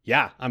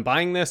 yeah, I'm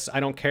buying this. I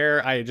don't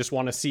care. I just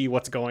want to see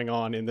what's going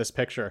on in this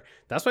picture.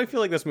 That's what I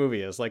feel like this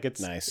movie is. Like, it's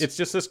nice. It's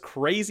just this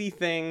crazy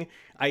thing.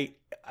 I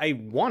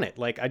want it.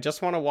 Like, I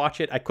just want to watch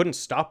it. I couldn't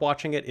stop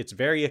watching it. It's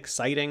very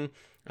exciting.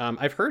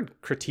 I've heard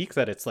critique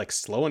that it's like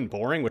slow and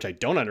boring, which I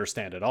don't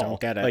understand at all.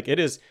 Don't get it. Like, it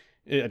is.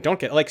 I don't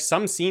get, like,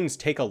 some scenes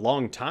take a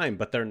long time,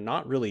 but they're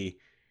not really.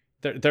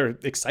 They're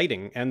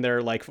exciting, and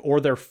they're like, or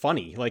they're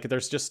funny. Like,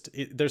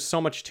 there's so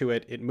much to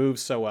it. It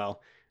moves so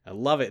well. I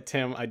love it,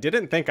 Tim. I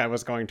didn't think I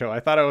was going to. I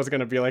thought I was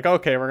going to be like,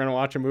 okay, we're going to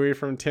watch a movie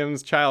from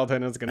Tim's childhood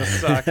and it's going to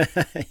suck.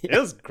 It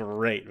was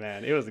great,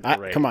 man. It was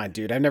great. Come on,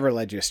 dude. I've never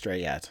led you astray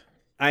yet.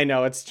 I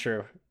know, it's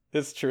true.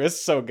 It's true. It's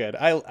so good.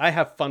 I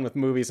have fun with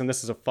movies, and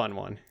this is a fun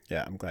one.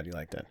 Yeah, I'm glad you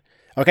liked it.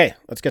 Okay,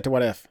 let's get to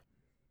What If.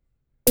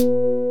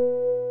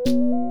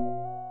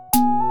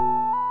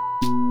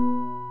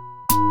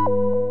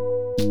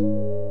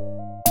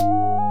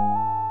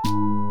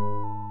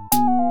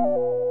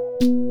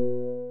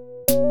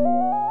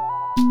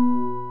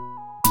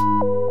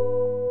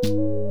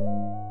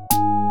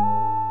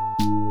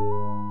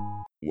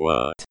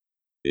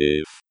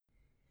 If.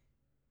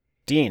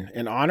 Dean,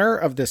 in honor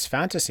of this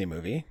fantasy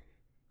movie,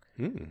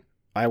 Hmm.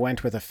 I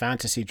went with a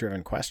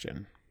fantasy-driven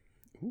question.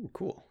 Ooh,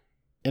 cool.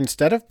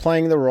 Instead of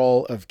playing the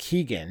role of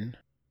Keegan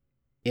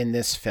in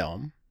this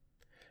film,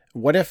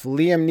 what if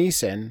Liam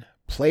Neeson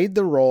played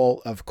the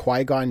role of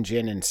Qui-Gon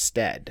Jinn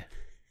instead?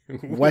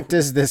 What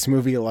does this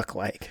movie look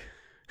like?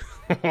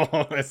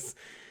 Here's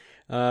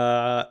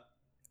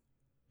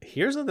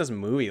what this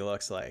movie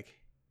looks like.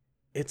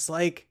 It's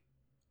like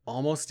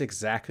almost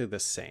exactly the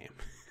same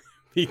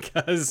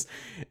because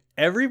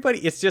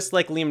it's just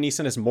like Liam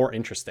Neeson is more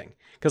interesting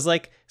because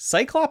like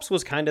Cyclops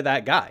was kind of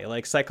that guy.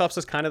 Like Cyclops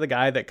was kind of the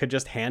guy that could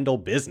just handle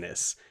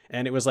business,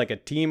 and it was like a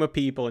team of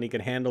people and he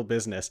could handle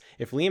business.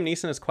 If Liam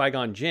Neeson is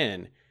Qui-Gon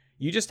Jinn,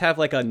 you just have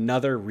like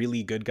another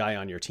really good guy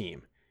on your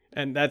team.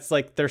 And that's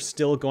like, they're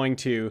still going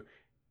to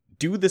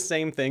do the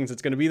same things.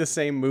 It's going to be the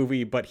same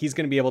movie, but he's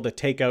going to be able to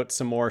take out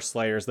some more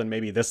Slayers than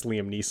maybe this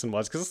Liam Neeson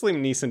was. Because this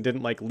Liam Neeson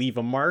didn't like leave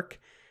a mark.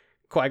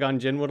 Qui-Gon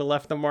Jinn would have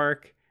left the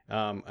mark.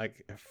 I'm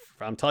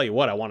telling you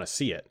what, I want to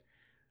see it.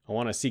 I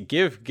want to see,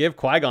 give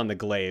Qui-Gon the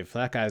glaive.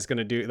 That guy's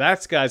going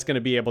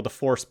to be able to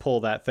force pull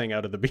that thing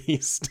out of the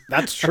beast.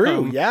 That's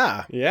true.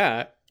 Yeah.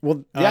 Yeah.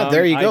 Well, yeah,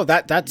 there you go.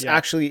 That's yeah.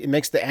 Actually, it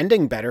makes the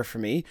ending better for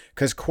me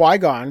because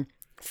Qui-Gon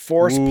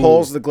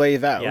pulls the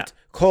glaive out. Yeah.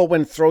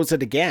 Colwyn throws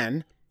it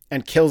again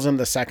and kills him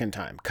the second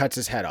time. Cuts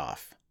his head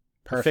off.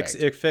 Perfect.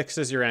 It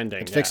fixes your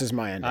ending. It fixes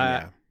my ending,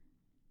 yeah.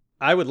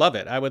 I would love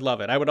it. I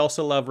would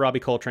also love Robbie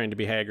Coltrane to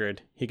be Hagrid.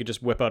 He could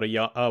just whip out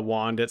a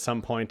wand at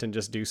some point and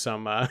just do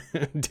some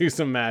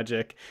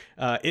magic.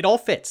 It all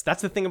fits.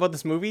 That's the thing about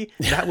this movie.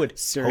 That would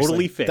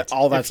totally fit.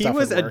 All that if he stuff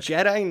was would a work.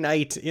 Jedi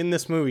Knight in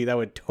this movie, that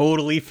would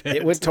totally fit.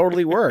 It would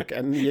totally work.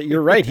 And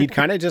you're right. He'd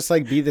kind of just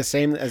like be the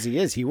same as he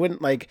is. He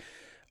wouldn't like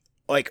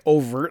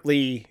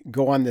overtly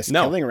go on this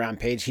killing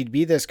rampage. He'd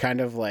be this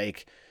kind of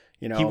like,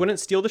 He wouldn't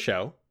steal the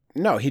show.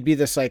 No, he'd be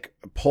this like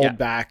pulled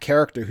back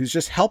character who's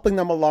just helping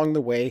them along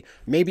the way,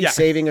 maybe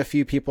saving a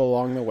few people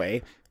along the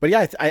way. But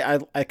yeah, I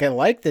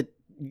like that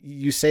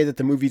you say that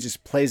the movie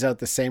just plays out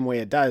the same way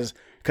it does,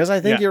 because I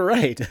think you're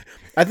right.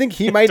 I think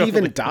he might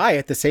even die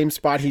at the same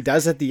spot he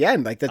does at the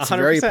end. Like that's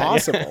very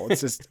possible.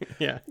 It's just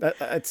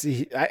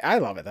I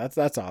love it.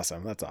 That's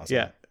awesome. That's awesome.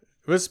 Yeah.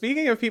 But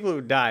speaking of people who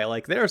die,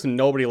 like there's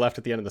nobody left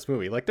at the end of this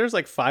movie. Like there's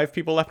like 5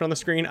 people left on the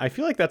screen. I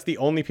feel like that's the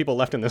only people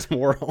left in this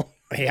world.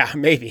 Yeah,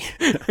 maybe.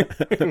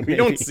 We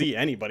don't see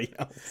anybody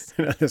else.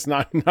 There's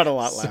not a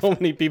lot left. So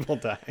many people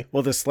die.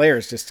 Well, the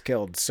Slayers just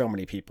killed so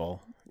many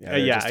people.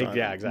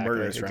 Exactly.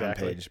 Murderous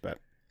rampage, but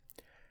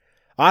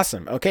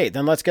awesome. Okay,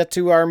 then let's get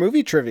to our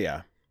movie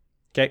trivia.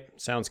 Okay,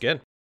 sounds good.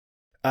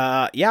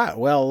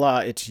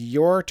 It's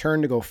your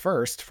turn to go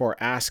first for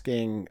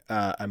asking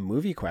a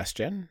movie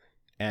question.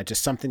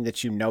 Just something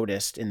that you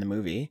noticed in the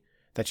movie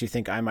that you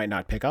think I might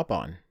not pick up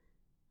on.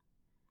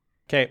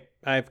 Okay,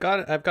 I've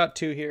got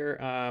 2 here.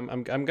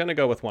 I'm gonna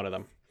go with one of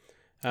them.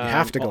 You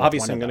have to go.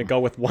 Obviously, I'm gonna go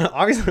with one.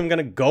 Obviously, I'm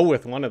gonna go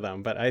with one of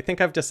them. But I think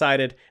I've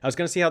decided. I was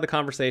gonna see how the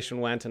conversation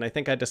went, and I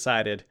think I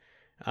decided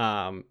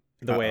the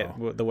way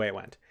it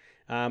went.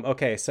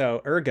 Okay,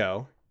 so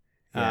Ergo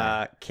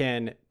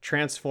can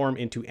transform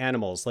into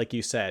animals, like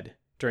you said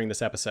during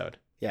this episode.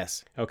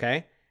 Yes.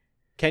 Okay.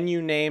 Can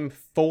you name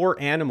 4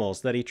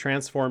 animals that he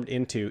transformed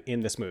into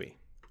in this movie?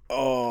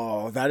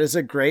 Oh, that is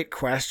a great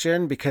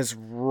question, because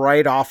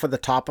right off of the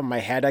top of my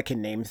head, I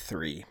can name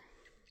 3.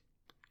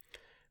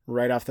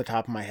 Right off the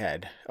top of my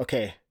head.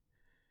 Okay.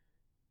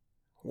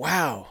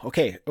 Wow.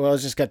 Okay. Well,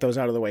 let's just get those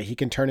out of the way. He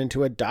can turn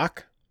into a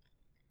duck.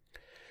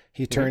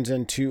 He turns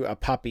into a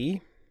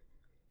puppy.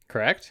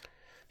 Correct.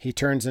 He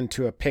turns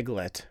into a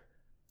piglet.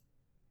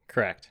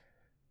 Correct.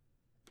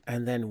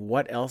 And then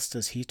what else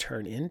does he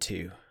turn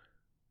into?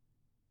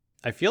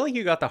 I feel like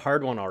you got the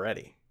hard one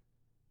already.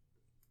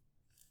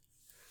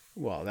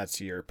 Well, that's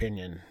your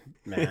opinion,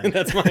 man.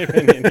 That's my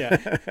opinion,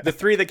 yeah. The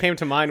 3 that came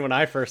to mind when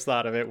I first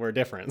thought of it were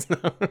different.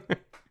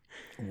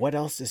 What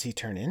else does he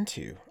turn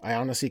into? I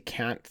honestly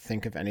can't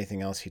think of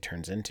anything else he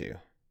turns into.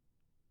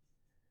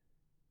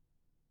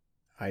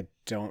 I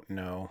don't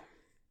know.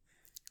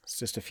 It's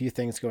just a few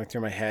things going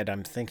through my head.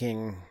 I'm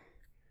thinking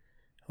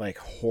like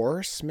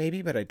horse,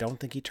 maybe, but I don't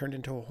think he turned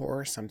into a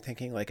horse. I'm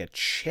thinking like a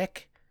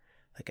chick,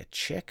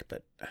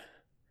 but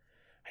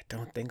I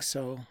don't think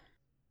so.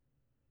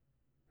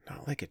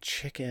 Not like a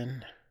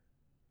chicken.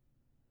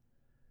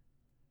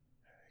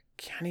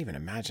 Can't even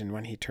imagine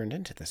when he turned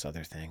into this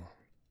other thing.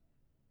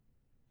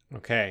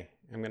 Okay,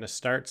 I'm going to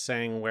start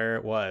saying where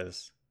it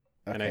was.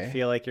 Okay. And I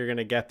feel like you're going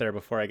to get there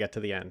before I get to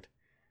the end.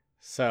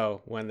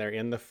 So, when they're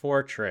in the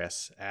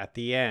fortress at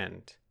the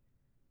end,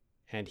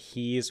 and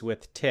he's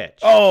with Titch.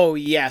 Oh,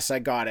 yes, I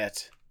got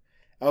it.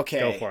 Okay.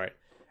 Go for it.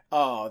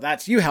 Oh,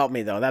 you helped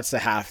me, though. That's the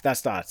half.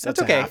 That's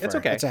okay. It's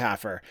okay. It's a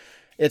halfer.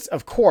 It's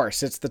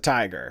the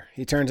tiger.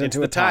 He turns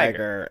into a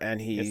tiger and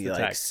he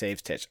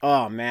saves Titch.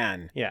 Oh,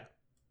 man. Yeah.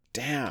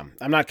 Damn.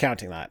 I'm not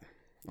counting that.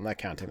 I'm not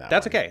counting that.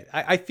 That's one. okay.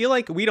 I feel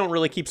like we don't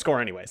really keep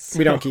score anyways.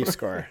 We don't keep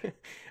score.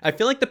 I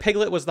feel like the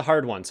piglet was the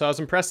hard one, so I was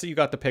impressed that you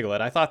got the piglet.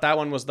 I thought that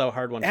one was the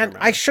hard one. And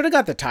I should have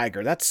got the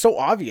tiger. That's so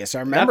obvious. I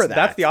remember that.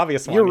 That's the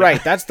obvious one. You're yeah.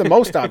 right. That's the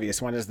most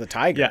obvious one is the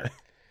tiger. Yeah.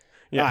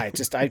 Yeah.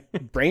 I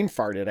brain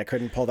farted. I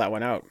couldn't pull that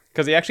one out.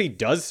 Because he actually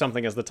does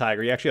something as the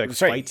tiger. He actually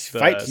That's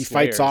right. He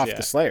fights off yeah.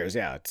 the slayers.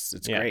 Yeah, it's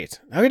Yeah. great.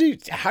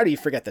 How do you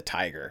forget the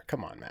tiger?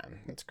 Come on, man.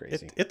 That's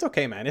crazy. It's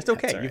okay, man. It's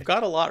okay. That's all You've right.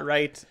 got a lot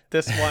right.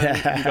 This one,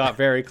 you got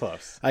very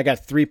close. I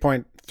got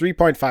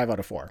 3.5 out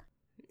of 4.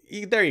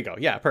 There you go.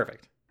 Yeah,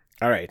 perfect.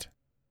 All right.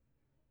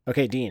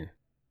 Okay, Dean.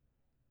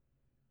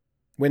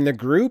 When the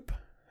group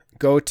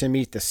go to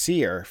meet the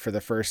seer for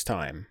the first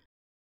time,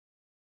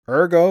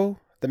 Ergo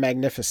the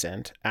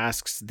Magnificent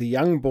asks the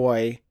young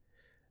boy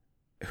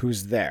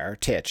who's there,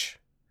 Titch,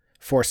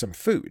 for some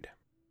food.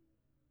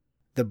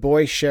 The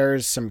boy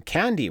shares some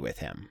candy with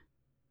him.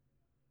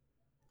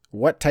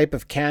 What type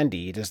of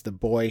candy does the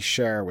boy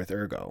share with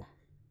Ergo?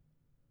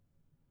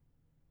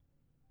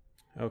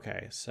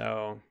 Okay,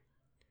 so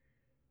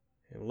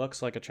it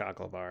looks like a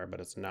chocolate bar, but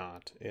it's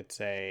not. It's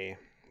a,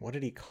 what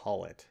did he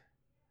call it?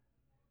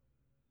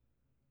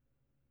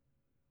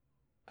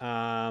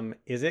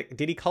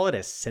 Did he call it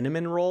a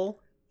cinnamon roll?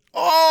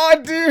 Oh,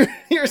 dude,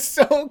 you're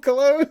so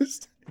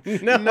close.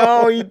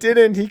 No, he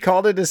didn't. He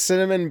called it a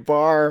cinnamon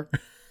bar.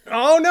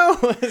 Oh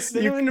no, a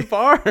cinnamon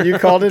bar. You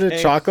called it a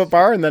Okay. chocolate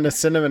bar and then a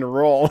cinnamon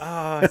roll.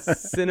 Oh,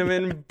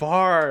 cinnamon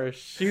bar.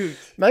 Shoot.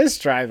 Nice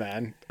try,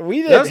 man.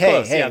 We That did. was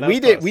close. Yeah, that was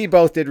close. We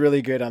both did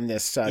really good on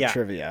this Yeah.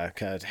 trivia.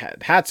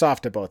 Hats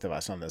off to both of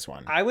us on this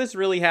one. I was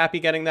really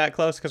happy getting that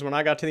close because when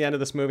I got to the end of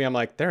this movie, I'm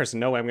like, there's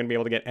no way I'm going to be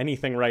able to get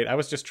anything right. I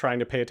was just trying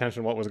to pay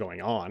attention to what was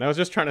going on. I was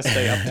just trying to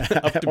stay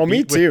up to Well, me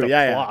beat too. with the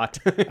Yeah, yeah. plot.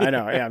 I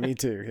know. Yeah, me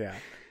too. Yeah.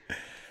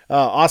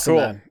 Awesome,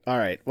 Cool. man. All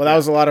right. Well, that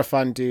was a lot of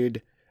fun,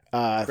 dude.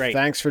 Great.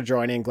 Thanks for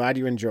joining. Glad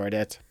you enjoyed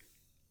it.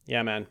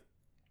 Yeah, man.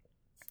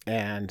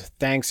 And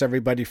thanks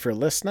everybody for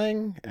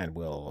listening, and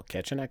we'll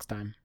catch you next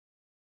time.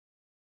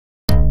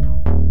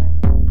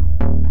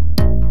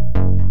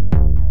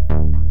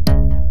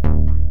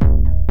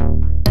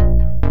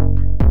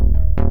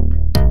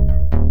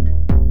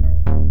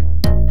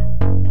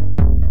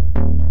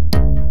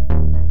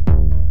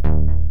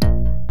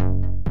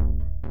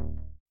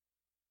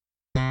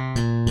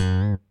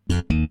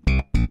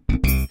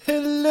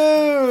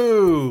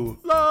 Hello!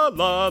 La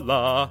la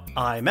la.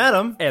 I'm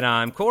Adam, And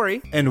I'm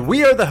Corey. and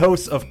we are the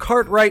hosts of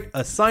Cartwright,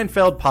 a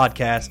Seinfeld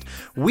podcast.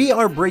 We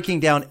are breaking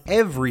down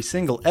every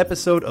single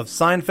episode of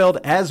Seinfeld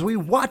as we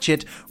watch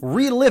it,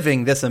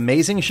 reliving this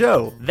amazing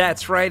show.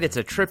 That's right, it's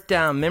a trip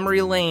down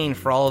memory lane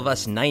for all of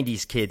us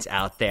 90s kids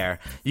out there.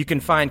 You can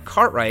find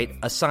Cartwright,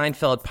 a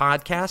Seinfeld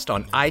podcast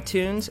on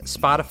iTunes,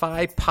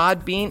 Spotify,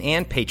 Podbean,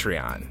 and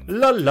Patreon.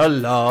 La la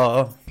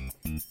la.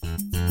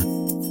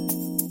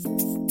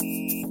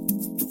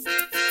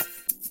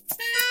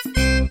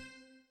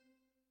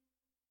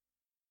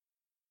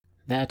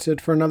 That's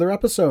it for another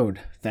episode.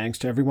 Thanks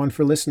to everyone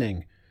for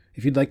listening.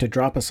 If you'd like to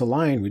drop us a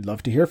line, we'd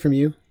love to hear from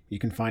you. You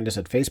can find us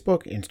at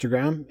Facebook,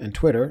 Instagram, and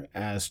Twitter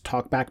as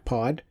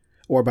TalkbackPod,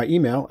 or by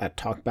email at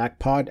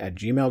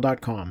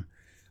talkbackpod@gmail.com.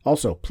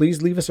 Also,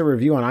 please leave us a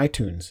review on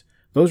iTunes.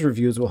 Those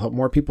reviews will help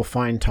more people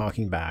find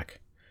Talking Back.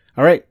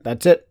 All right,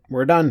 that's it.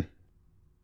 We're done.